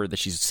her, that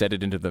she's said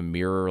it into the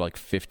mirror like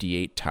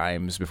 58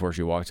 times before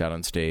she walked out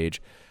on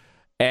stage.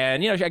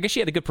 And, I guess she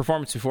had a good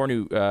performance before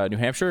New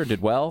Hampshire,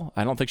 did well.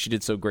 I don't think she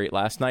did so great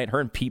last night. Her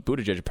and Pete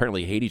Buttigieg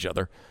apparently hate each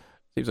other.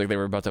 Seems like they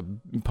were about to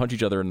punch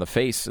each other in the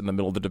face in the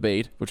middle of the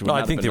debate.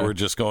 I think they were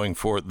just going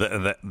for,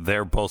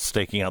 they're both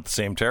staking out the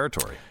same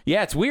territory.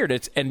 Yeah, it's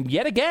weird. And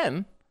yet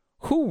again,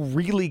 who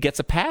really gets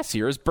a pass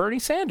here is Bernie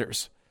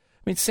Sanders.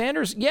 I mean,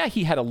 Sanders, yeah,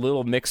 he had a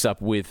little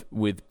mix-up with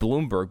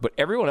Bloomberg, but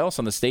everyone else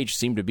on the stage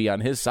seemed to be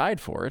on his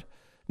side for it.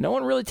 no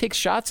one really takes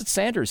shots at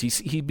Sanders.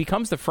 He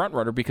becomes the front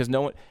runner because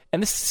no one,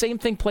 and this same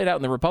thing played out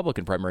in the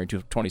Republican primary in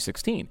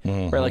 2016,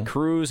 where like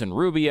Cruz and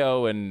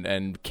Rubio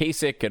and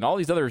Kasich and all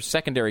these other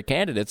secondary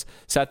candidates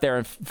sat there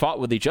and fought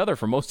with each other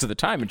for most of the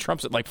time, and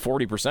Trump's at like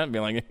 40%,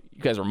 being like,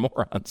 you guys are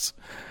morons,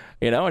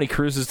 and he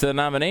cruises to the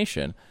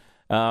nomination.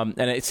 And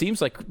it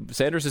seems like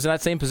Sanders is in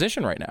that same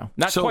position right now.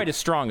 Not quite as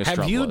strong as Trump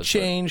was. Have you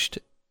changed?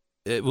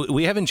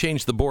 We haven't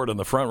changed the board on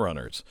the front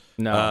runners.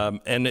 No.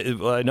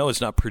 I know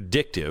it's not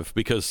predictive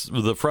because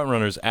the front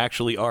runners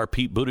actually are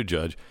Pete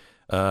Buttigieg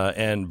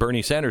and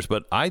Bernie Sanders,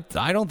 but I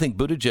don't think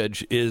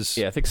Buttigieg is.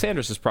 Yeah, I think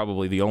Sanders is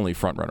probably the only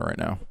front runner right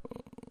now.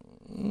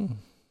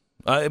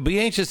 I'd be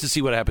anxious to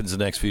see what happens the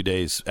next few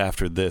days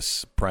after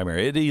this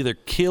primary. It either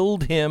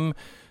killed him,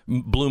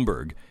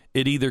 Bloomberg.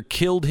 It either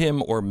killed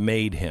him or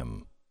made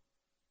him.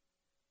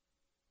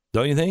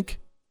 Don't you think?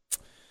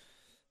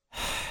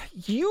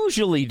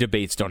 Usually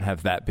debates don't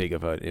have that big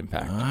of an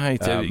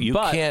impact. You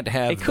can't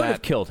have. It could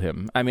have killed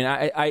him. I mean,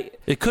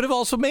 it could have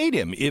also made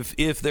him. If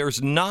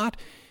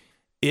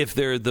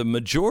the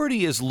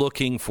majority is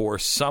looking for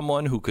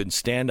someone who can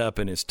stand up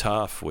and is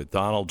tough with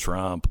Donald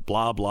Trump,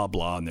 blah blah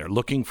blah, and they're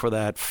looking for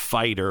that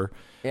fighter.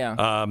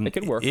 Yeah, it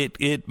could work.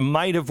 It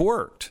might have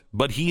worked,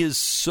 but he is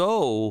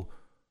so.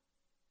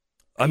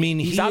 I mean,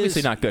 he's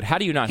obviously not good. How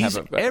do you not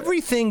have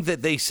everything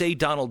that they say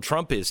Donald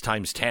Trump is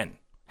times 10?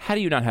 How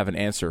do you not have an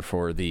answer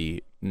for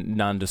the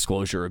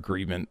non-disclosure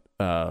agreement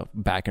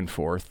back and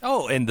forth?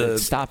 Oh, and the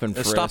stop and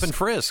frisk. Stop and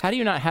frisk. How do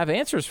you not have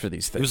answers for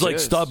these things? It was like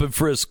stop and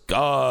frisk.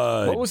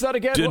 What was that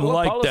again? Didn't what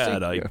like policy?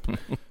 that.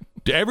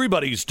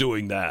 Everybody's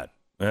doing that,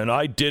 and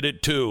I did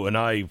it too, and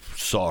I'm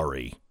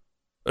sorry.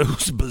 It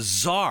was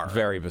bizarre.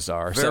 Very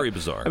bizarre.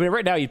 Bizarre. I mean,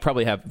 right now you'd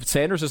probably have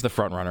Sanders as the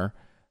front runner.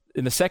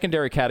 In the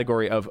secondary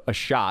category of a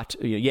shot,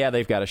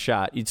 they've got a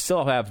shot. You'd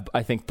still have,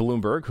 I think,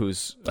 Bloomberg,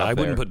 who's I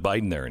wouldn't put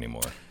Biden there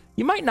anymore.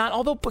 You might not,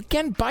 although,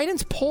 again,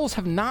 Biden's polls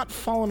have not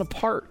fallen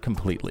apart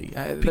completely.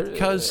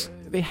 Because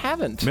they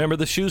haven't. Remember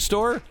the shoe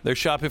store? They're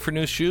shopping for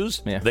new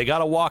shoes? Yeah. They got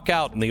to walk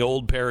out in the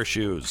old pair of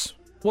shoes.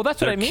 Well, that's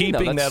They're what I mean.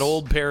 Keeping that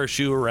old pair of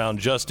shoe around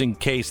just in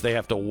case they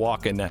have to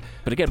walk in that.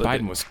 But again,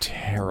 Biden was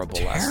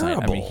terrible last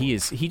night. I mean, he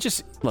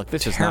just look,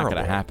 this is not going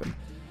to happen.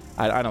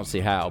 I don't see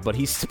how, but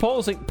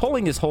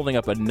polling is holding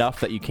up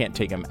enough that you can't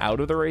take him out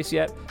of the race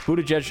yet.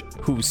 Buttigieg,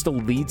 who still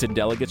leads in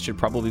delegates, should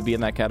probably be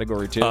in that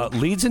category too.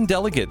 Leads in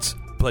delegates,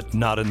 but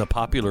not in the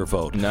popular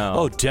vote. No.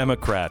 Oh,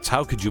 Democrats,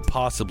 how could you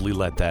possibly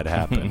let that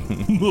happen?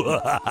 You're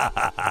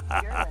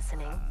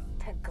listening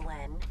to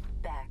Glenn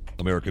Beck.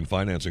 American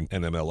Financing,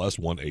 NMLS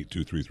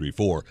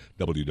 182334,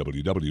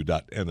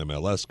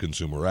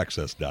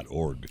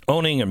 www.nmlsconsumeraccess.org.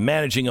 Owning and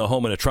managing a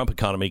home in a Trump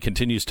economy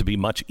continues to be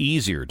much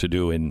easier to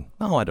do in,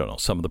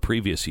 some of the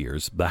previous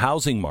years. The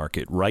housing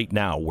market right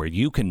now, where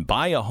you can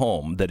buy a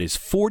home that is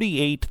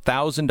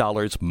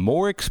 $48,000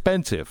 more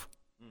expensive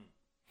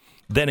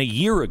than a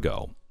year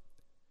ago,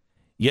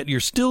 yet you're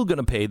still going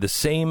to pay the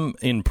same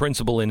in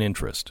principal and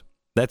interest.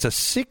 That's a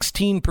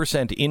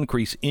 16%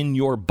 increase in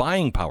your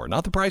buying power,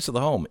 not the price of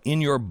the home,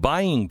 in your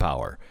buying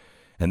power.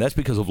 And that's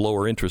because of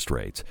lower interest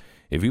rates.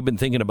 If you've been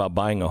thinking about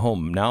buying a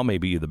home, now may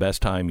be the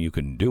best time you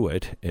can do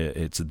it.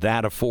 It's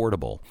that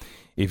affordable.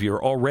 If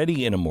you're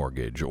already in a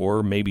mortgage,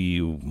 or maybe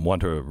you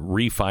want to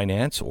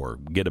refinance or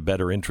get a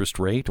better interest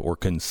rate or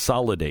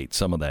consolidate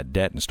some of that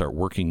debt and start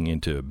working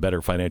into a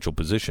better financial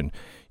position,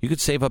 you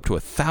could save up to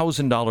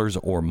 $1,000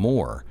 or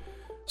more.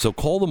 So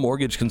call the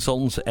mortgage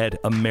consultants at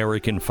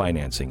American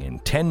Financing. In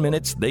 10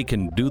 minutes, they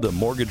can do the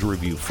mortgage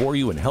review for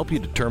you and help you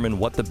determine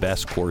what the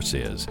best course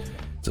is.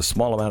 It's a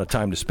small amount of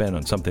time to spend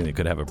on something that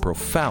could have a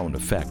profound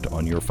effect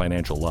on your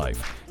financial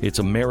life. It's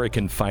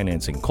American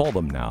Financing. Call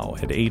them now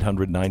at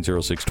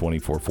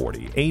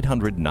 800-906-2440.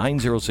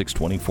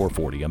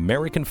 800-906-2440.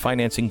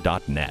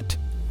 AmericanFinancing.net.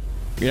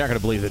 You're not going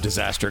to believe the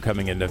disaster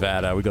coming in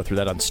Nevada. We go through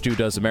that on Stu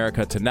Does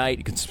America Tonight.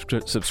 You can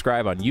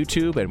subscribe on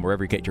YouTube and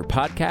wherever you get your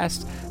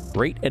podcasts.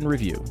 Rate and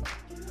review.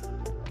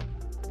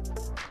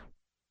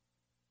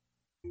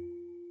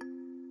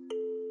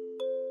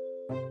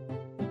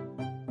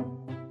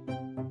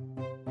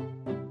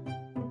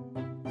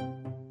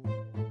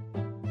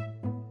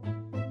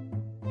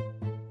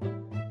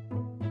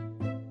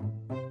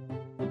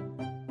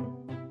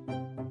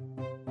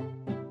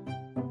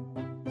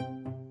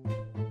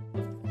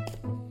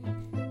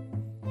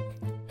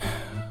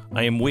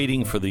 I am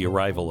waiting for the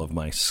arrival of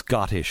my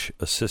Scottish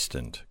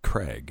assistant,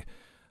 Craig,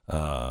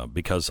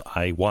 because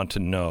I want to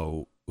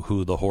know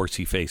who the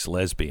horsey-faced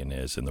lesbian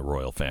is in the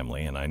royal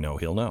family, and I know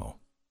he'll know,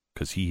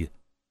 because he,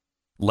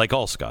 like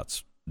all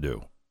Scots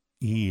do,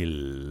 he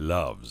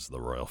loves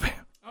the royal family.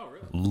 Oh,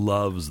 really?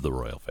 Loves the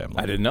royal family.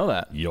 I didn't know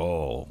that.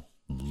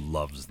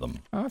 Loves them.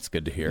 Oh, that's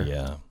good to hear.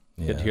 Yeah.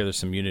 Good to hear there's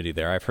some unity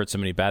there. I've heard so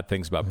many bad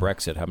things about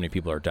Brexit, how many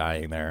people are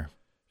dying there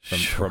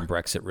from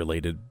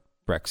Brexit-related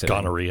Brexit.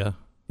 Gonorrhea.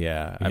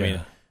 Yeah. I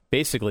mean,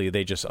 basically,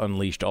 they just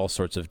unleashed all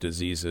sorts of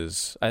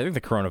diseases. I think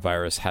the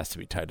coronavirus has to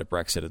be tied to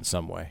Brexit in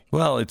some way.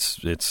 Well,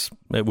 it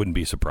wouldn't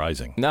be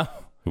surprising. No.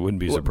 It wouldn't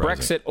be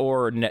surprising. Brexit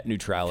or net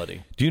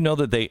neutrality. Do you know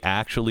that they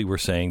actually were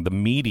saying, the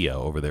media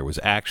over there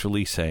was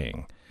actually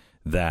saying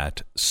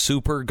that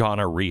super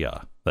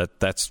gonorrhea,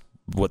 that's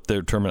what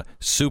they're terming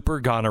super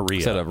gonorrhea.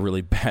 Is that a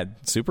really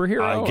bad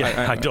superhero?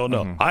 I don't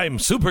know. I'm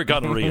super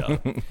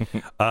gonorrhea.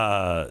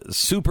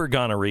 Super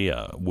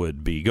gonorrhea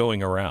would be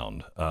going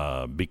around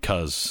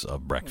because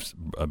of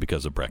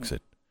Brexit.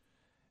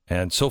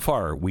 And so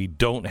far, we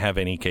don't have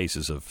any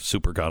cases of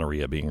super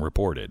gonorrhea being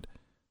reported.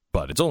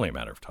 But it's only a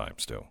matter of time,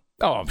 Stu.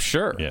 Oh, I'm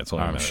sure. Yeah, it's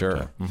only a matter of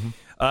time.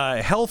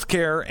 Mm-hmm.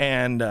 Healthcare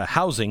and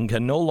housing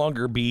can no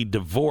longer be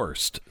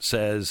divorced,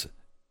 says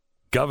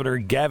Governor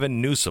Gavin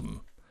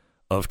Newsom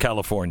of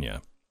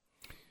California.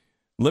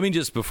 Let me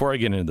just, before I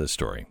get into this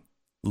story,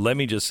 let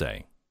me just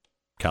say,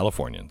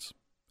 Californians,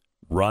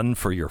 run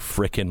for your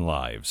frickin'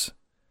 lives.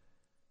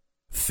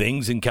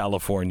 Things in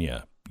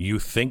California, you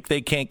think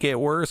they can't get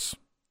worse?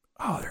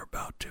 Oh, they're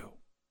about to.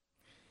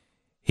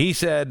 He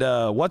said,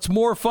 what's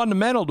more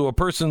fundamental to a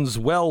person's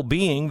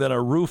well-being than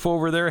a roof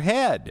over their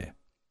head?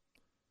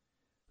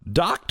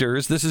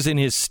 Doctors, this is in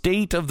his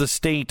State of the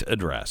State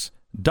address,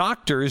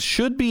 doctors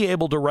should be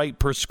able to write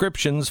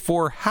prescriptions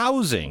for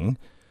housing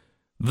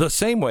the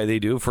same way they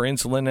do for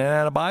insulin and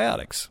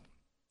antibiotics.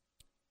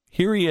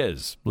 Here he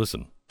is.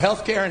 Listen.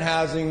 Healthcare and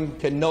housing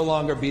can no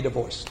longer be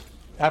divorced.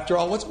 After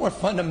all, what's more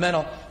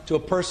fundamental to a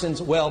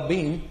person's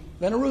well-being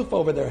than a roof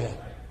over their head?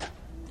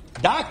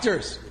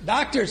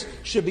 Doctors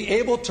should be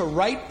able to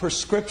write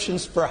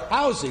prescriptions for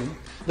housing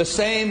the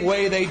same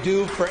way they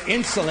do for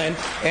insulin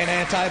and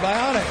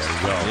antibiotics. There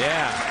you go.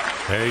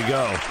 Yeah. There you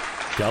go.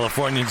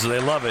 Californians,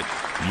 they love it.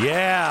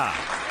 Yeah.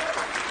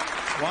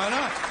 Why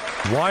not?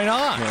 Why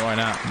not? Yeah, why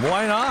not?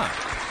 Why not?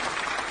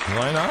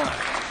 Why not?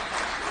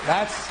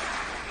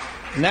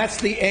 That's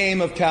the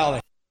aim of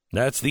CalAIM.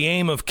 That's the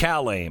aim of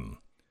CalAIM.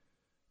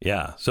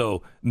 Yeah.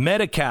 So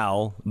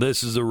Medi-Cal,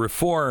 this is a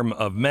reform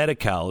of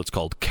Medi-Cal. It's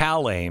called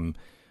CalAIM.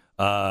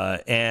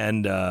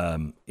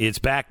 And it's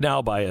backed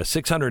now by a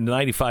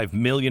 $695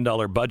 million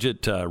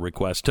budget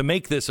request to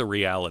make this a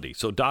reality.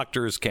 So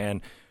doctors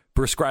can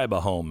prescribe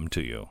a home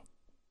to you.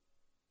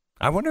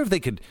 I wonder if they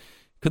could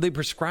they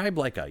prescribe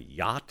like a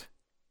yacht?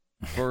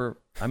 Or,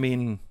 I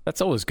mean, that's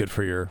always good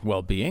for your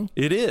well-being.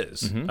 It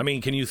is. Mm-hmm. I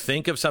mean, can you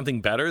think of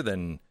something better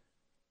than,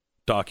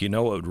 Doc, you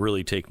know what would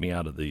really take me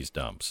out of these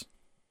dumps?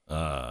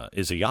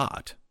 Is a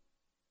yacht.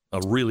 A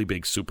really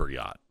big super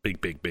yacht.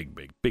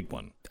 Big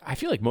one. I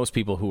feel like most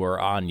people who are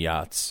on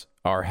yachts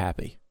are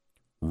happy.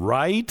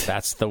 Right?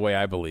 That's the way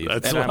I believe.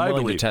 That's and what I'm I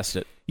willing believe. to test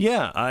it.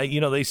 Yeah.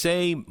 They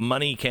say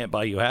money can't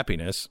buy you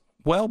happiness.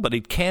 Well, but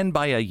it can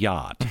buy a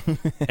yacht.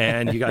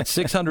 And you got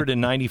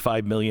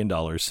 $695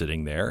 million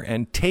sitting there,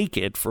 and take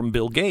it from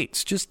Bill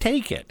Gates. Just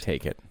take it.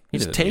 Take it.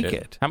 Just take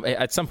it.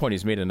 At some point,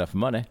 he's made enough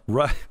money.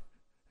 Right.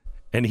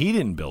 And he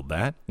didn't build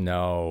that.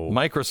 No.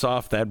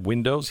 Microsoft, that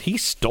Windows, he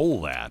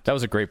stole that. That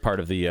was a great part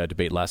of the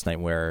debate last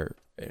night where,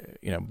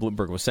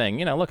 Bloomberg was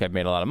saying, look, I've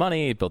made a lot of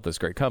money, built this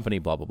great company,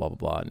 blah, blah, blah,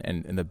 blah, blah.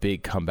 And the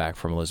big comeback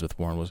from Elizabeth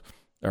Warren was,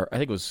 or I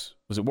think was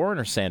it Warren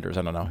or Sanders?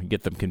 I don't know. You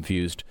get them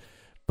confused.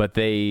 But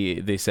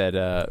they said,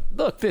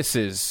 look, this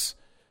is,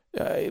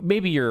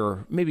 maybe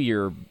your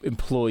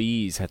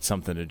employees had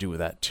something to do with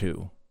that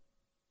too.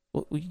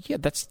 Well, yeah,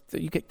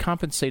 you get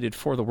compensated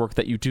for the work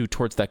that you do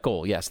towards that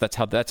goal. Yes, that's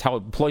how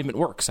employment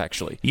works,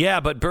 actually. Yeah,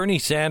 but Bernie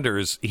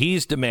Sanders,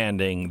 he's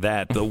demanding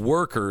that the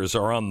workers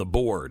are on the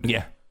board.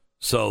 Yeah.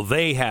 So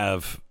they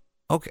have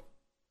okay.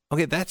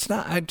 That's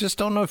not. I just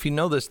don't know if you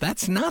know this.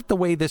 That's not the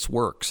way this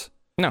works.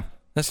 No,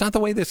 that's not the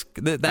way this.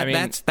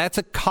 That's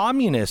a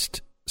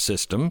communist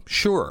system.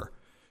 Sure.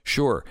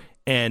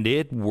 And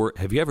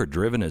have you ever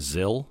driven a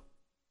Zill?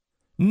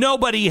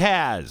 Nobody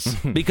has,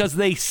 because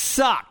they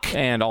suck.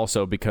 And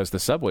also because the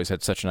subways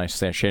had such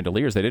nice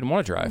chandeliers, they didn't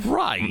want to drive.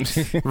 Right.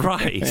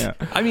 Yeah.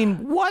 I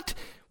mean, what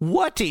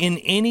in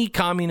any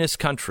communist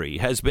country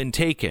has been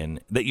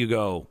taken that you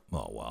go,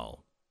 oh,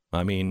 well,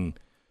 I mean,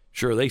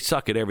 sure, they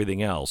suck at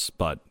everything else,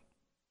 but,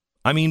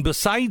 I mean,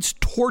 besides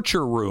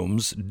torture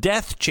rooms,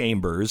 death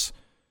chambers,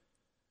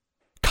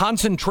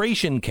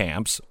 concentration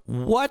camps,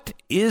 what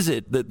is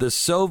it that the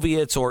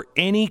Soviets or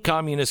any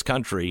communist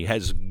country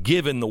has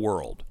given the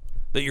world?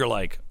 That you're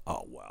like,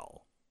 oh,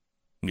 well,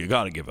 you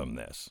got to give them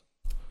this.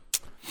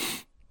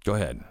 Go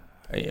ahead.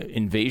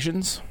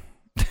 Invasions.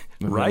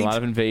 Right. A lot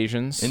of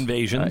invasions.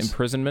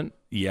 Imprisonment.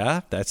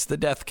 Yeah, that's the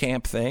death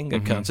camp thing.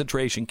 Mm-hmm.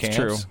 Concentration camps.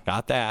 It's true.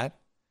 Got that.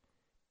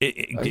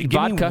 Give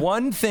vodka. me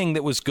one thing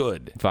that was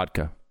good.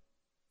 Vodka.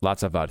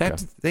 Lots of vodka.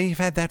 They've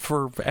had that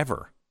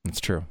forever. It's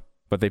true.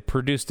 But they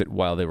produced it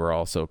while they were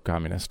also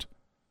communist.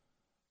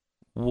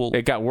 Well,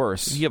 it got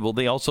worse. Yeah, well,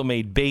 they also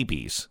made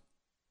babies.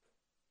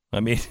 I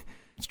mean...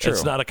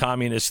 It's not a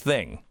communist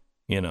thing,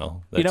 You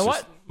know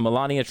what?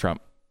 Melania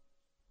Trump.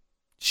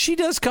 She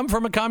does come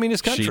from a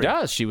communist country. She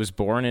does. She was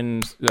born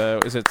in,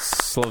 is it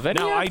Slovenia?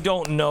 Now, I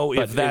don't know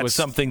if that's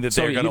something that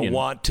they're going to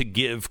want to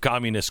give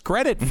communists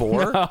credit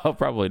for. No,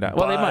 probably not.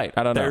 Well, they might.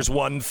 I don't know. There's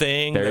one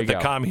thing that the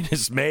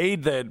communists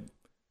made that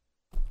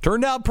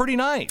turned out pretty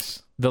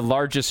nice. The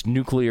largest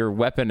nuclear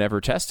weapon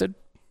ever tested.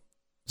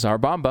 Tsar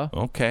Bomba.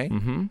 Okay.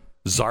 Mm-hmm.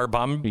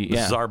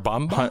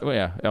 Zarbamba?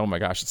 Yeah. Oh, my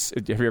gosh.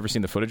 Have you ever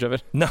seen the footage of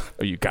it? No.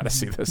 Oh, you got to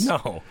see this.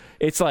 No.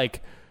 It's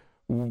like,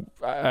 oh,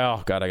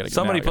 God, I got to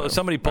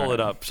Somebody pull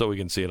it up so we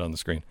can see it on the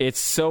screen. It's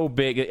so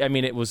big. I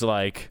mean, it was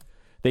like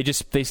they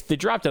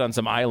dropped it on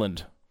some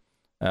island.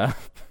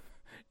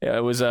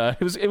 It was a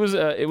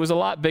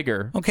lot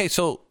bigger. Okay,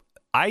 so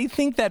I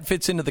think that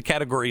fits into the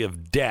category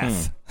of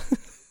death.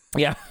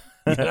 Yeah.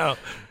 You know?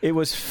 It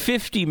was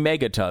 50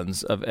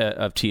 megatons of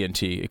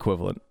TNT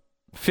equivalent.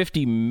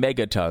 50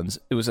 megatons.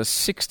 It was a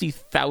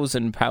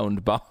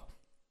 60,000-pound bomb.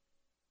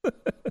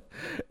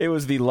 It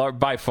was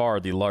by far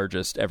the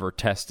largest ever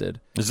tested.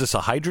 Is this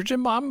a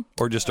hydrogen bomb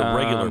or just a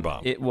regular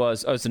bomb?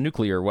 It's a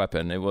nuclear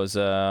weapon. It was,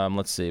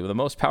 let's see, the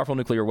most powerful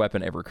nuclear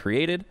weapon ever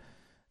created.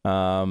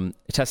 It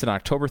tested on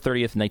October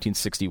 30th,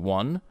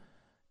 1961,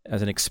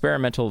 as an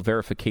experimental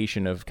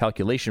verification of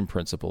calculation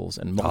principles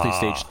and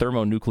multi-stage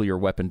thermonuclear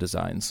weapon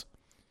designs.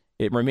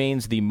 It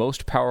remains the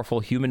most powerful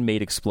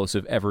human-made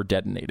explosive ever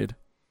detonated.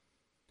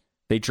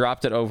 They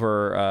dropped it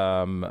over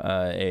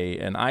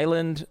an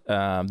island.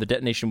 The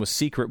detonation was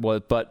secret,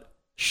 but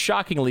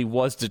shockingly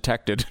was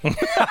detected. What?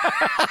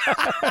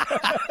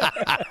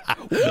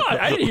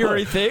 I didn't hear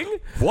anything.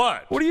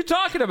 What? What are you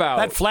talking about?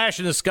 That flash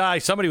in the sky,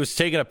 somebody was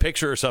taking a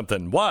picture or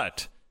something.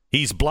 What?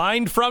 He's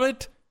blind from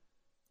it?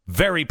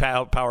 Very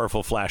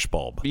powerful flash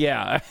bulb.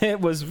 Yeah, it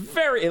was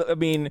very, I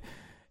mean,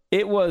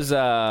 it was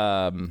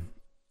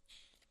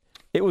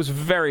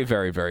very,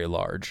 very, very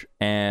large.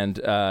 And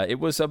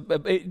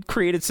it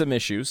created some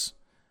issues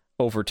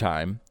over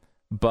time,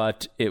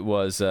 but it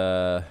was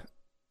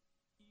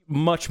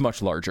much,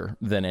 much larger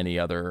than any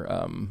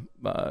other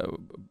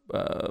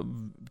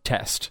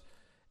test,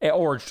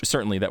 or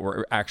certainly that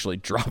were actually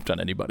dropped on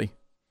anybody.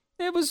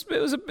 It was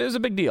a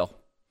big deal.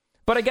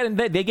 But again,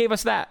 they gave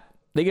us that.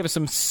 They gave us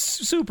some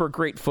super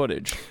great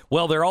footage.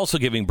 Well, they're also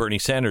giving Bernie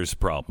Sanders a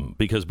problem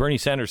because Bernie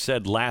Sanders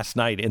said last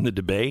night in the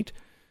debate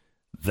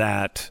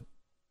that,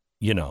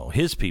 you know,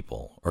 his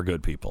people are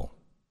good people.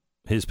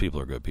 His people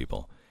are good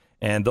people.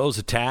 And those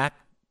attack,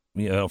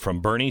 you know, from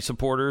Bernie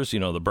supporters, you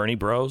know, the Bernie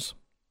bros,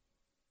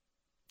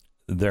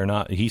 they're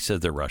not, he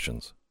says they're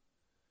Russians.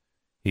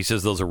 He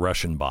says those are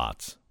Russian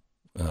bots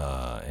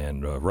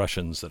and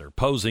Russians that are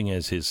posing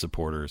as his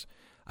supporters.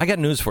 I got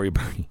news for you,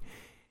 Bernie.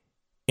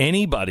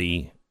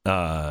 Anybody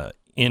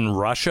in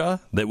Russia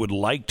that would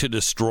like to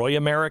destroy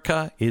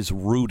America is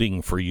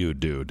rooting for you,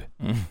 dude.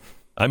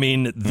 I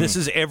mean, this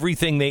is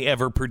everything they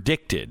ever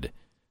predicted.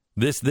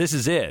 This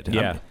is it.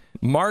 Yeah.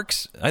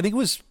 Marx, I think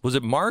was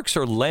it Marx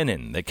or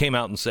Lenin that came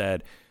out and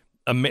said,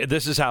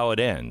 this is how it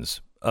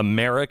ends.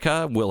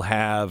 America will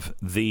have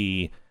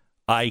the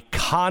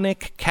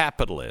iconic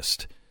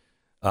capitalist,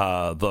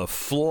 the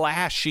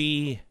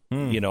flashy,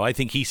 I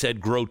think he said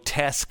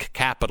grotesque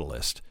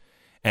capitalist,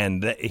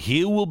 and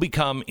he will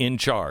become in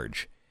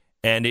charge,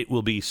 and it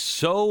will be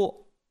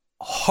so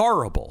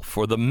horrible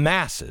for the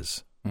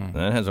masses,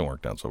 that hasn't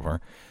worked out so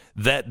far,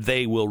 that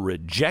they will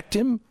reject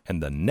him,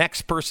 and the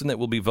next person that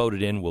will be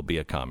voted in will be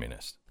a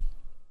communist.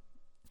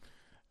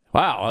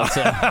 Wow.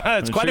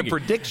 That's it's quite a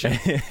prediction.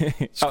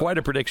 It's quite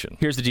a prediction.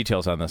 Here's the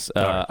details on this.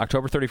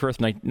 October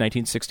 31st,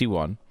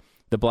 1961.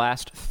 The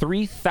blast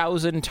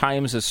 3,000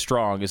 times as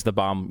strong as the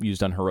bomb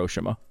used on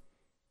Hiroshima.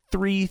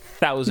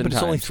 3,000 times. But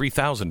it's only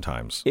 3,000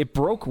 times. It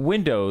broke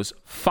windows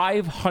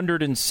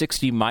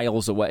 560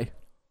 miles away.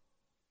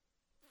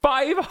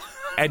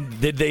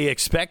 And did they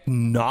expect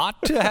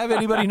not to have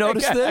anybody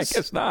notice this? I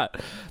guess not.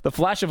 The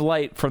flash of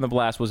light from the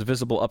blast was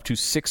visible up to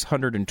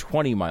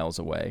 620 miles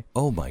away.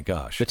 Oh, my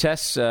gosh. The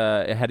tests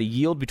had a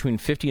yield between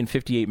 50 and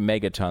 58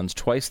 megatons,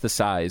 twice the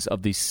size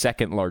of the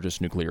second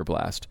largest nuclear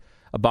blast.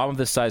 A bomb of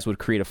this size would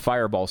create a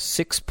fireball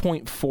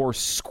 6.4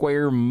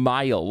 square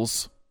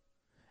miles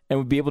and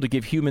would be able to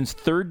give humans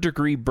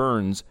third-degree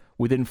burns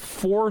within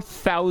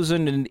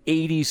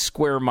 4,080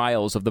 square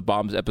miles of the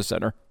bomb's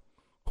epicenter.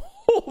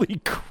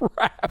 Holy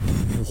crap.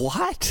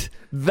 What?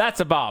 That's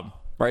a bomb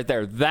right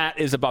there. That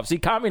is a bomb. See,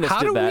 communists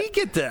did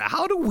that.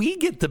 How do we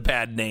get the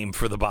bad name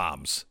for the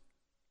bombs?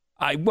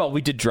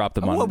 We did drop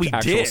them on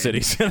actual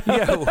cities.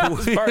 Yeah,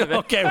 part of it.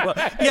 Okay. Well,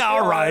 yeah,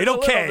 all right.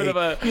 Okay.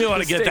 You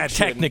want to get that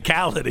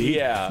technicality.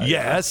 Yeah.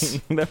 Yes.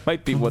 That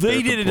might be what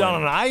they did it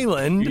on an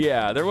island.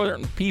 Yeah, there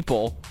weren't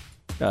people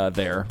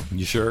there.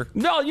 You sure?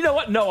 No, you know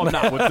what? No, I'm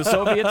not. With the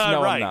Soviets,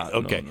 no, right. I'm not.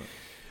 Okay. No.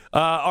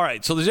 All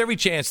right, so there's every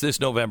chance this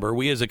November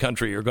we as a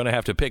country are going to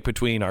have to pick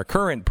between our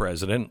current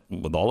president,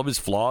 with all of his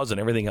flaws and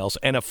everything else,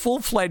 and a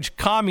full-fledged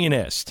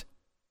communist.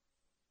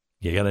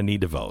 You're going to need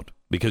to vote,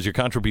 because your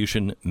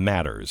contribution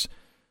matters,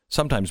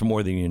 sometimes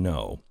more than you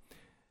know.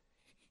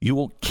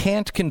 You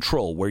can't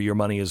control where your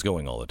money is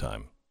going all the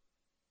time.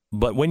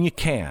 But when you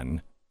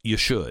can, you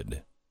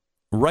should.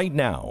 Right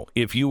now,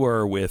 if you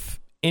are with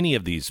any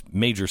of these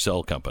major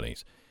cell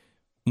companies,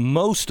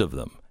 most of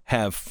them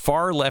have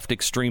far-left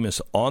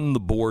extremists on the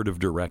board of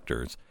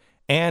directors,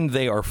 and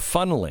they are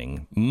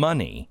funneling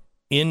money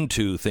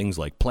into things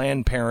like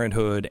Planned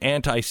Parenthood,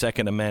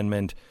 anti-Second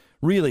Amendment,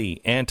 really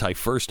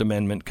anti-First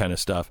Amendment kind of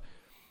stuff.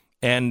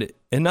 And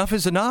enough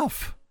is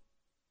enough.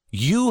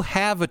 You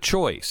have a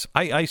choice.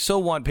 I so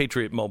want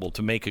Patriot Mobile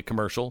to make a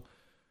commercial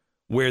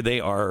where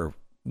the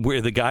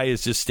guy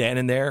is just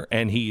standing there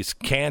and he's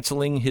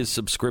canceling his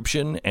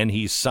subscription and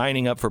he's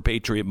signing up for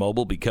Patriot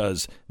Mobile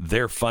because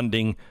they're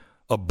funding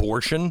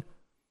abortion.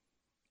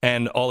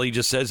 And all he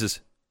just says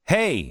is,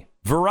 hey,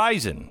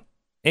 Verizon,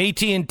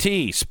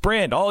 AT&T,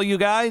 Sprint, all you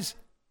guys,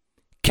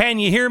 can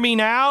you hear me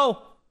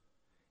now?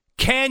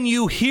 Can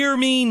you hear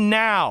me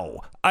now?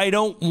 I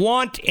don't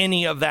want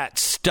any of that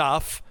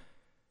stuff.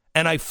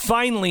 And I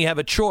finally have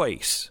a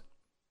choice.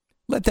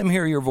 Let them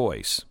hear your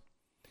voice.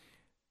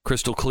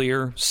 Crystal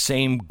clear,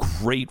 same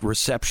great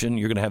reception.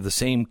 You're going to have the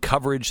same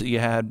coverage that you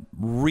had.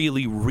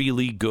 Really,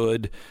 really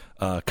good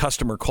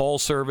customer call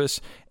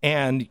service.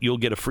 And you'll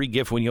get a free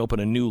gift when you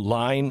open a new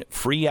line.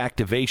 Free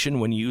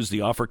activation when you use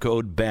the offer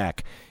code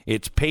BECK.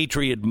 It's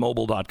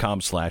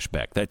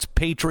patriotmobile.com/Beck. That's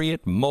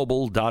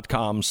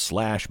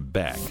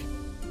patriotmobile.com/Beck.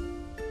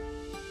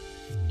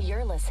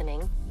 You're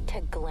listening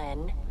to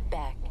Glenn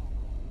Beck.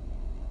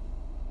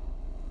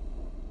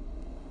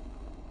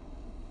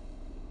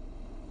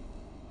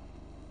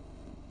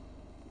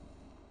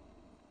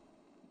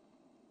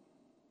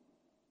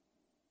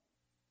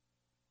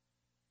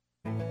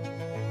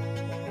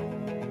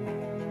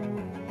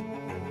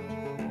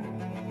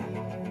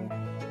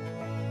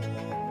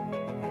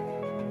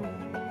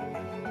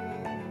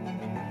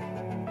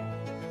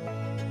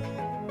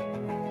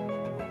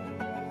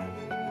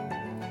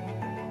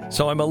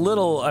 So I'm a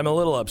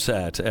little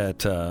upset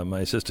at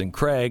my assistant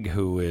Craig,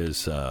 who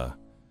is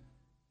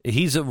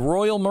he's a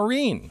Royal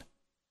Marine.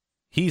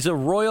 He's a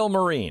Royal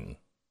Marine,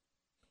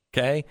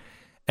 okay,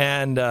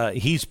 and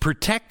he's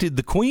protected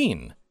the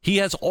Queen. He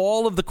has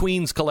all of the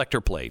Queen's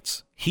collector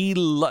plates. He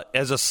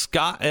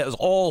as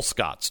all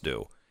Scots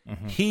do.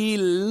 Mm-hmm. He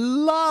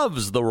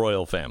loves the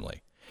royal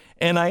family.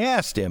 And I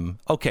asked him,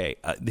 okay,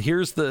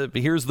 here's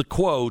the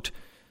quote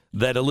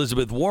that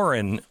Elizabeth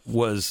Warren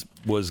was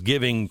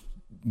giving,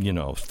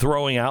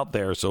 throwing out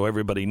there so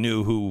everybody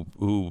knew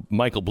who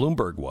Michael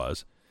Bloomberg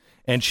was.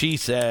 And she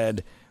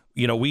said,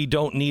 we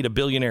don't need a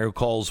billionaire who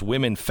calls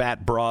women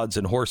fat broads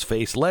and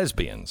horse-faced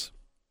lesbians.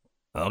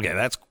 Okay,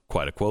 that's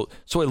quite a quote.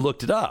 So I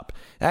looked it up.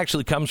 It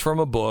actually comes from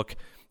a book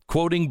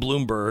quoting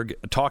Bloomberg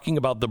talking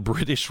about the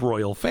British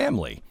royal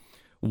family.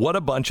 What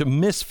a bunch of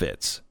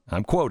misfits.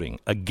 I'm quoting,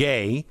 a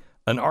gay,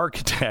 an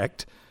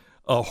architect,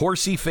 a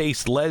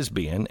horsey-faced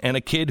lesbian, and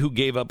a kid who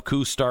gave up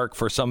Koo Stark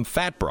for some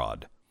fat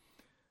broad.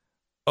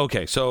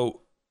 Okay,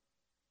 so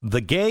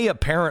the gay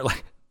apparently,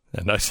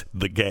 and that's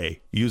the gay,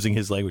 using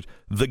his language,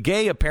 the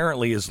gay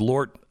apparently is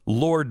Lord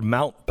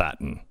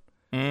Mountbatten,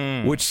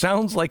 which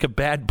sounds like a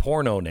bad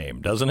porno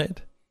name, doesn't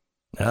it?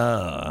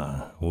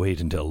 Wait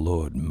until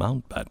Lord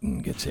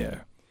Mountbatten gets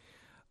here.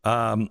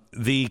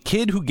 The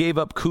kid who gave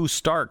up Koo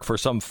Stark for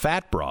some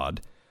fat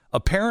broad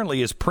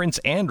apparently is Prince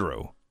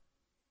Andrew.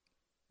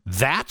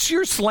 That's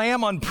your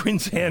slam on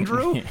Prince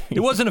Andrew?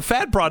 It wasn't a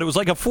fat broad. It was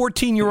like a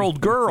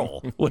 14-year-old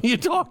girl. What are you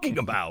talking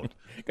about?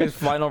 Guy's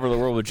flying over the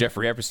world with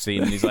Jeffrey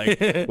Epstein, and he's like,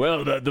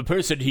 well, the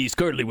person he's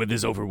currently with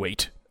is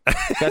overweight.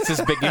 That's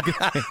his big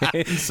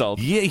insult.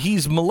 Yeah,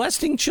 he's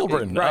molesting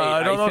children. Right,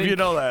 I don't know if you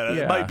know that.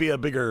 Yeah. It might be a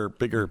bigger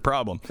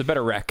problem. It's a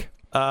better wreck.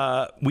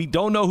 We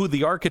don't know who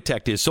the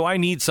architect is, so I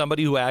need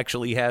somebody who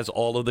actually has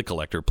all of the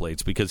collector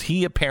plates, because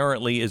he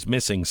apparently is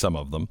missing some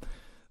of them.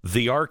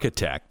 The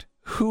architect,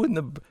 who in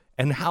the...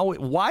 And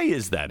why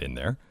is that in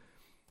there?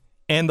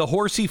 And the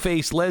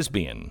horsey-faced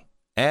lesbian.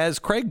 As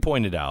Craig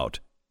pointed out,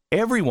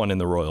 everyone in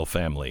the royal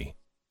family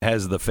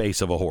has the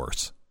face of a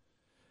horse.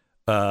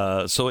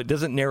 So it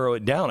doesn't narrow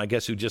it down. I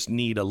guess you just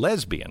need a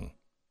lesbian.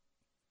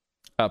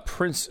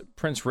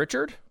 Prince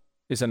Richard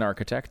is an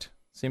architect,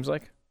 seems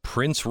like.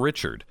 Prince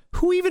Richard.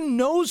 Who even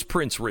knows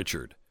Prince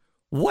Richard?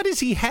 What does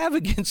he have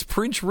against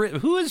Prince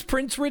Richard? Who is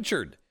Prince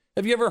Richard?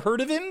 Have you ever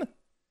heard of him,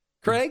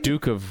 Craig?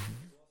 Duke of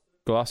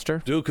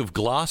Gloucester? Duke of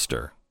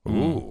Gloucester.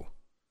 Ooh.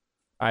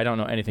 I don't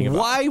know anything about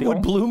Why would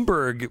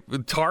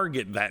Bloomberg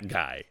target that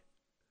guy?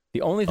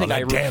 The only thing I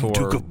root damn for...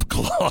 Duke of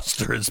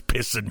Gloucester is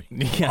pissing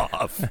me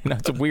off.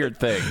 That's a weird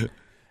thing.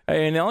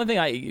 And the only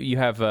thing you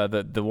have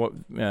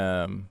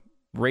the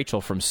Rachel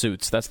from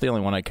Suits. That's the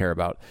only one I care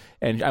about.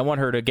 And I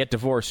want her to get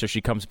divorced so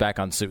she comes back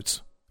on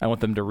Suits. I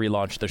want them to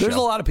relaunch the show. There's a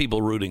lot of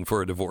people rooting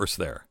for a divorce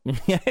there.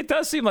 Yeah, it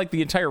does seem like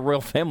the entire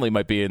royal family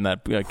might be in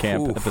that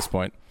camp at this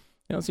point.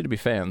 They don't seem to be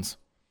fans.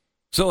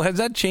 So has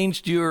that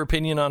changed your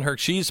opinion on her?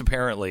 She's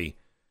apparently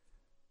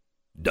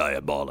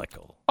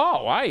diabolical.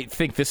 Oh, I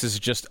think this is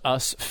just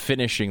us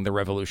finishing the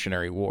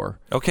Revolutionary War.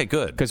 Okay,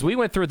 good. Because we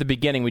went through at the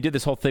beginning, we did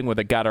this whole thing where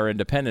they got our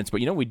independence,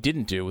 but what we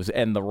didn't do was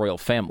end the royal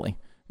family.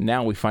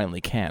 Now we finally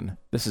can.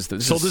 This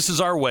is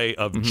our way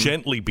of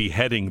gently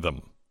beheading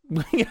them.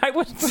 I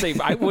wouldn't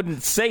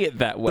say it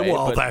that way.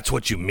 Well, that's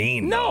what you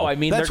mean. No, though. I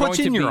mean that's what's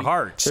in your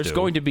hearts. There's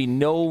going to be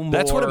no more.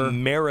 That's what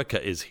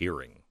America is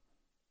hearing.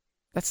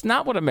 That's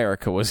not what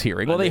America was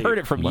hearing. Well, they heard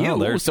it from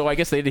you, so I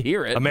guess they'd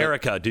hear it.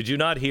 America, did you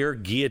not hear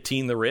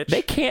guillotine the rich?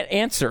 They can't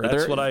answer.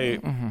 That's what I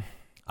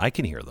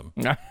can hear them.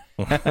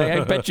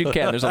 I bet you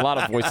can. There's a lot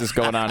of voices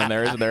going on in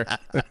there, isn't there?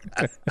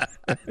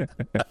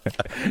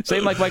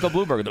 Same like Michael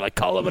Bloomberg. They're like,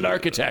 call him an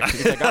architect.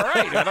 He's like, all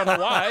right, I don't know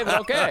why, but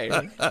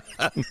okay.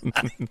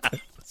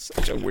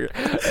 Such a weird.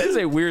 It is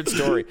a weird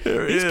story.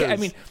 I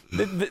mean,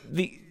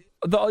 the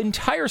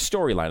entire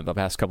storyline of the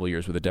past couple of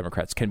years with the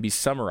Democrats can be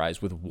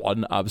summarized with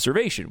one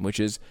observation, which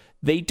is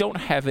they don't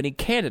have any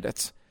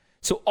candidates.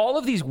 So all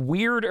of these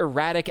weird,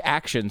 erratic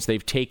actions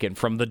they've taken,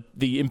 from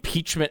the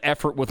impeachment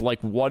effort with like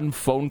one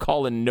phone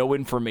call and no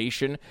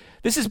information,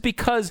 this is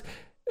because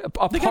a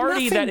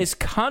party that is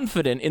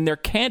confident in their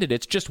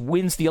candidates just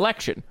wins the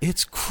election.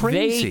 It's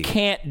crazy. They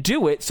can't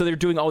do it, so they're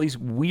doing all these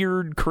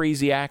weird,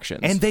 crazy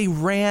actions. And they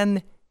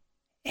ran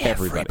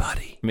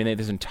everybody. I mean,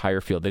 this entire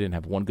field, they didn't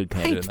have one good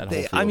candidate in that whole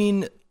field. I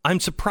mean, I'm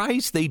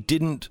surprised they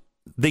didn't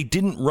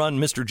run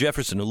Mr.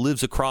 Jefferson, who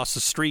lives across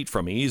the street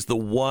from me. He's the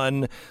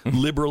one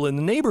liberal in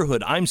the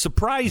neighborhood. I'm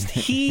surprised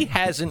he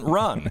hasn't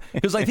run,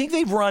 because I think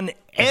they've run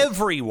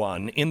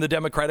everyone in the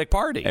Democratic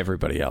Party.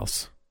 Everybody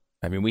else.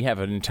 I mean, we have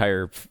an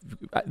entire,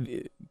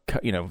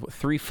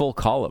 3 full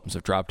columns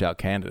of dropped out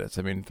candidates.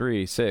 I mean,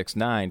 3, 6,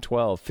 9,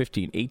 12,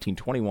 15, 18,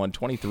 21,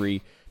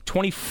 23,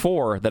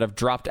 24 that have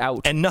dropped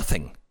out. And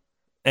nothing.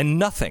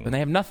 And they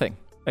have nothing.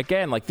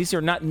 Again, like, these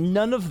are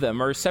none of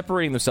them are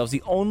separating themselves.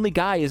 The only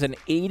guy is an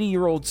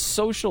 80-year-old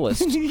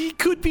socialist. He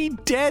could be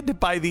dead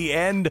by the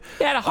end.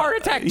 He had a heart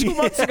attack 2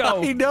 months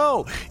ago. I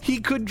know.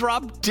 He could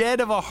drop dead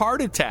of a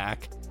heart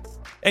attack.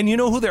 And you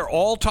know who they're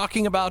all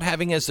talking about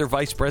having as their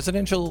vice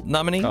presidential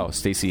nominee? Oh,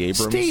 Stacey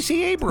Abrams.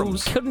 Stacey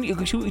Abrams.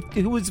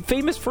 Who was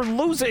famous for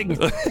losing.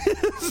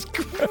 It's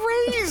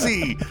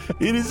crazy.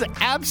 It is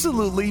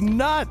absolutely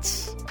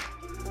nuts.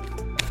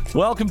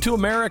 Welcome to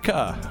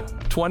America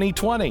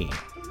 2020.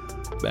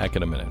 Back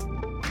in a minute.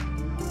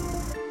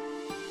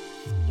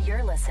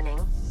 You're listening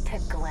to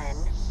Glenn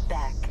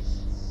Beck.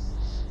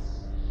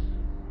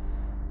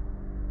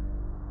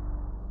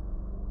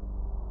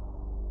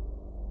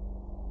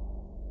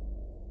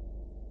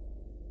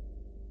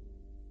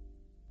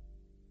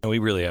 We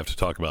really have to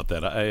talk about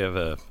that. I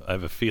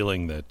have a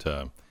feeling that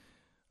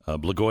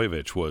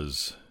Blagojevich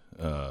was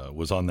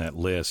on that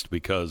list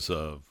because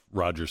of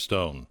Roger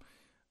Stone.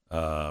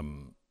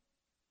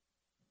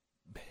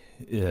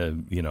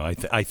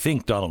 I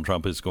think Donald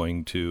Trump is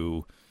going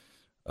to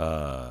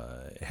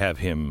have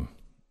him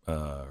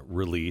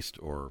released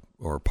or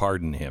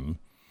pardon him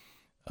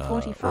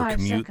or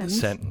commute the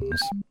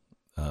sentence.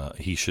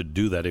 He should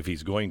do that if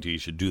he's going to. He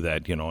should do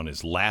that, on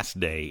his last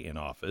day in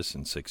office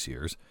in 6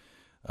 years,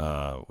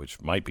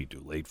 which might be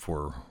too late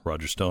for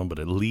Roger Stone, but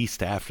at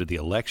least after the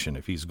election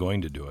if he's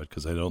going to do it,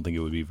 because I don't think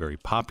it would be very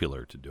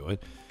popular to do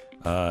it,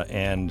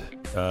 and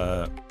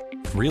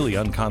really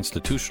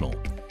unconstitutional.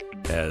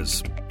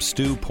 As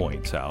Stu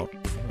points out,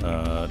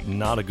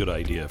 not a good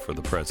idea for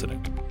the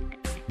president.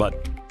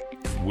 But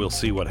we'll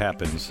see what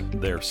happens.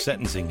 They're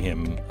sentencing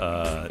him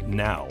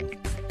now.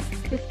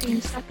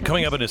 15 seconds.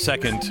 Coming up in a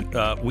second,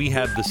 we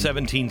have the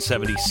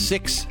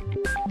 1776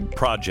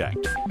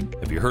 Project.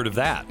 Have you heard of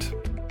that?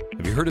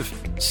 Have you heard of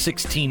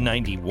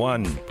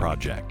 1691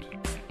 Project?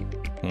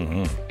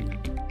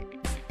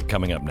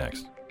 Coming up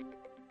next.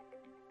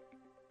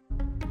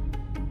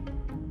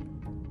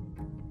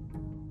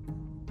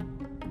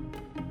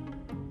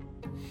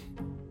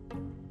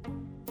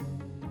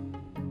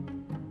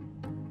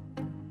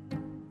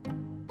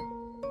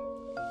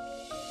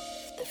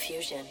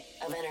 Fusion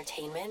of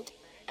entertainment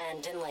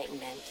and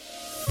enlightenment.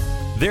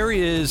 There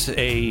is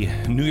a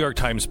New York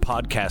Times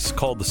podcast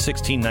called the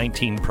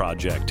 1619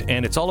 Project,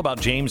 and it's all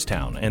about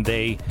Jamestown, and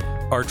they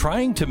are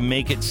trying to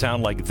make it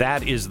sound like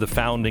that is the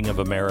founding of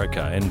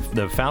America, and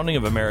the founding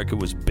of America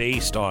was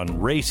based on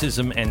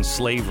racism and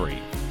slavery.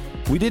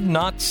 We did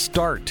not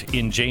start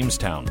in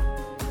Jamestown.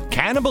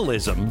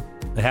 Cannibalism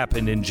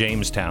happened in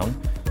Jamestown.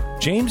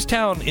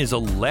 Jamestown is a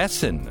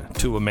lesson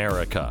to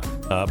America,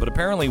 but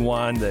apparently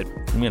one that,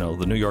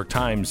 the New York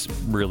Times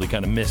really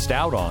kind of missed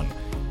out on.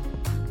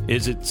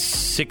 Is it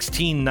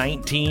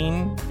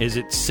 1619? Is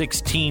it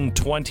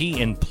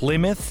 1620 in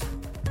Plymouth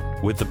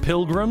with the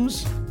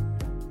Pilgrims?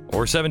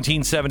 Or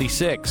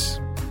 1776?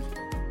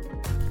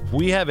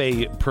 We have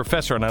a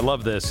professor, and I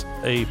love this,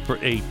 a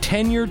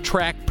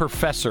tenure-track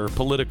professor,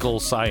 political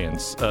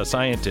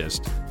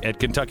scientist at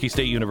Kentucky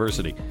State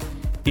University.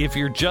 If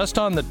you're just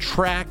on the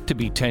track to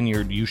be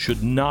tenured, you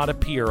should not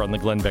appear on the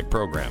Glenn Beck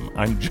program.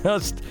 I'm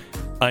just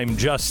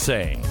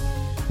saying.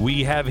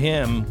 We have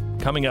him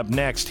coming up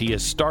next. He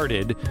has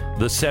started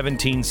the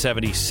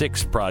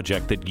 1776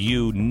 Project that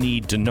you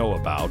need to know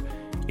about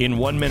in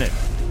 1 minute.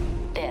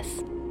 This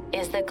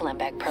is the Glenn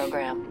Beck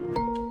program.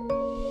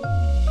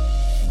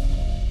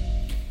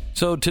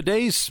 So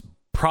today's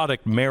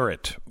product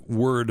merit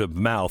word of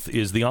mouth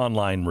is the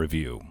online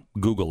review.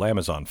 Google,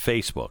 Amazon,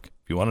 Facebook.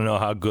 If you want to know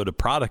how good a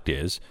product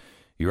is,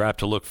 you're apt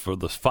to look for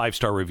the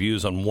 5-star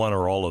reviews on one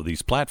or all of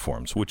these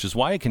platforms, which is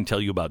why I can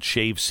tell you about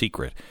Shave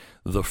Secret.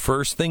 The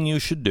first thing you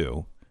should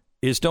do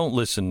is don't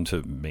listen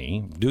to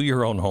me. Do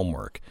your own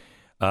homework.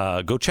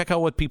 Go check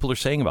out what people are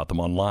saying about them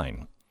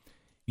online.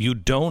 You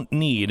don't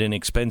need an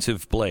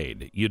expensive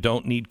blade. You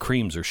don't need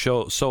creams or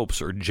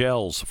soaps or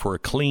gels for a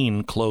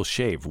clean, close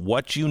shave.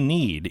 What you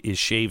need is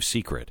Shave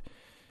Secret.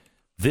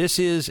 This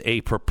is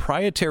a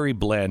proprietary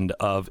blend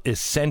of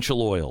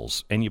essential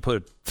oils, and you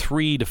put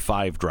 3 to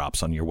 5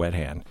 drops on your wet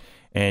hand,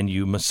 and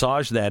you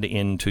massage that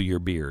into your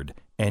beard,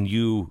 and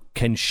you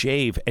can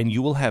shave, and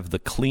you will have the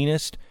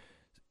cleanest,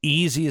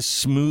 easiest,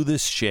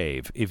 smoothest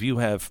shave. If you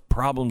have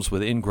problems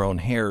with ingrown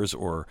hairs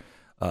or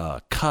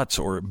cuts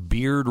or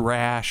beard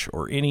rash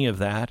or any of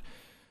that,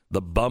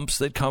 the bumps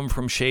that come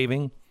from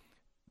shaving,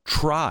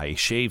 try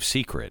Shave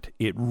Secret.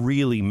 It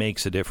really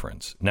makes a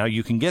difference. Now,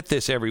 you can get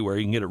this everywhere.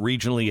 You can get it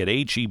regionally at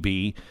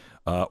H-E-B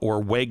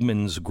or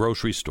Wegmans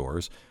grocery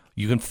stores.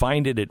 You can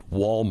find it at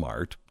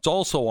Walmart. It's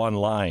also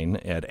online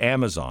at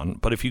Amazon.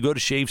 But if you go to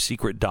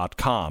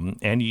shavesecret.com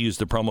and you use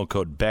the promo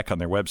code BECK on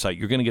their website,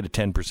 you're going to get a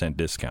 10%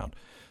 discount.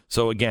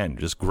 So, again,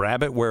 just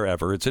grab it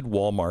wherever. It's at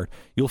Walmart.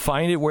 You'll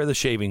find it where the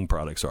shaving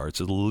products are. It's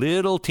a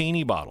little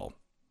teeny bottle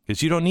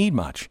because you don't need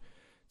much.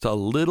 It's a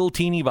little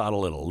teeny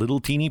bottle at a little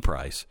teeny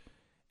price.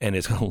 And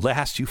it's going to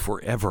last you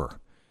forever.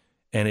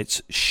 And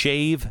it's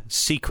Shave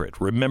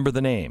Secret. Remember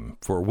the name.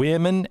 For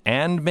women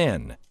and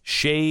men,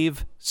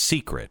 Shave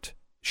Secret.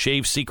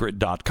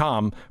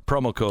 Shavesecret.com,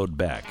 promo code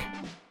BECK.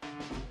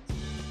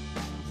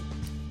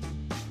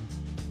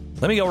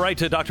 Let me go right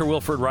to Dr.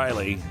 Wilfred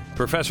Reilly,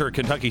 professor at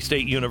Kentucky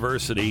State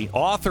University,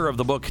 author of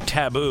the book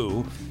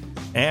Taboo,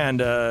 and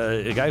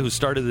a guy who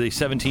started the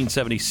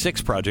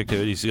 1776 project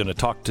that he's going to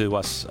talk to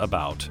us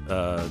about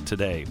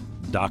today.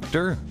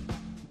 Doctor,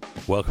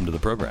 welcome to the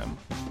program.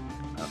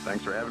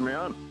 Thanks for having me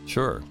on.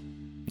 Sure.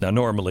 Now,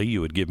 normally you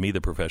would give me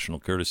the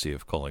professional courtesy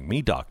of calling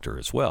me doctor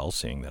as well,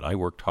 seeing that I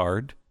worked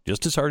hard,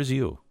 just as hard as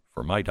you,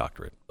 for my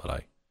doctorate.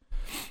 But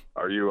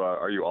Are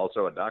you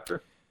also a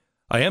doctor?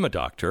 I am a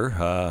doctor.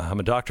 I'm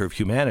a doctor of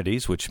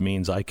humanities, which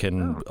means I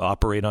can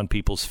operate on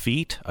people's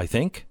feet, I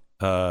think.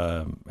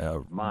 Minds,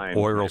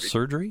 oral maybe.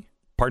 Surgery?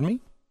 Pardon me?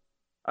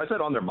 I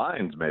said on their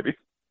minds, maybe.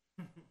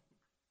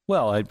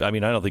 Well, I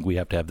mean, I don't think we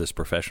have to have this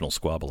professional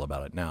squabble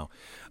about it now.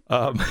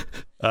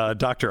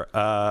 Doctor,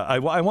 I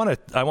want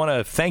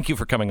to thank you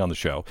for coming on the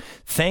show.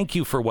 Thank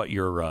you for what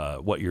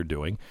you're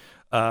doing.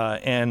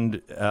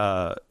 And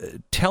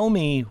tell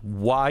me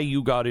why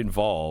you got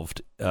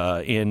involved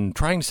in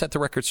trying to set the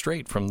record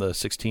straight from the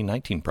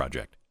 1619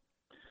 Project.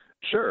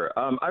 Sure.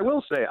 I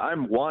will say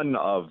I'm one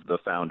of the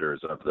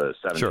founders of the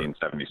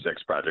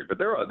 1776 Project, but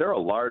there are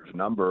a large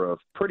number of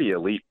pretty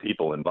elite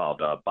people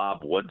involved. Bob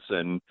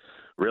Woodson,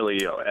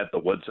 really at the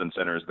Woodson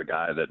Center, is the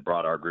guy that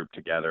brought our group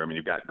together. I mean,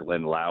 you've got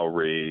Glenn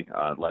Lowry,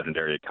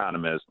 legendary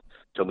economist,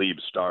 Talib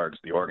Starks,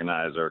 the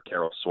organizer,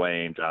 Carol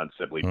Swain, John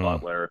Sibley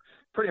Butler.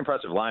 Pretty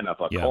impressive lineup.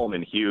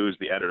 Coleman Hughes,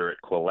 the editor at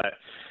Quillette.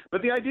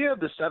 But the idea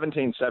of the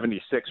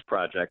 1776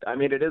 Project, I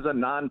mean, it is a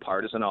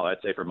nonpartisan, I'd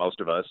say for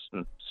most of us,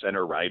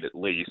 center-right at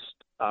least,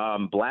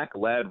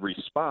 black-led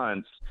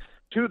response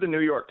to the New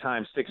York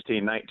Times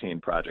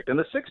 1619 Project. And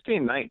the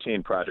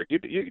 1619 Project,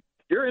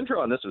 your intro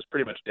on this was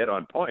pretty much dead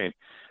on point.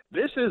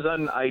 This is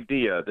an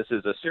idea. This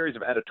is a series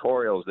of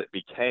editorials that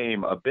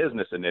became a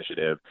business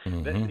initiative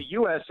that the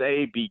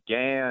USA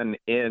began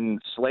in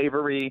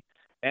slavery,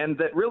 and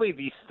that really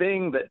the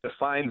thing that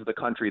defines the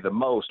country the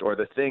most, or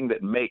the thing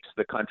that makes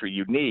the country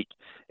unique,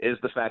 is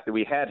the fact that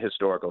we had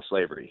historical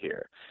slavery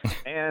here.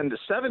 And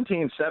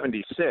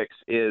 1776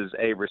 is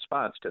a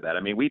response to that.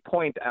 I mean, we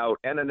point out,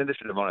 and an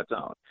initiative on its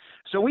own.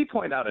 So we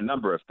point out a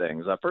number of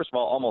things. First of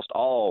all, almost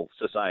all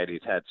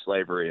societies had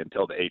slavery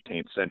until the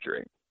 18th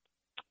century.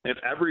 If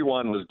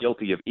everyone was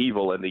guilty of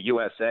evil and the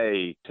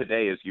USA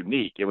today is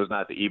unique, it was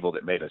not the evil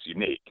that made us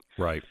unique.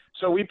 Right.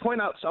 So we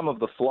point out some of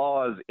the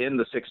flaws in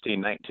the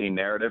 1619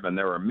 narrative, and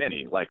there are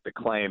many, like the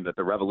claim that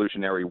the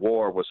Revolutionary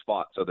War was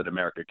fought so that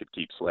America could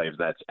keep slaves.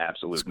 That's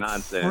absolute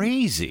nonsense.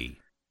 Crazy.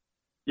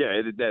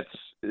 Yeah, that's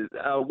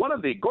one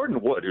of the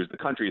Gordon Wood, who's the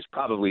country's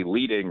probably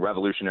leading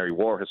Revolutionary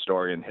War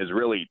historian, has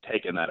really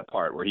taken that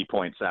apart, where he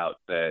points out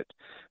that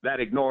that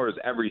ignores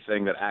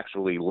everything that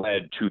actually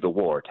led to the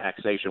war: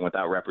 taxation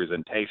without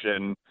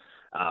representation,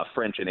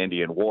 French and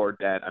Indian war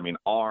debt. I mean,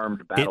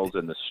 armed battles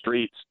in the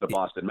streets, the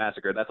Boston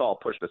Massacre. That's all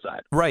pushed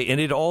aside. Right, and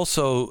it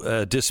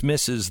also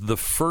dismisses the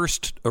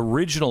first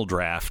original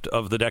draft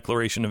of the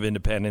Declaration of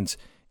Independence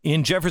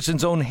in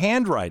Jefferson's own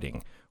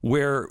handwriting,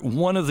 where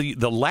one of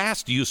the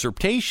last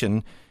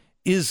usurpation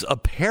is a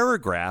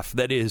paragraph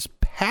that is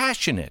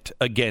passionate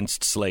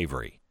against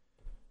slavery.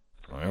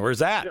 Where's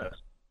that? Yes.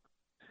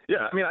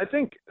 Yeah, I mean, I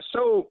think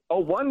so. A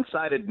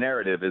one-sided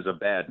narrative is a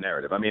bad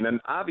narrative. I mean, an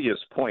obvious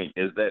point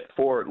is that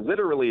for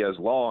literally as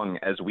long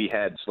as we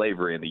had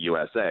slavery in the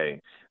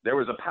USA, there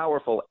was a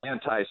powerful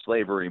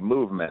anti-slavery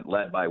movement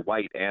led by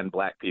white and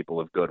black people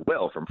of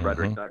goodwill, from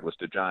Frederick Douglass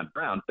to John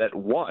Brown, that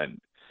won.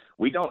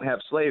 We don't have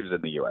slaves in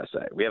the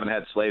USA. We haven't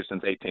had slaves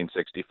since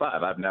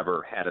 1865. I've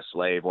never had a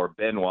slave or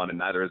been one, and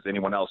neither has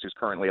anyone else who's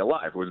currently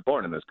alive who was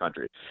born in this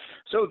country.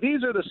 So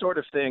these are the sort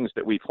of things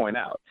that we point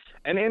out.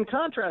 And in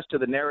contrast to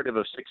the narrative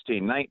of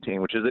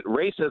 1619, which is that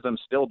racism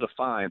still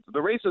defines, the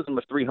racism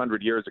of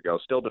 300 years ago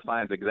still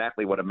defines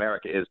exactly what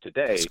America is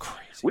today,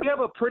 we have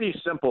a pretty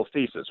simple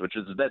thesis, which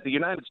is that the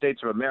United States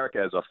of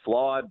America is a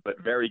flawed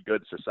but very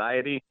good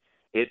society.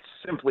 It's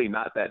simply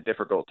not that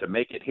difficult to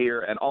make it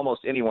here, and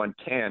almost anyone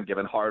can,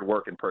 given hard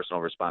work and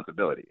personal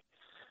responsibility.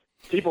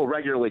 People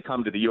regularly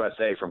come to the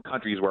USA from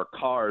countries where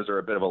cars are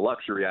a bit of a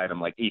luxury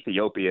item, like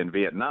Ethiopia and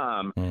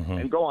Vietnam,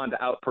 and go on to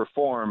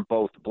outperform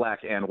both black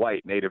and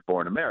white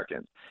native-born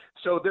Americans.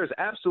 So there's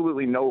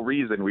absolutely no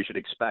reason we should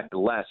expect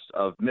less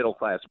of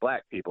middle-class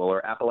black people,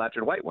 or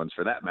Appalachian white ones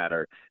for that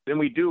matter, than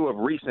we do of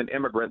recent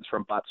immigrants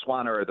from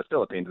Botswana or the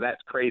Philippines.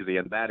 That's crazy,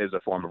 and that is a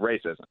form of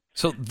racism.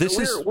 So this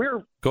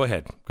Go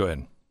ahead.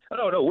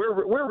 No,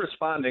 we're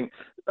responding.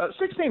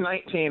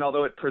 1619,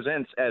 although it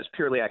presents as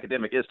purely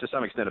academic, is to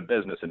some extent a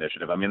business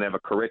initiative. I mean, they have a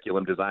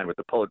curriculum designed with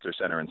the Pulitzer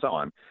Center and so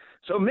on.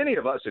 So many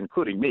of us,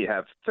 including me,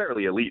 have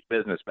fairly elite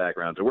business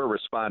backgrounds, and we're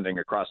responding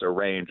across a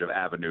range of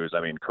avenues.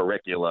 I mean,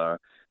 curricula,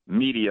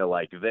 media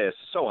like this,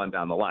 so on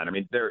down the line. I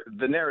mean,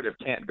 the narrative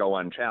can't go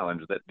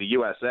unchallenged that the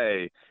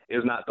USA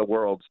is not the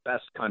world's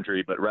best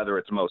country, but rather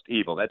its most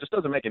evil. That just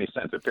doesn't make any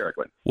sense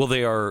empirically. Well,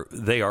 they are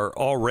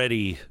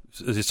already,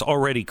 it's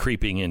already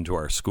creeping into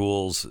our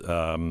schools,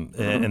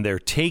 and they're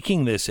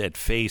taking this at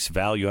face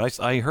value.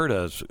 I heard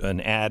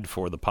an ad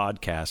for the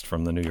podcast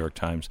from the New York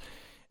Times,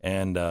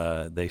 and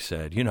they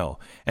said,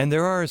 and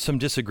there are some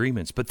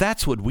disagreements, but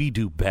that's what we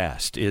do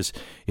best is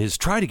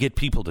try to get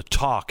people to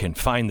talk and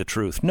find the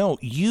truth. No,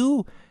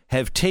 you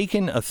have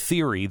taken a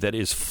theory that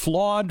is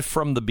flawed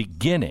from the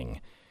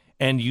beginning,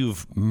 and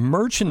you've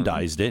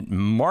merchandised it,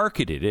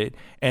 marketed it,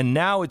 and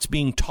now it's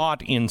being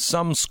taught in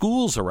some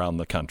schools around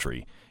the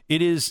country.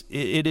 It's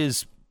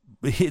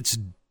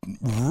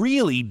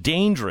really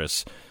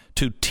dangerous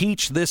to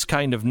teach this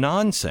kind of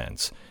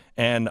nonsense,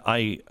 and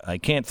I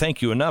can't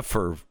thank you enough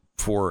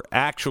for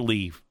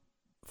actually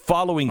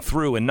following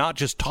through and not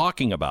just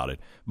talking about it,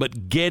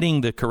 but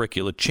getting the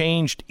curricula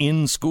changed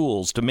in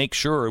schools to make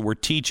sure we're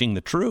teaching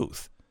the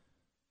truth.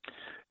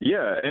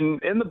 Yeah,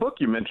 and in the book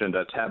you mentioned,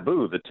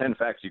 Taboo, the 10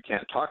 Facts You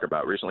Can't Talk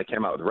About, recently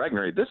came out with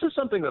Regnery. This is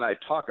something that I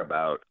talk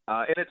about,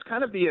 and it's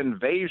kind of the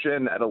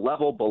invasion at a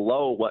level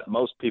below what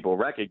most people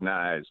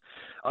recognize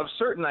of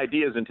certain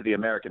ideas into the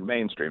American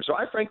mainstream. So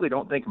I frankly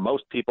don't think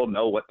most people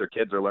know what their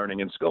kids are learning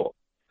in school.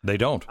 They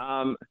don't.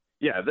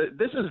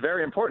 This is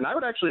very important. I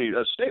would actually,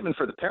 a statement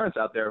for the parents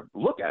out there,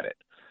 look at it.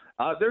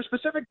 There's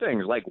specific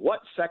things like what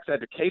sex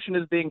education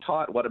is being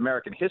taught, what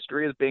American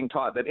history is being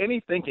taught, that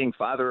any thinking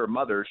father or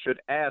mother should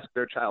ask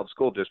their child's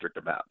school district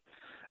about.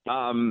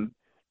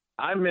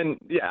 I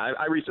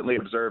recently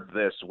observed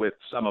this with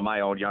some of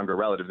my own younger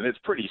relatives, and it's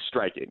pretty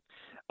striking.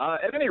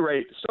 At any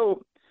rate,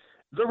 so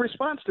the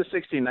response to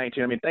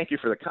 1619, I mean, thank you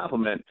for the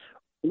compliment.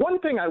 One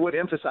thing I would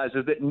emphasize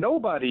is that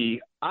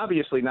nobody,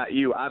 obviously not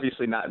you,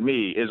 obviously not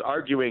me, is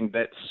arguing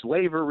that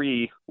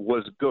slavery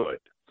was good.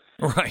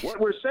 Right. What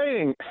we're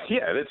saying,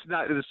 it's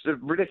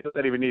ridiculous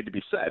that even need to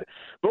be said.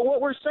 But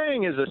what we're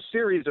saying is a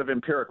series of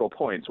empirical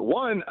points.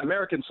 One,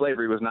 American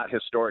slavery was not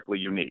historically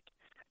unique.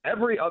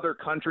 Every other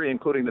country,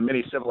 including the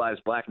many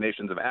civilized black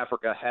nations of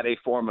Africa, had a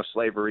form of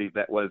slavery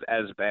that was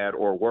as bad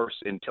or worse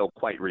until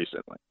quite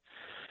recently.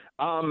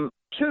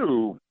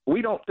 Two,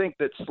 we don't think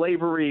that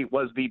slavery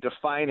was the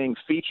defining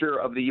feature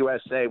of the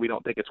USA. We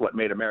don't think it's what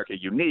made America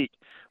unique.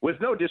 With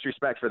no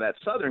disrespect for that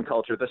Southern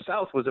culture, the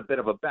South was a bit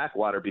of a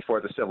backwater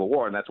before the Civil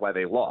War, and that's why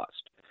they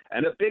lost.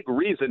 And a big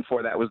reason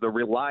for that was the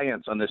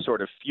reliance on this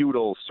sort of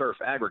feudal serf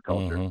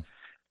agriculture. Mm-hmm.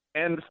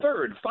 And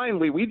third,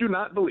 finally, we do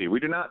not believe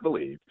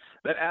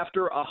that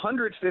after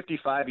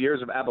 155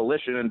 years of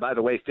abolition, and by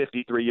the way,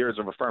 53 years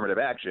of affirmative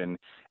action,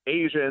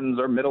 Asians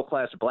or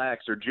middle-class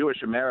blacks or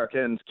Jewish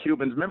Americans,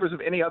 Cubans, members of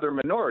any other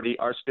minority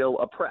are still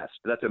oppressed.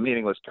 That's a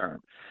meaningless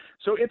term.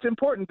 So it's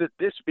important that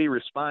this be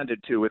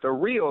responded to with a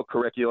real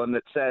curriculum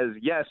that says,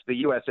 yes, the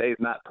USA is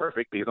not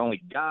perfect because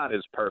only God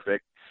is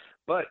perfect,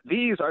 but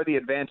these are the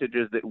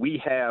advantages that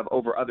we have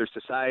over other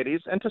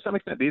societies, and to some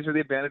extent, these are the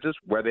advantages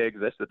where they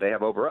exist that they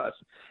have over us.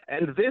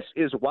 And this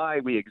is why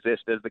we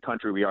exist as the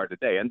country we are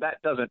today, and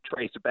that doesn't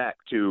trace back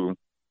to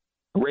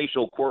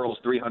racial quarrels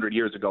 300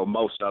 years ago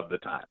most of the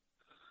time.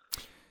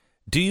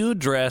 Do you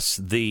address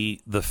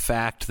the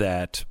fact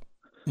that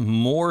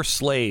more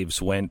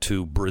slaves went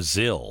to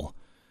Brazil,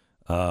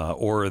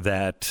 or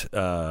that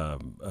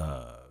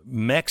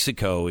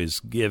Mexico is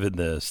given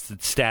the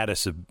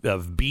status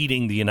of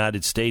beating the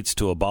United States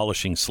to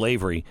abolishing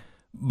slavery,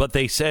 but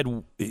they said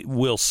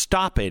we'll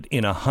stop it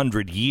in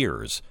 100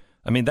 years.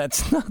 I mean,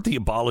 that's not the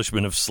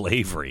abolishment of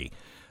slavery.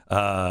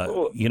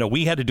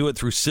 We had to do it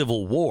through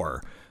civil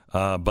war,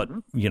 but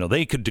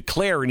they could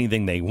declare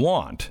anything they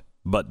want,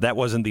 but that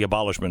wasn't the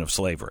abolishment of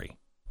slavery.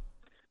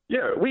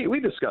 Yeah, we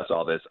discuss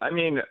all this. I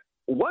mean,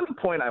 one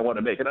point I want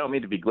to make, and I don't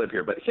mean to be glib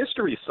here, but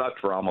history sucked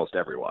for almost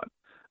everyone.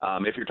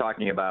 If you're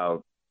talking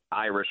about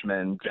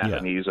Irishmen,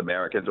 Japanese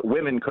Americans.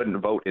 Women couldn't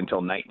vote until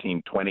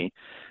 1920.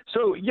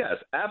 So, yes,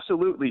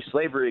 absolutely,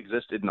 slavery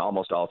existed in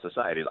almost all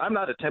societies. I'm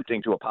not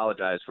attempting to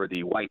apologize for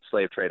the white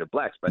slave trade of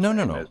blacks.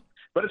 No.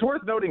 But it's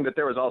worth noting that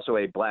there was also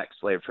a black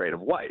slave trade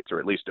of whites, or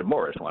at least a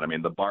Moorish one. I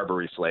mean, the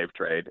Barbary slave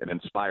trade, and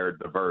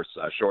inspired the verse,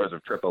 Shores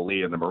of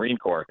Tripoli in the Marine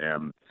Corps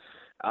hymn.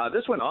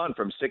 This went on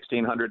from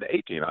 1600 to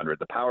 1800.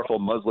 The powerful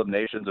Muslim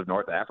nations of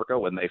North Africa,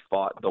 when they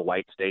fought the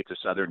white states of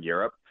Southern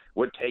Europe,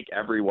 would take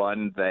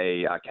everyone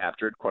they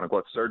captured,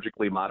 quote-unquote,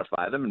 surgically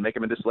modify them and make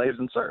them into slaves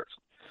and serfs.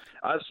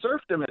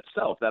 Serfdom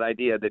itself, that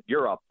idea that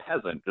you're a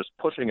peasant just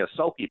pushing a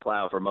sulky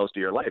plow for most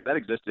of your life, that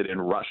existed in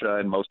Russia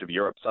and most of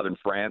Europe, southern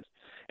France,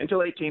 until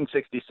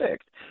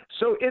 1866.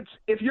 So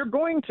if you're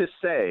going to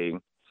say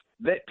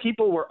that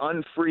people were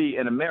unfree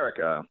in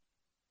America,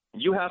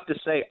 you have to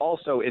say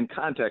also in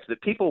context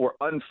that people were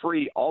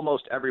unfree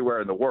almost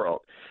everywhere in the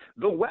world.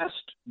 The West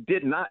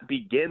did not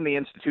begin the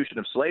institution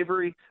of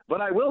slavery,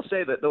 but I will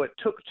say that though it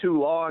took too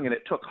long and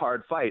it took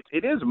hard fights,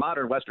 it is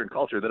modern Western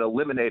culture that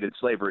eliminated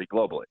slavery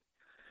globally.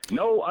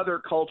 No other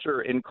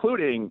culture,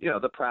 including,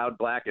 the proud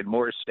black and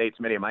Moorish states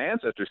many of my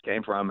ancestors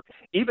came from,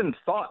 even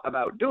thought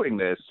about doing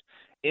this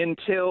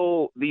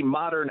until the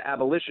modern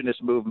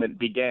abolitionist movement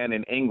began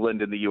in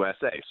England and the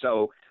USA.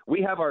 So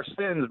we have our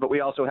sins, but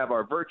we also have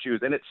our virtues,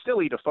 and it's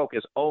silly to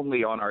focus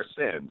only on our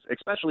sins,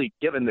 especially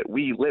given that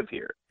we live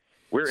here.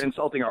 We're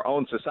insulting our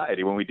own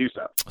society when we do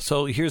so.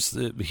 So here's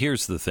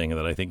the thing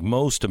that I think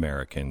most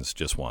Americans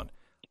just want.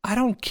 I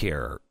don't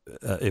care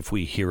if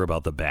we hear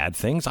about the bad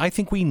things. I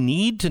think we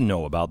need to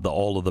know about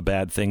all of the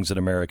bad things that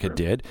America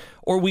did,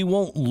 or we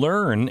won't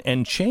learn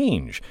and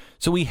change.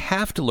 So we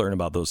have to learn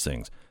about those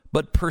things.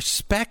 But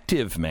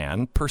perspective,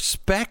 man,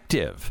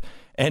 perspective.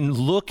 And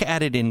look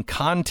at it in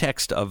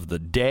context of the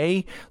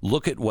day.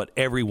 Look at what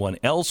everyone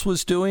else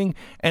was doing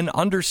and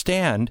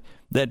understand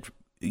that,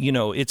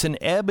 it's an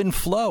ebb and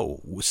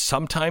flow.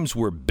 Sometimes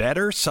we're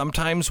better.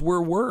 Sometimes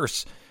we're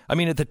worse. I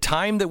mean, at the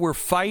time that we're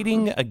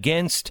fighting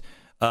against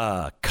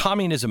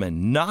communism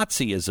and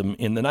Nazism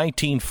in the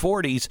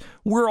 1940s,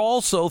 we're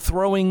also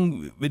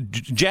throwing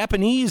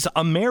Japanese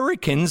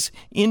Americans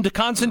into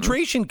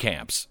concentration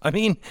camps. I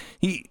mean,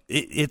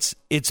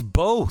 it's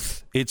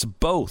both. It's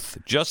both.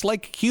 Just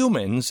like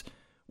humans,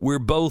 we're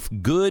both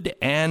good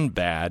and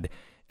bad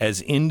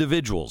as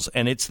individuals.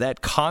 And it's that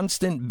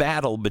constant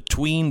battle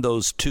between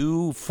those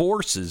two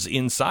forces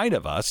inside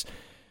of us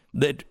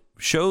that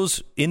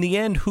shows, in the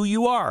end, who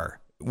you are.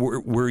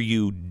 Were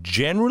you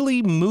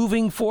generally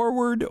moving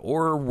forward,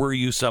 or were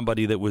you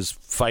somebody that was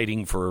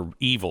fighting for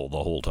evil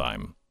the whole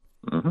time?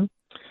 Mm-hmm.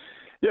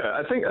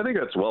 Yeah, I think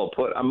that's well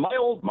put. My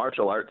old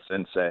martial arts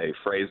sensei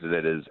phrased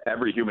it as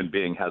every human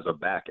being has a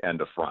back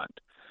and a front.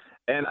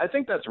 And I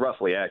think that's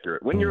roughly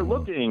accurate. When you're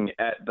looking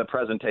at the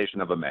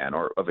presentation of a man,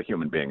 or of a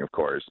human being, of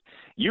course,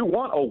 you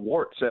want a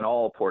warts and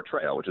all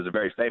portrayal, which is a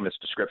very famous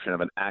description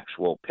of an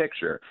actual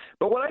picture.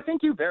 But what I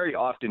think you very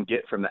often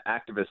get from the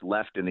activist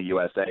left in the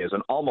USA is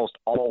an almost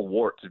all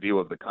warts view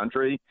of the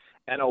country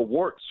and a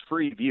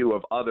warts-free view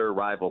of other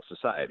rival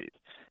societies.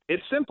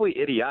 It's simply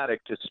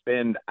idiotic to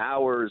spend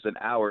hours and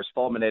hours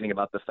fulminating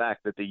about the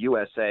fact that the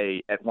USA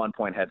at one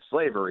point had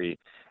slavery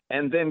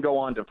and then go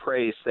on to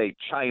praise, say,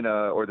 China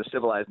or the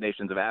civilized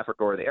nations of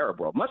Africa or the Arab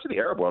world. Much of the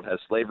Arab world has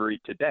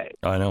slavery today.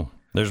 I know.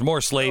 There's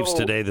more slaves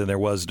today than there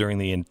was during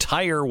the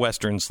entire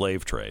Western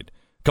slave trade,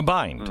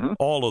 combined,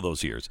 all of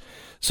those years.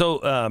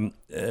 So,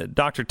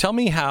 Doctor, tell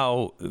me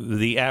how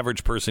the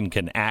average person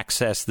can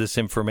access this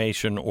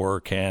information or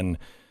can,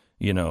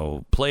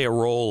 play a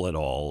role at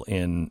all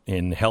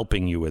in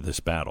helping you with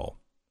this battle.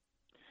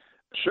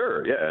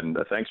 Sure, yeah, and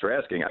thanks for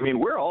asking. I mean,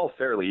 we're all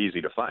fairly easy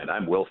to find.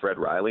 I'm Wilfred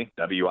Reilly,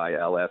 Wilfred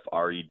Reilly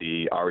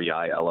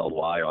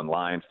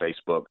online,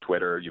 Facebook,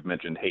 Twitter. You've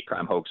mentioned Hate,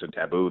 Crime, Hoax, and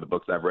Taboo, the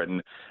books I've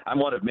written. I'm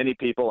one of many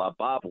people.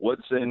 Bob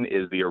Woodson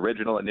is the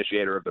original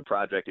initiator of the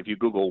project. If you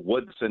Google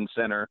Woodson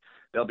Center,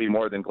 they'll be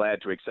more than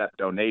glad to accept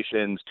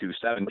donations to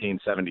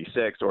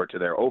 1776 or to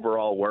their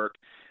overall work.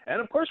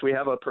 And, of course, we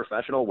have a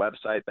professional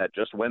website that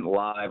just went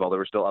live, although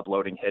we're still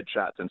uploading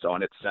headshots and so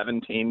on. It's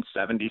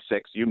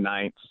 1776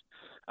 Unites.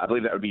 I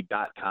believe that would be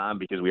 .com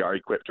because we are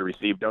equipped to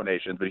receive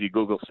donations. But if you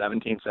Google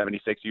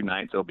 1776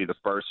 Unites, it'll be the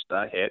first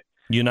hit.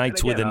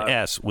 Unites again, with an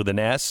S. With an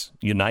S?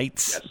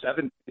 Unites? Yes,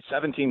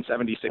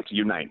 1776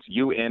 Unites.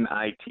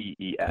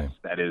 UNITES. Okay.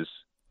 That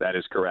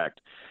is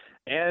correct.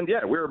 And,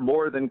 yeah, we're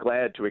more than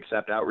glad to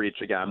accept outreach.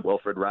 Again,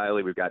 Wilfred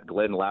Reilly. We've got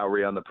Glenn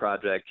Lowry on the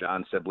project,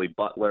 John Sibley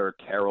Butler,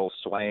 Carol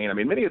Swain. I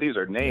mean, many of these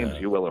are names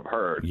you will have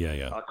heard.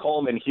 Yeah.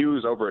 Coleman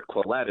Hughes over at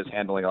Quillette is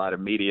handling a lot of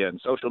media and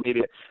social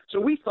media.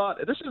 So we thought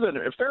this is a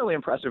fairly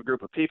impressive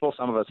group of people.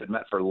 Some of us had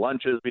met for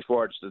lunches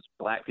before, just as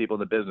black people in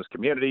the business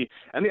community.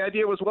 And the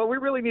idea was, well, we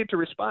really need to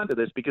respond to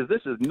this because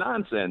this is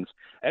nonsense,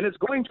 and it's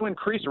going to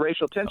increase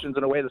racial tensions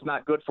in a way that's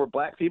not good for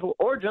black people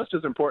or, just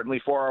as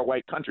importantly, for our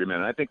white countrymen.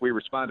 And I think we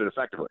responded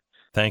effectively.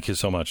 Thank you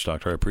so much,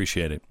 Doctor. I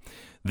appreciate it.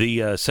 The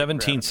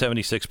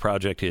 1776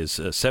 project is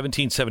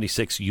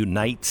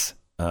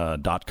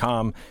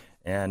 1776unites.com.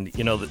 And,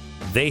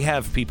 they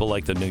have people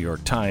like the New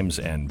York Times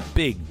and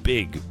big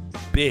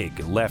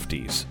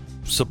lefties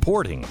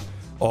supporting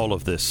all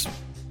of this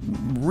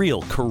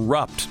real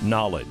corrupt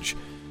knowledge.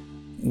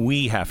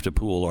 We have to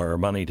pool our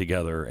money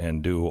together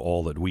and do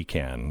all that we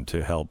can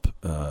to help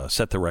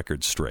set the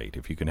record straight.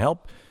 If you can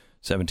help,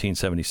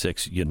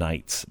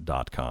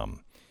 1776unites.com.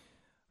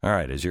 All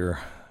right, as your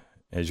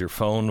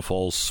phone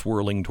falls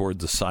swirling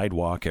towards the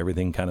sidewalk,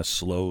 everything kind of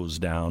slows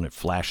down. It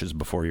flashes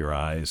before your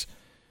eyes.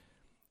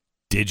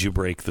 Did you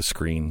break the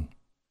screen?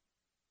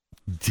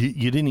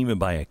 You didn't even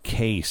buy a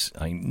case.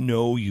 I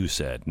know you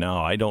said, no,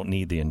 I don't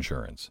need the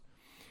insurance.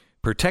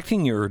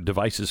 Protecting your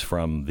devices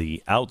from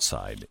the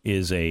outside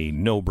is a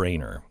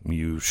no-brainer.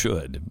 You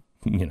should,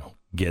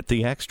 get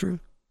the extra,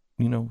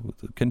 the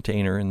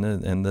container and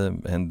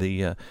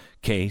the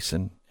case,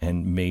 and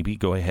maybe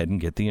go ahead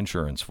and get the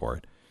insurance for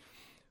it.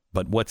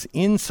 But what's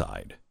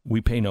inside,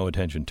 we pay no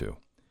attention to.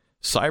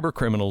 Cyber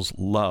criminals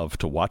love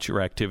to watch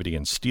your activity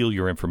and steal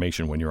your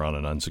information when you're on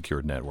an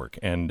unsecured network,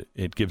 and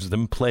it gives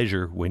them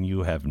pleasure when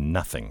you have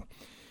nothing.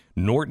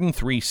 Norton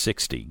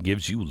 360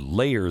 gives you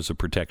layers of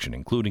protection,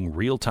 including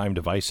real-time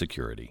device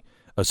security,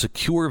 a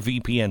secure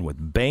VPN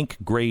with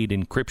bank-grade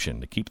encryption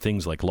to keep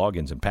things like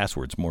logins and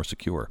passwords more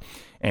secure,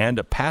 and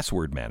a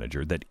password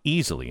manager that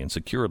easily and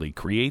securely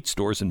creates,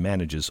 stores, and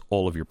manages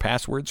all of your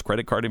passwords,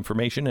 credit card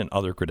information, and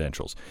other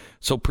credentials.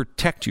 So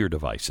protect your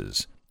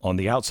devices on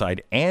the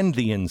outside and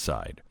the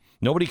inside.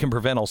 Nobody can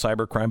prevent all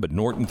cybercrime, but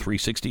Norton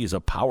 360 is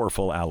a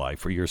powerful ally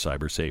for your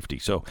cyber safety.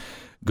 So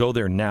go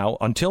there now.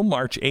 Until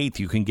March 8th,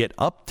 you can get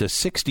up to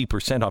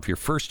 60% off your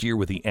first year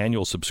with the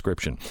annual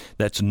subscription.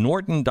 That's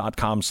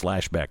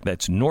norton.com/Beck.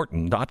 That's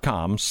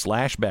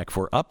norton.com/Beck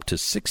for up to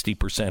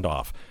 60%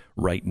 off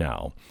right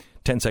now.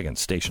 10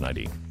 seconds, station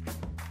ID.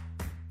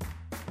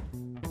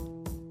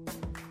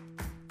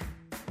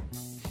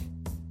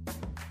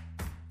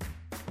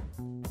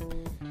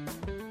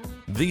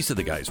 These are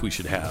the guys we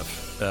should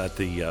have at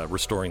the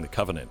Restoring the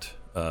Covenant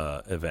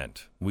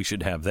event. We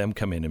should have them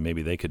come in, and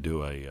maybe they could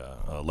do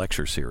a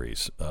lecture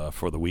series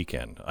for the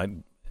weekend. I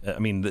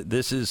mean,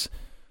 this is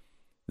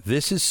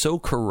so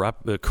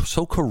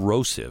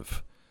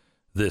corrosive.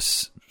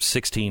 This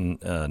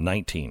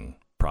 1619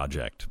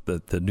 project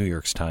that the New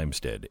York Times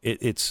did.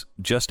 It's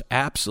just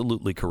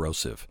absolutely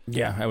corrosive.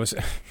 Yeah, I was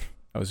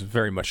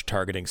very much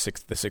targeting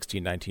the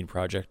 1619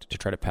 project to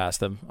try to pass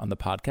them on the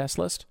podcast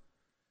list.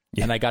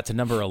 Yeah. And I got to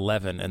number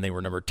 11, and they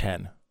were number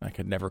 10. I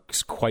could never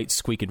quite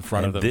squeak in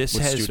front of them with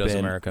Stu Does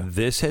America.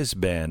 This has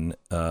been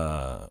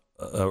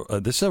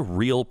this is a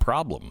real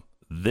problem.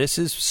 This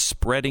is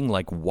spreading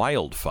like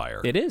wildfire.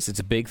 It is. It's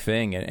a big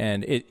thing,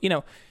 and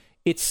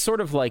it's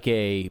sort of like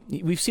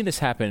we've seen this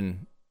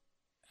happen.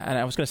 And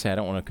I was going to say I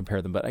don't want to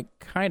compare them, but I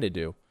kind of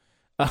do.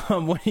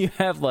 When you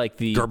have like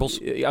the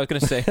Goebbels, I was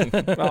going to say,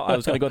 well, I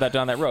was going to go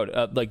down that road,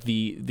 like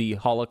the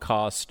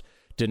Holocaust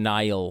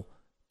denial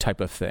type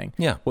of thing.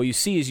 Yeah. What you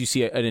see is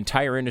an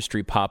entire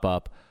industry pop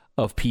up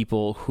of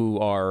people who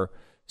are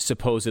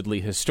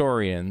supposedly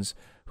historians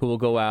who will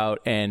go out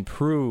and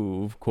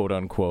prove, quote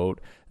unquote,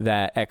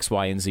 that X,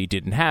 Y, and Z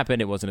didn't happen.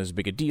 It wasn't as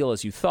big a deal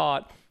as you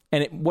thought.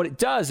 And what it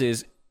does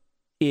is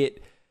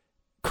it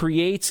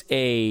creates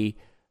a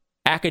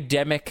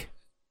academic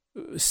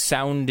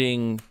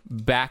sounding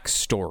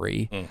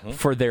backstory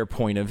for their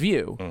point of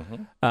view.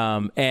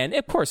 And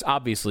of course,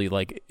 obviously,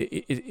 like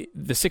the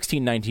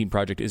 1619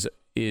 project is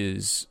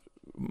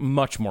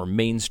much more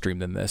mainstream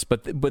than this.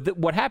 But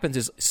what happens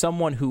is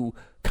someone who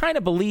kind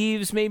of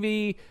believes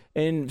maybe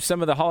in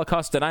some of the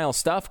Holocaust denial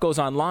stuff goes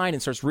online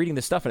and starts reading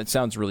this stuff, and it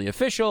sounds really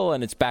official,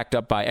 and it's backed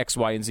up by X,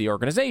 Y, and Z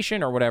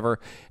organization or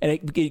whatever, and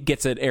it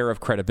gets an air of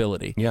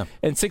credibility. Yeah.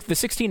 And the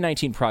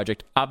 1619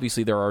 project,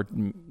 obviously there are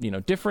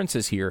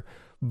differences here,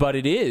 but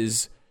it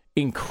is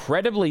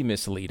incredibly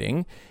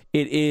misleading.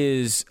 It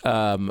is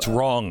it's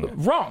wrong.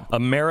 Wrong.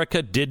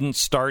 America didn't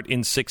start in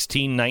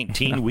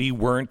 1619. We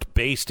weren't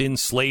based in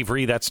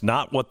slavery. That's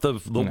not what the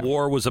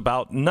war was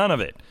about. None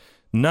of it.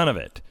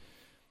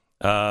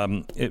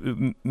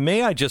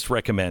 May I just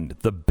recommend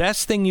the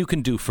best thing you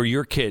can do for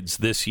your kids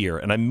this year,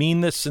 and I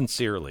mean this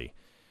sincerely,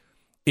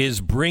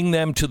 is bring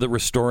them to the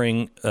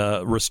Restoring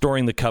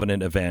the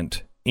Covenant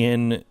event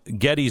in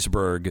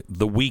Gettysburg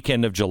the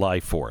weekend of July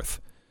 4th.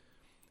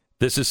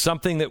 This is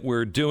something that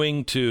we're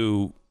doing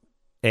to,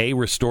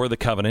 restore the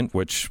covenant,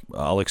 which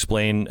I'll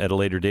explain at a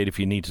later date if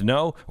you need to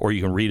know, or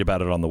you can read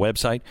about it on the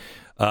website.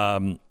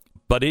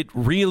 But it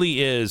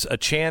really is a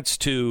chance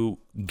to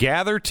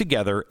gather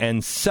together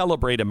and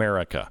celebrate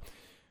America.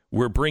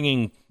 We're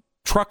bringing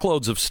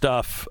truckloads of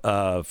stuff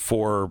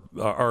for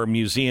our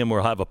museum.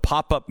 We'll have a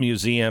pop-up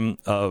museum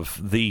of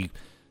the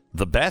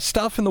best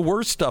stuff and the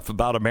worst stuff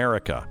about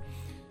America.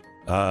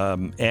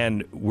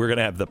 And we're going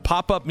to have the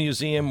pop-up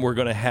museum. We're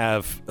going to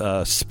have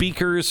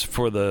speakers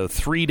for the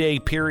 3-day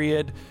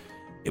period.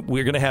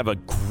 We're going to have a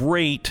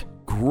great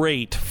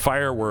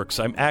fireworks.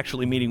 I'm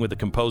actually meeting with the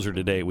composer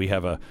today. We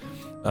have an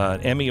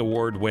Emmy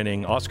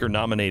Award-winning,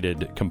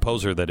 Oscar-nominated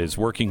composer that is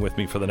working with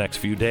me for the next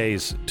few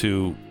days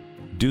to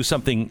do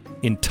something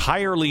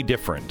entirely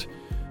different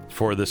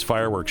for this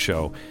fireworks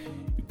show.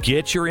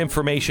 Get your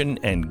information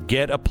and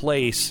get a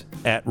place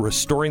at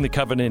Restoring the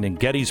Covenant in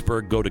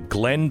Gettysburg. Go to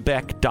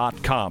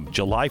glennbeck.com.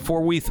 July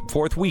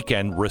 4th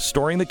weekend,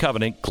 Restoring the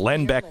Covenant,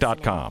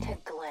 glennbeck.com.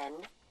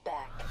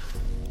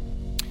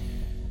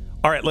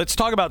 All right, let's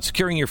talk about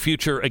securing your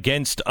future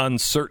against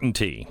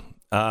uncertainty.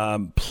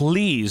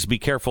 Please be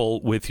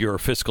careful with your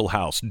fiscal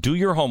house. Do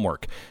your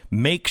homework.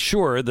 Make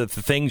sure that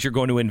the things you're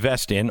going to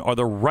invest in are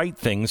the right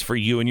things for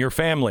you and your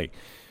family.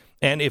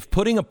 And if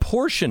putting a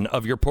portion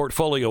of your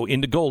portfolio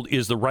into gold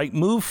is the right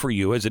move for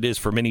you, as it is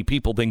for many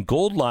people, then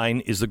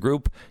Goldline is the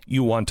group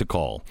you want to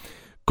call.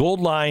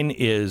 Goldline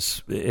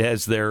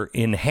has their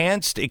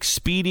enhanced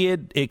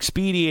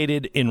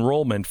expedited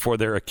enrollment for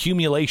their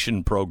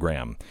accumulation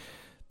program.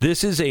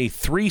 This is a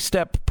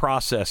 3-step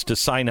process to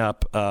sign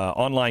up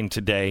online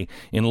today.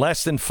 In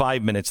less than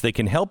 5 minutes, they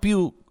can help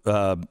you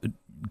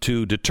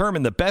to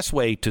determine the best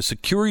way to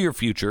secure your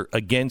future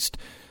against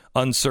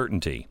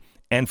uncertainty.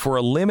 And for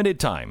a limited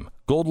time,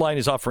 Goldline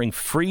is offering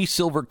free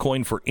silver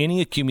coin for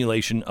any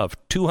accumulation of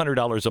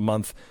 $200 a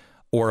month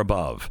or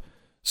above.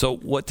 So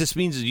what this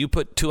means is you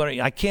put $200.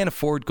 I can't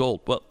afford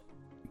gold. Well,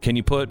 can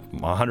you put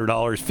 $100,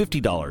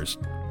 $50, $200,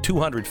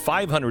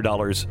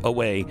 $500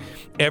 away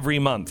every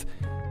month?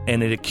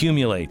 And it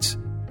accumulates.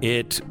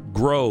 It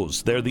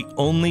grows. They're the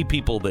only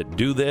people that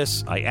do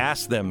this. I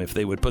asked them if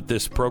they would put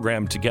this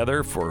program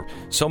together for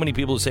so many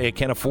people who say, I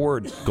can't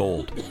afford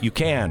gold. You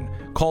can.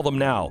 Call them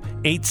now.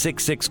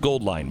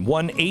 866-GOLDLINE.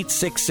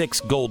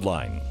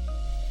 1-866-GOLDLINE.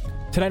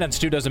 Tonight on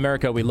Stu Does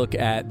America, we look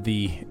at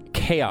the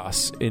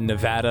chaos in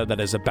Nevada that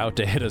is about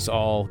to hit us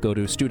all. Go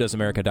to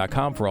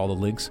StuDoesAmerica.com for all the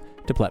links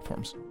to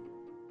platforms.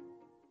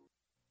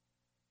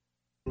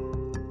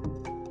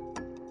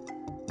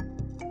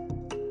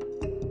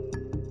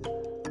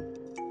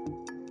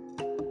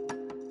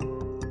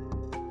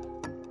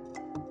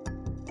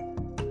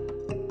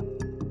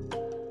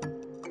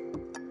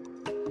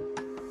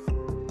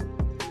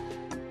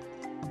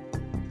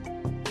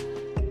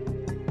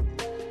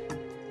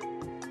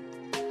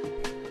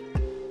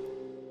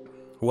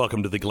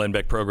 Welcome to the Glenn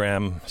Beck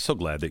program. So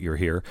glad that you're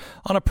here.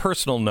 On a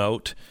personal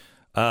note,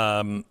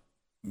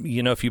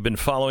 if you've been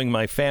following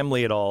my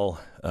family at all,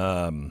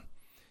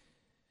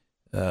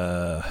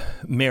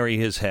 Mary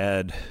has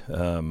had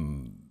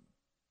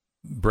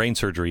brain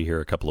surgery here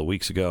a couple of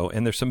weeks ago,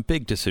 and there's some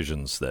big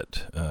decisions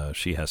that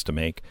she has to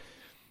make.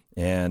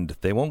 And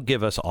they won't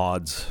give us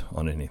odds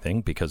on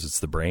anything because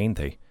it's the brain.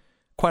 They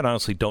quite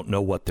honestly don't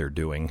know what they're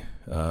doing.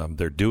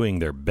 They're doing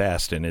their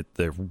best, and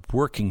they're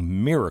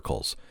working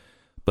miracles.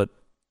 But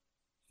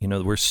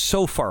we're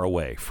so far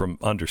away from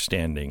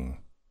understanding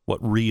what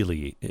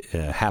really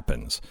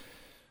happens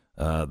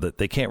that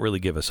they can't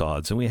really give us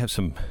odds. And we have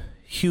some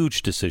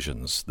huge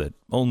decisions that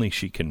only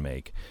she can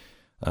make.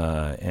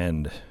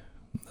 And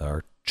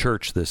our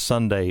church this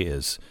Sunday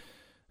is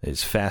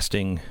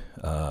fasting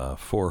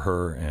for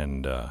her.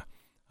 And I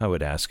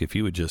would ask if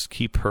you would just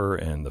keep her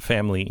and the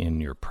family in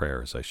your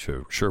prayers. I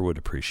sure would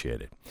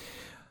appreciate it.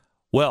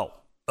 Well,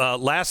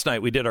 last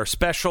night we did our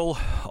special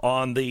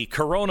on the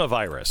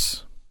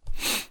coronavirus.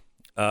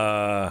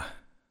 There's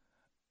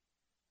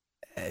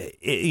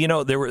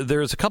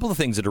a couple of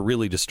things that are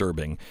really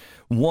disturbing.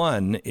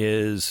 One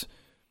is,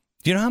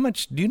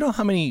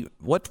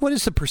 what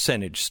is the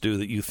percentage, Stu,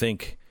 that you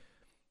think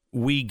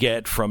we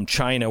get from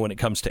China when it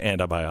comes to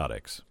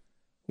antibiotics?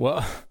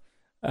 Well,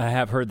 I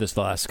have heard this the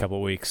last couple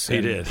of weeks.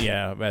 It is.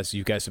 Yeah, as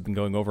you guys have been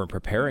going over and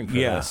preparing for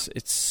this,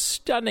 it's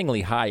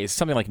stunningly high. It's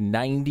something like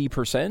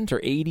 90%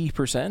 or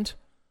 80%.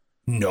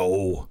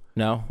 No.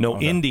 Oh,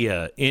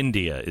 India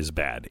is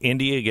bad.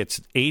 India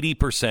gets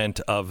 80%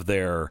 of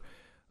their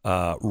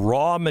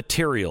raw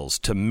materials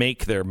to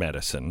make their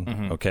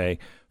medicine, okay,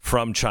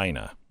 from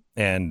China,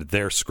 and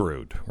they're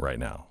screwed right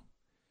now.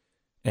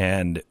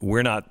 And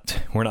we're not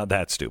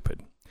that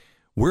stupid.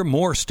 We're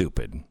more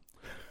stupid.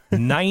 I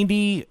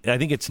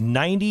think it's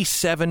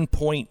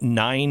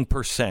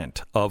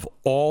 97.9% of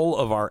all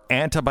of our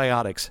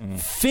antibiotics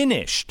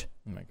finished.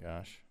 Oh my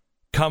gosh.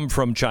 Come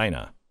from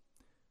China.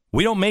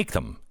 We don't make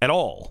them at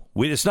all.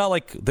 It's not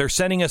like they're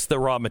sending us the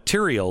raw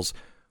materials.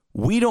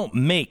 We don't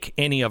make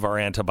any of our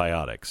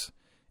antibiotics.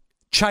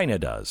 China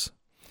does.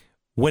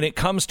 When it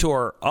comes to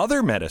our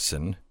other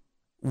medicine,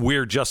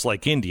 we're just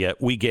like India.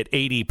 We get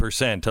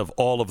 80% of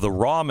all of the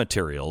raw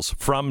materials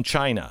from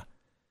China.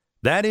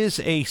 That is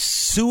a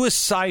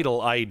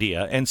suicidal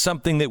idea and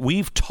something that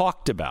we've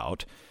talked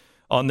about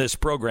on this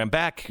program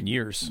back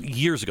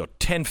years ago,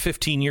 10,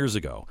 15 years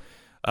ago.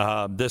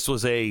 This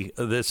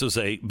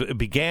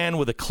began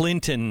with a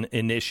Clinton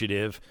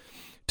initiative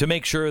to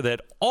make sure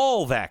that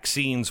all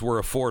vaccines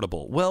were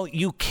affordable. Well,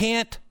 you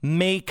can't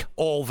make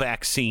all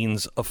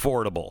vaccines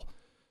affordable.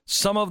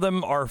 Some of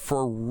them are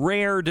for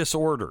rare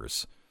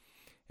disorders.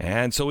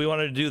 And so we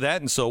wanted to do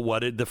that. And so what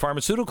did the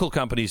pharmaceutical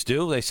companies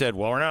do? They said,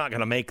 well, we're not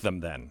going to make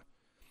them then.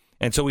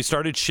 And so we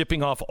started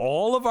shipping off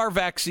all of our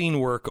vaccine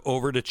work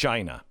over to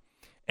China.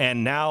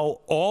 And now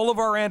all of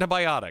our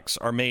antibiotics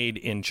are made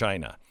in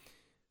China.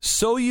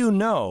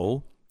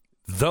 So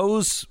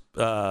those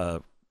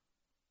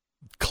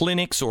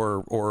clinics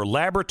or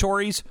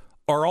laboratories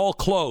are all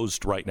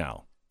closed right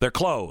now. They're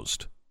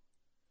closed.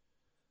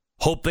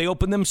 Hope they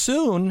open them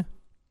soon.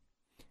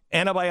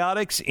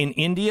 Antibiotics in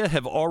India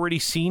have already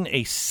seen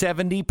a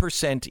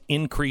 70%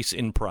 increase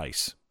in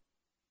price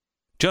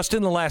just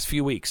in the last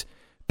few weeks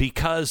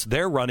because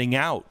they're running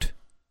out.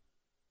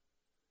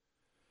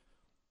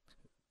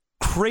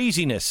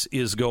 Craziness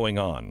is going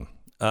on.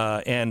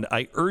 And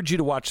I urge you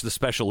to watch the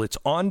special. It's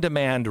on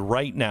demand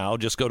right now.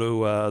 Just go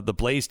to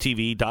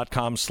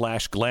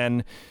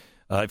theblazetv.com/Glenn.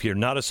 If you're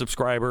not a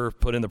subscriber,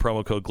 put in the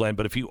promo code Glenn.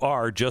 But if you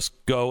are, just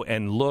go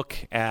and look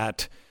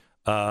at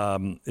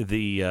the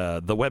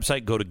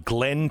website. Go to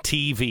Glenn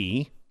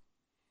TV.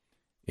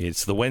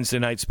 It's the Wednesday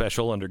night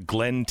special under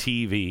Glenn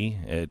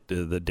TV.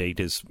 The date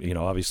is,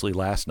 obviously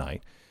last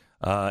night.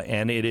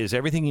 And it is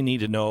everything you need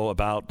to know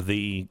about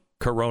the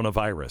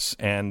coronavirus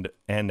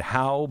and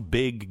how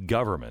big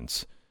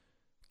governments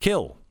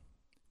kill.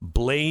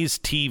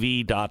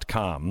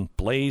 blazetv.com.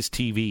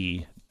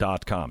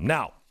 blazetv.com.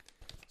 Now,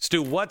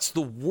 Stu, what's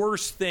the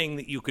worst thing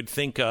that you could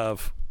think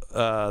of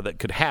that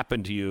could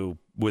happen to you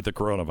with the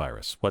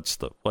coronavirus? What's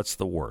the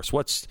worst?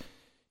 What's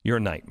your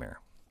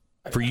nightmare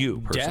for you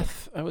personally?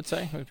 Death, I would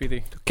say, would be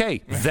the...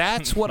 Okay,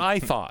 that's what I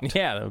thought.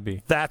 Yeah, that would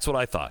be. That's what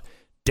I thought.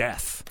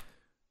 Death.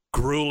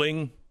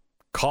 Grueling,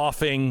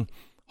 coughing,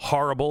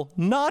 horrible.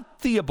 Not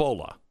the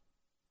Ebola,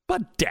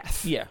 but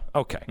death. Yeah.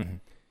 Okay. Mm-hmm.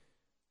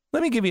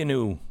 Let me give you a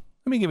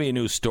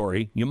new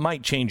story. You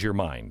might change your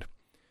mind.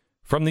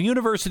 From the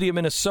University of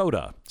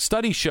Minnesota,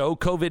 studies show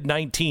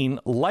COVID-19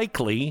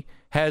 likely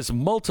has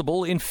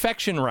multiple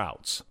infection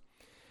routes.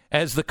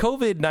 As the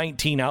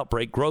COVID-19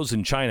 outbreak grows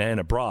in China and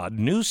abroad,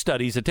 new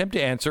studies attempt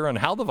to answer on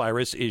how the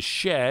virus is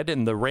shed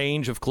and the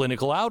range of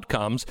clinical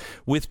outcomes,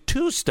 with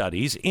 2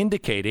 studies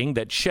indicating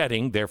that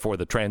shedding, therefore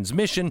the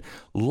transmission,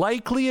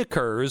 likely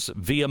occurs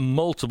via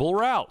multiple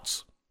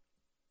routes.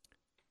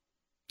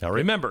 Now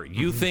remember,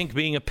 you think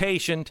being a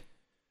patient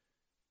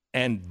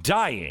and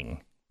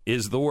dying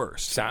is the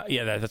worst.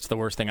 Yeah, that's the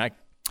worst thing I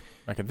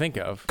can think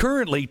of.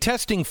 Currently,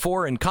 testing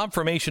for and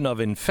confirmation of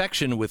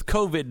infection with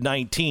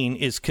COVID-19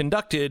 is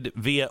conducted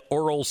via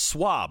oral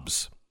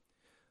swabs.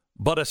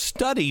 But a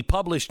study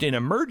published in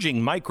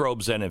Emerging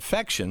Microbes and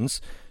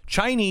Infections,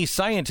 Chinese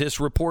scientists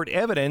report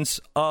evidence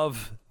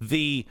of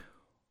the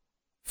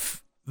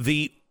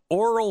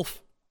oral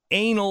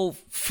anal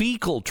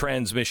fecal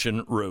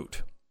transmission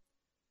route.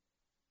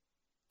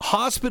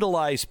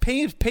 Hospitalized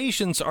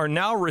patients are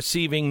now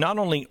receiving not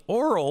only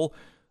oral,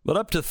 but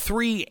up to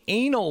 3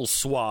 anal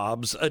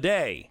swabs a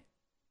day.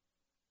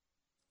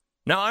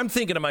 Now, I'm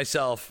thinking to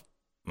myself,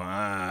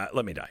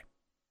 let me die.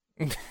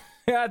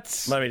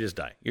 Let me just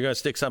die. You're going to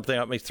stick something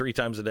up me 3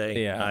 times a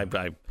day? Yeah.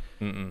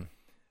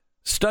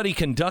 Study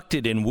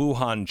conducted in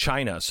Wuhan,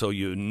 China, so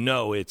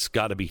it's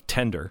got to be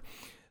tender.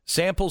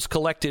 Samples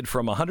collected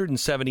from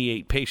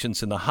 178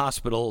 patients in the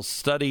hospital.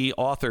 Study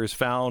authors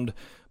found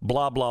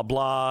blah, blah,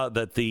 blah,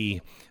 that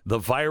the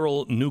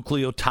viral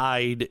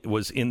nucleotide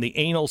was in the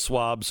anal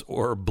swabs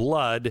or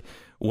blood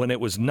when it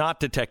was not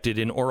detected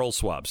in oral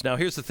swabs. Now,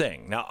 here's the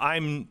thing. Now, I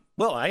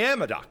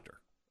am a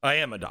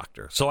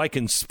doctor. So I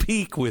can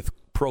speak with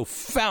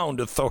profound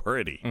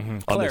authority. Mm-hmm.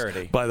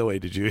 Clarity. By the way,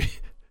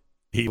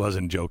 he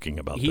wasn't joking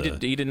about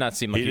that. He did not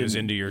seem like he was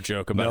into your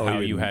joke about how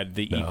you had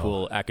the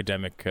equal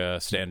academic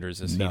standards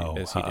as he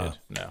did.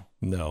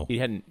 No. He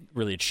hadn't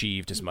really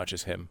achieved as much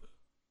as him.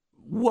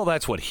 Well,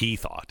 that's what he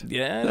thought.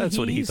 Yeah, that's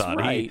what he thought.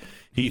 Right.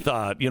 He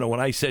thought, when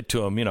I said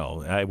to him,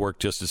 I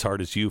worked just as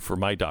hard as you for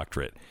my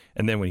doctorate.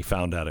 And then when he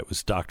found out it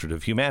was Doctorate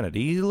of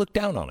Humanity, he looked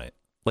down on it.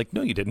 Like,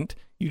 no, you didn't.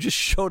 You just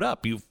showed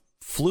up. You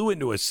flew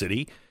into a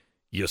city.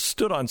 You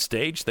stood on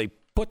stage. They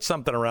put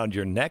something around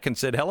your neck and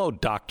said, "Hello,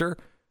 doctor."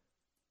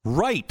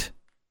 Right.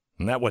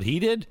 Isn't that what he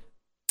did?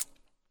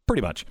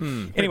 Pretty much.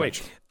 Anyway,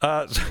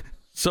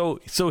 so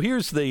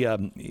here's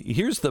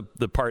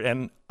the part,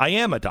 and I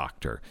am a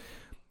doctor.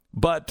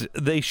 But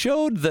they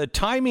showed the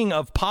timing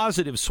of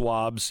positive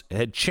swabs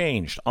had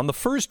changed. On the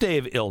first day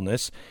of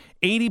illness,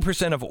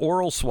 80% of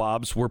oral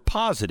swabs were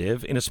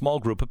positive in a small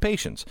group of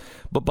patients.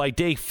 But by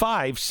day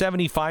 5,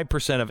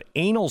 75% of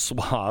anal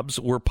swabs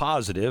were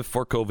positive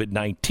for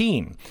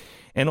COVID-19.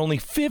 And only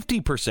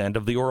 50%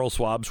 of the oral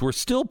swabs were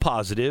still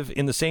positive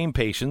in the same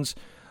patients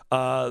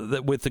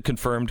with the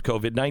confirmed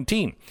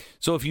COVID-19.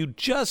 So if you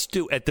just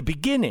do, at the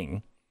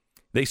beginning,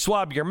 they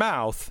swab your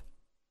mouth,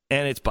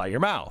 and it's by your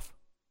mouth.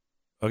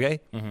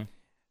 Okay?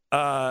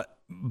 Mm-hmm.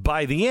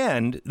 By the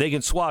end, they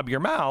can swab your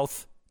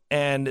mouth,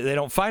 and they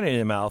don't find it in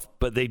your mouth,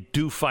 but they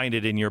do find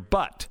it in your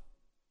butt.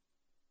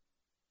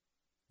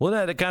 Well,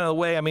 that's kind of the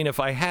way, if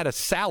I had a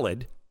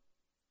salad,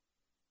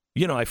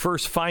 I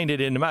first find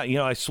it in the mouth.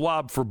 I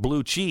swab for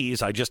blue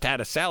cheese. I just had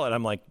a salad.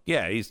 I'm like,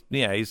 he's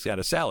got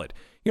a salad.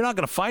 You're not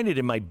going to find it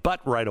in my butt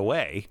right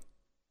away.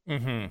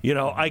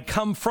 Mm-hmm. I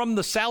come from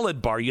the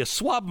salad bar. You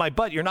swab my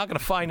butt, you're not going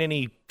to find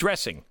any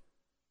dressing.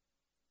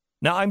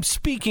 Now, I'm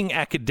speaking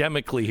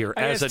academically here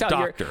as a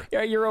doctor.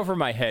 You're over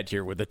my head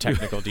here with the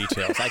technical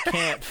details. I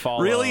can't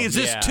follow. Really? Is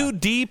this too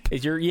deep?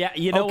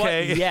 You know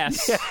what?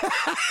 Yes.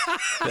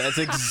 That's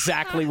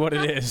exactly what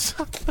it is.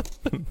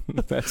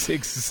 That's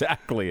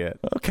exactly it.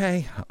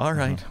 Okay. All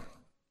right.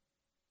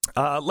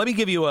 Let me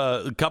give you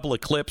a couple of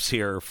clips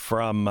here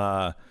from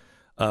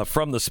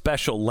the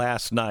special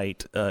last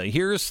night.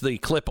 Here's the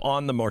clip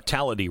on the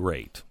mortality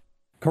rate.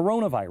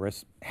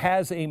 Coronavirus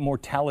has a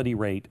mortality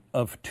rate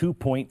of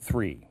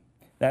 2.3.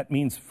 That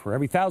means for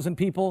every 1,000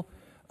 people,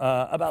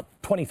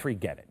 about 23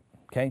 get it,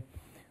 okay?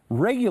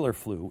 Regular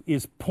flu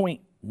is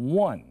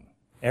 0.1.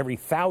 Every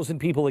 1,000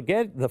 people that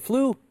get the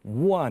flu,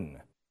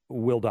 1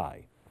 will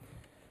die.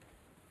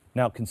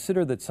 Now,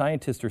 consider that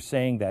scientists are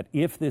saying that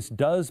if this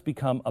does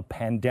become a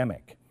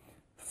pandemic,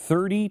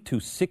 30 to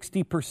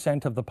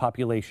 60% of the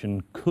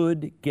population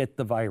could get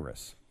the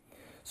virus.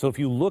 So if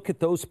you look at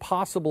those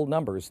possible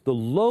numbers, the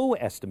low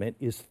estimate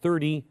is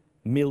 30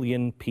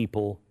 million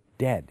people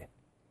dead.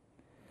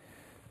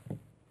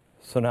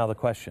 So now the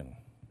question,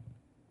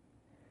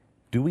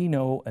 do we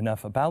know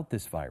enough about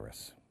this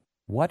virus?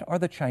 What are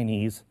the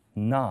Chinese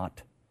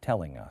not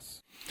telling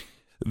us?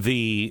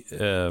 The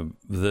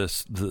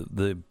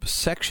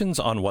sections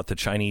on what the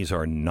Chinese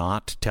are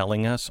not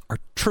telling us are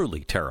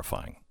truly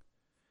terrifying.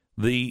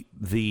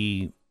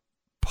 The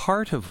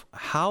part of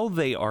how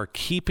they are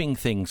keeping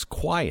things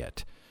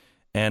quiet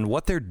and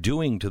what they're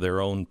doing to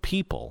their own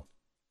people,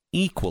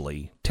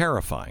 equally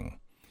terrifying.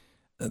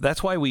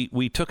 That's why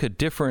we took a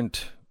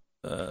different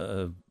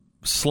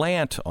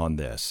slant on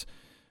this.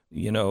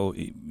 You know,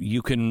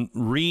 you can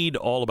read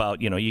all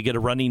about, you get a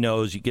runny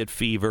nose, you get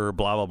fever,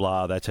 blah, blah,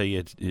 blah. That's how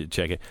you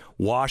check it.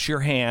 Wash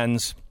your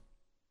hands.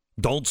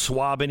 Don't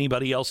swab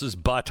anybody else's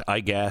butt,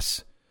 I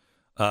guess.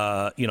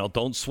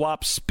 Don't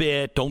swap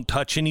spit. Don't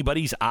touch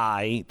anybody's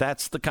eye.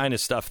 That's the kind of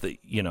stuff that,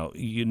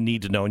 you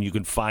need to know and you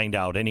can find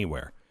out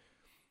anywhere.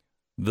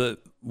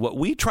 What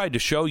we tried to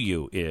show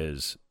you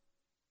is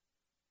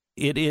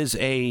it is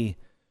a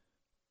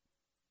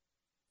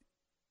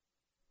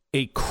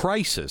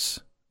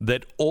crisis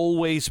that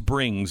always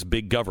brings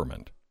big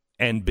government,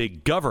 and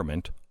big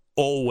government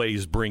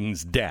always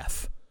brings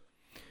death.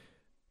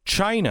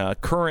 China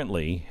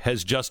currently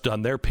has just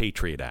done their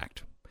Patriot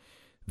Act.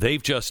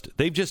 They've just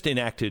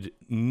enacted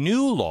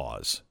new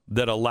laws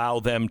that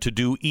allow them to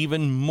do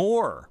even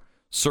more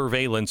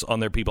surveillance on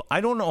their people.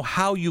 I don't know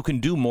how you can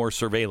do more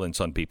surveillance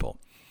on people,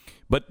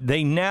 but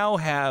they now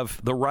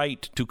have the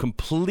right to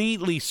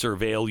completely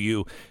surveil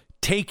you,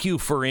 take you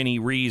for any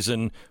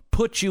reason,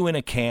 put you in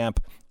a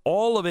camp,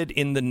 all of it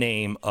in the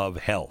name of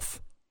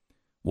health.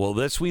 Well,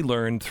 this we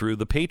learned through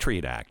the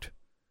Patriot Act.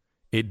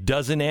 It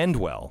doesn't end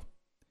well.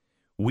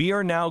 We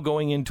are now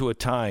going into a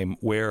time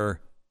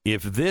where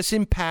if this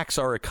impacts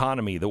our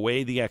economy the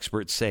way the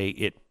experts say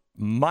it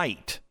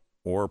might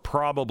or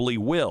probably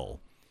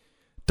will,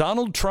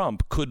 Donald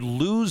Trump could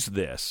lose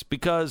this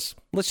because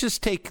let's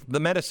just take the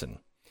medicine.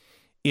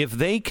 If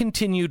they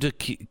continue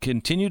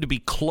to be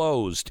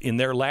closed in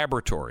their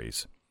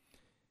laboratories,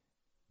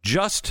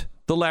 just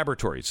the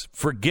laboratories,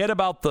 forget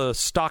about the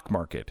stock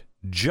market,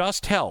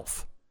 just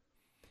health,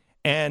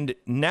 and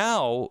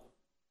now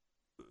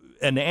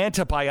an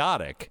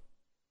antibiotic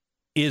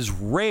is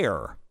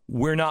rare.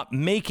 We're not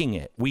making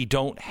it. We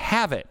don't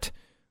have it.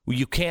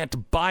 You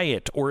can't buy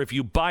it, or if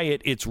you buy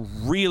it, it's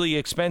really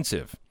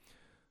expensive.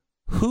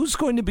 Who's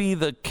going to be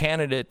the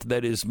candidate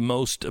that is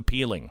most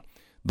appealing?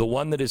 The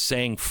one that is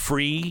saying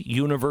free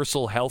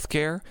universal health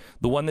care?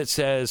 The one that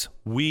says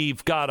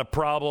we've got a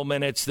problem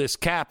and it's this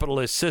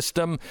capitalist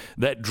system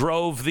that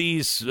drove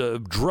these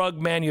drug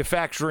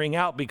manufacturing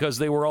out because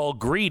they were all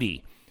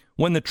greedy?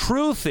 When the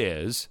truth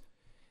is,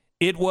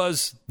 it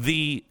was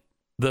the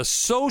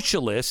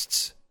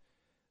socialists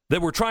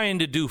that were trying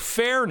to do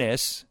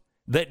fairness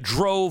that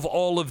drove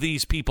all of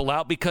these people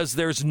out because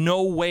there's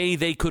no way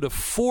they could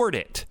afford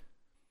it.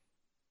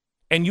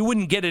 And you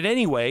wouldn't get it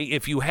anyway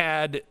if you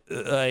had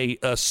a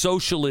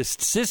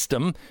socialist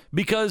system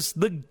because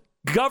the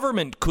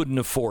government couldn't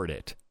afford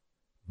it,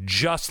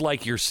 just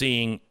like you're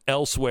seeing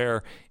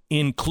elsewhere,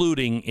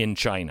 including in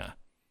China.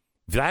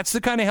 If that's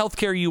the kind of health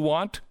care you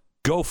want,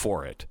 go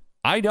for it.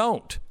 I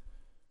don't.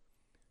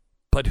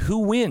 But who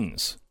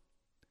wins?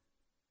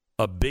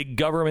 A big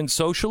government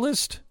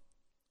socialist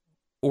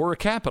or a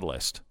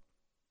capitalist?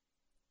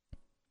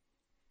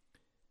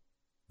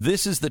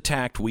 This is the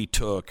tact we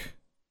took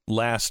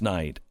last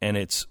night, and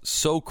it's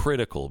so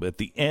critical. At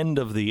the end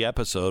of the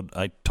episode,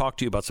 I talked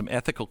to you about some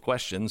ethical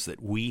questions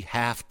that we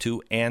have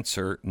to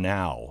answer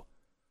now.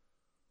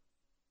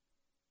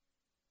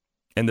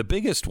 And the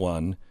biggest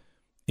one,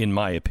 in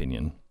my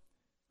opinion,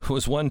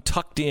 was one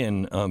tucked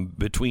in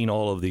between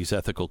all of these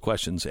ethical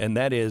questions, and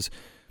that is,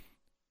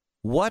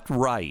 what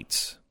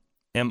rights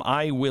am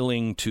I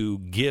willing to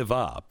give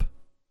up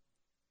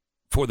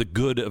for the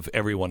good of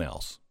everyone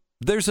else?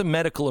 There's a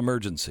medical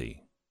emergency.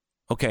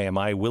 Okay, am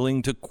I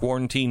willing to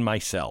quarantine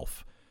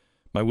myself?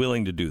 Am I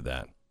willing to do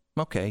that?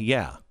 Okay,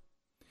 yeah.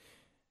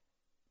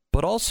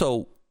 But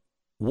also,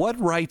 What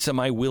rights am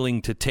I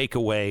willing to take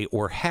away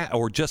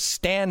or just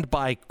stand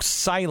by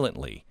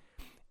silently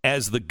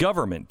as the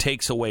government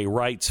takes away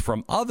rights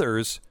from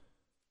others,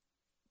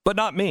 but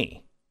not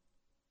me?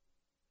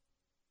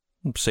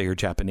 Say you're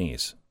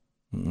Japanese,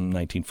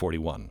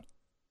 1941.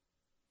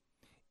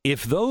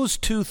 If those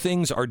two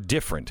things are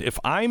different, if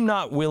I'm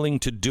not willing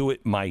to do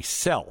it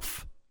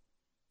myself,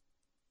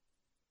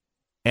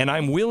 and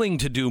I'm willing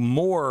to do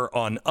more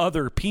on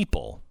other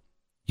people,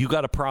 you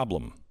got a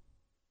problem.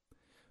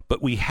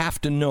 But we have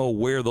to know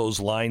where those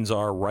lines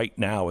are right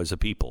now as a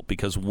people,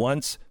 because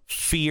once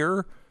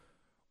fear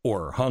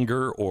or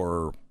hunger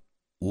or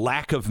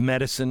lack of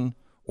medicine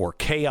or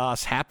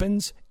chaos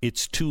happens,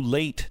 it's too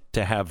late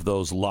to have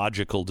those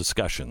logical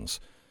discussions,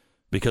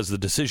 because the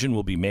decision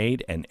will be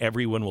made and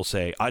everyone will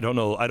say, I don't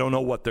know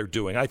what they're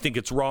doing. I think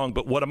it's wrong,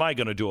 but what am I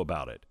going to do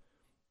about it?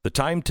 The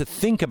time to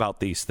think about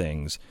these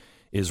things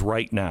is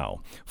right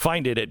now.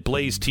 Find it at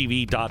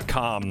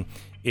blazetv.com.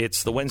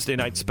 It's the Wednesday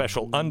night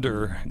special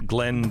under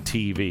Glenn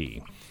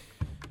TV.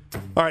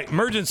 All right,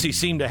 emergencies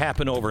seem to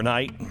happen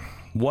overnight.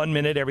 1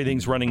 minute,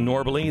 everything's running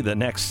normally. The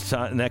next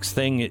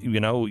thing,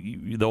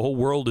 the whole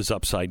world is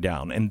upside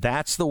down. And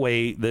that's the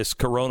way this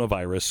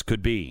coronavirus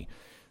could be.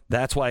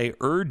 That's why I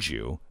urge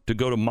you to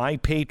go to My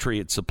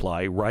Patriot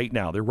Supply right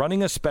now. They're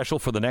running a special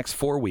for the next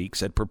 4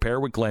 weeks at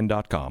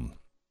preparewithglenn.com.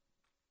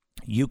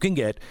 You can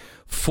get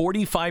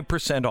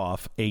 45%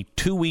 off a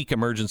 2-week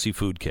emergency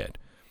food kit.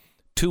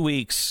 2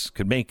 weeks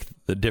could make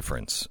the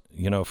difference.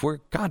 If we're,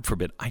 God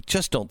forbid, I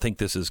just don't think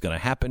this is going to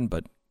happen,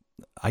 but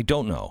I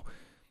don't know.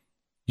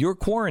 You're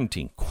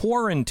quarantined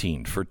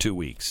for 2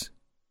 weeks.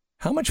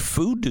 How much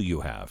food do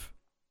you have?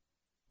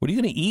 What are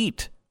you going to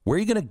eat? Where are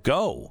you going to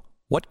go?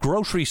 What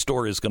grocery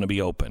store is going to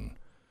be open?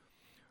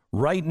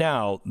 Right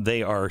now,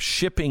 they are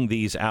shipping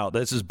these out.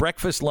 This is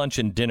breakfast, lunch,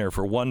 and dinner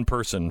for one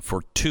person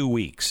for 2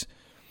 weeks.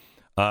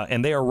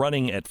 And they are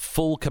running at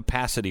full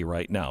capacity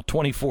right now,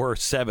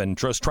 24/7,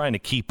 just trying to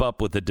keep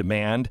up with the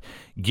demand.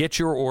 Get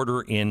your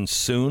order in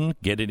soon.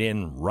 Get it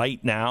in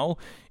right now.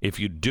 If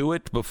you do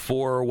it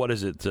before,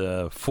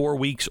 4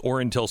 weeks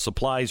or until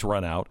supplies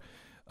run out,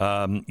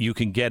 you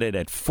can get it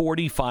at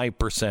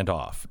 45%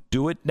 off.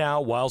 Do it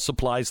now while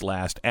supplies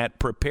last at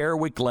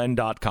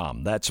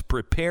preparewithglenn.com. That's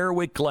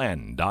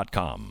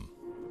preparewithglenn.com.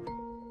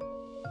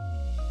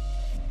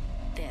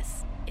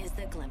 This is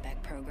the Glenn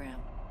Beck Program.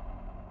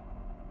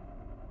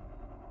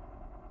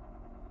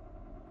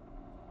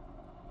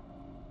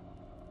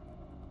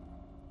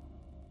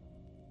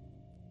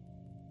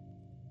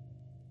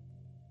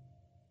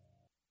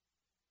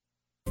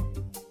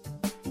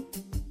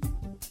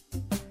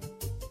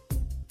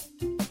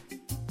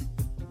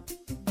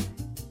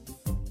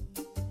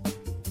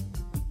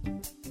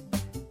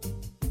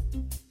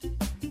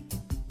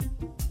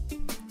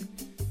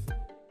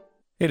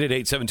 At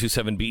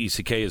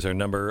 888-727-BECK is our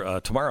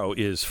number. Tomorrow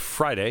is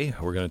Friday.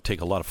 We're going to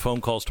take a lot of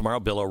phone calls tomorrow.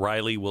 Bill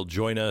O'Reilly will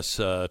join us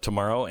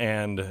tomorrow,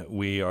 and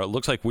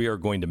looks like we are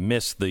going to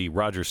miss the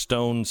Roger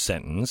Stone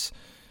sentence.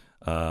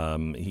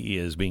 He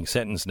is being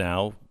sentenced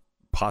now,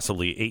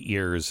 possibly 8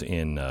 years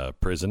in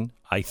prison.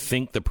 I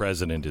think the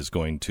president is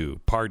going to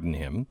pardon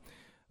him.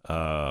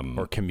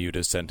 Or commute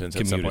his sentence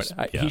at some point.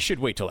 He should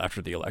wait till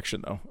after the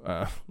election, though.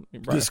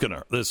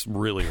 This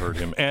really hurt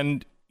him.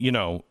 And,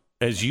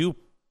 as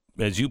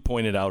you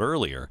pointed out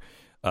earlier,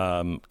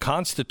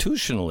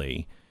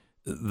 constitutionally,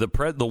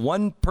 the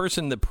one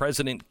person the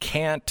president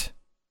can't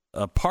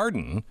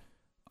pardon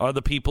are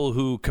the people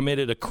who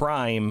committed a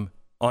crime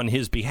on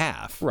his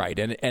behalf. Right,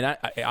 and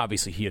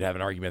obviously he'd have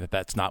an argument that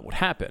that's not what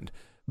happened.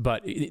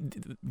 But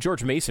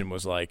George Mason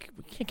was like,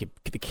 we can't give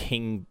the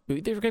king,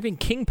 they're giving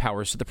king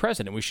powers to the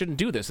president. We shouldn't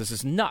do this. This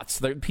is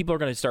nuts. People are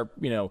going to start,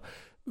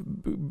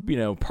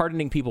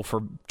 pardoning people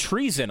for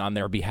treason on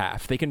their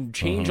behalf. They can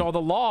change all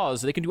the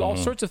laws. They can do all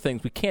sorts of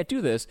things. We can't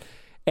do this.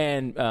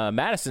 And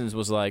Madison's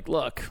was like,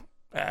 look,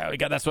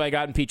 that's why I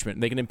got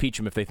impeachment. They can impeach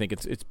him if they think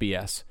it's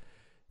BS.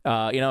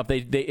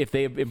 If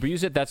they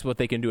abuse it, that's what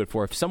they can do it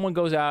for. If someone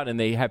goes out and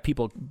they have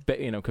people,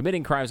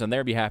 committing crimes on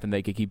their behalf and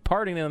they can keep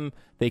pardoning them,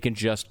 they can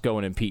just go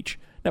and impeach.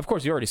 Now, of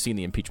course, you already seen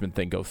the impeachment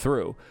thing go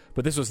through,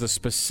 but this was the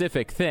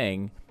specific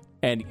thing.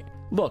 And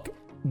look,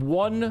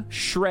 one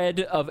shred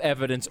of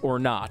evidence or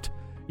not,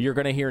 you're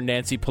going to hear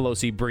Nancy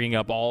Pelosi bringing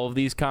up all of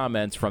these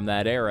comments from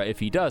that era if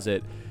he does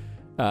it.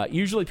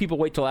 Usually people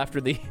wait till after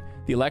the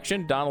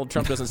election. Donald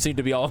Trump doesn't seem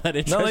to be all that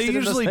interested. No, they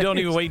usually don't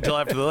even wait until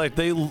after the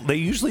election. They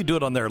usually do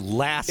it on their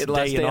last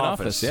day in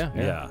office.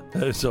 Yeah.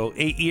 So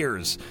 8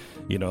 years,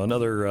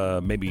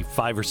 another maybe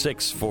 5 or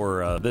 6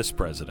 for this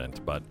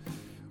president. But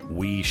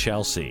we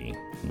shall see.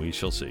 We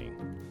shall see.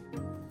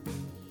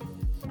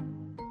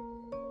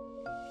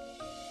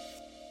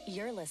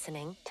 You're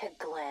listening to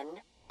Glenn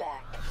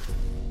Beck.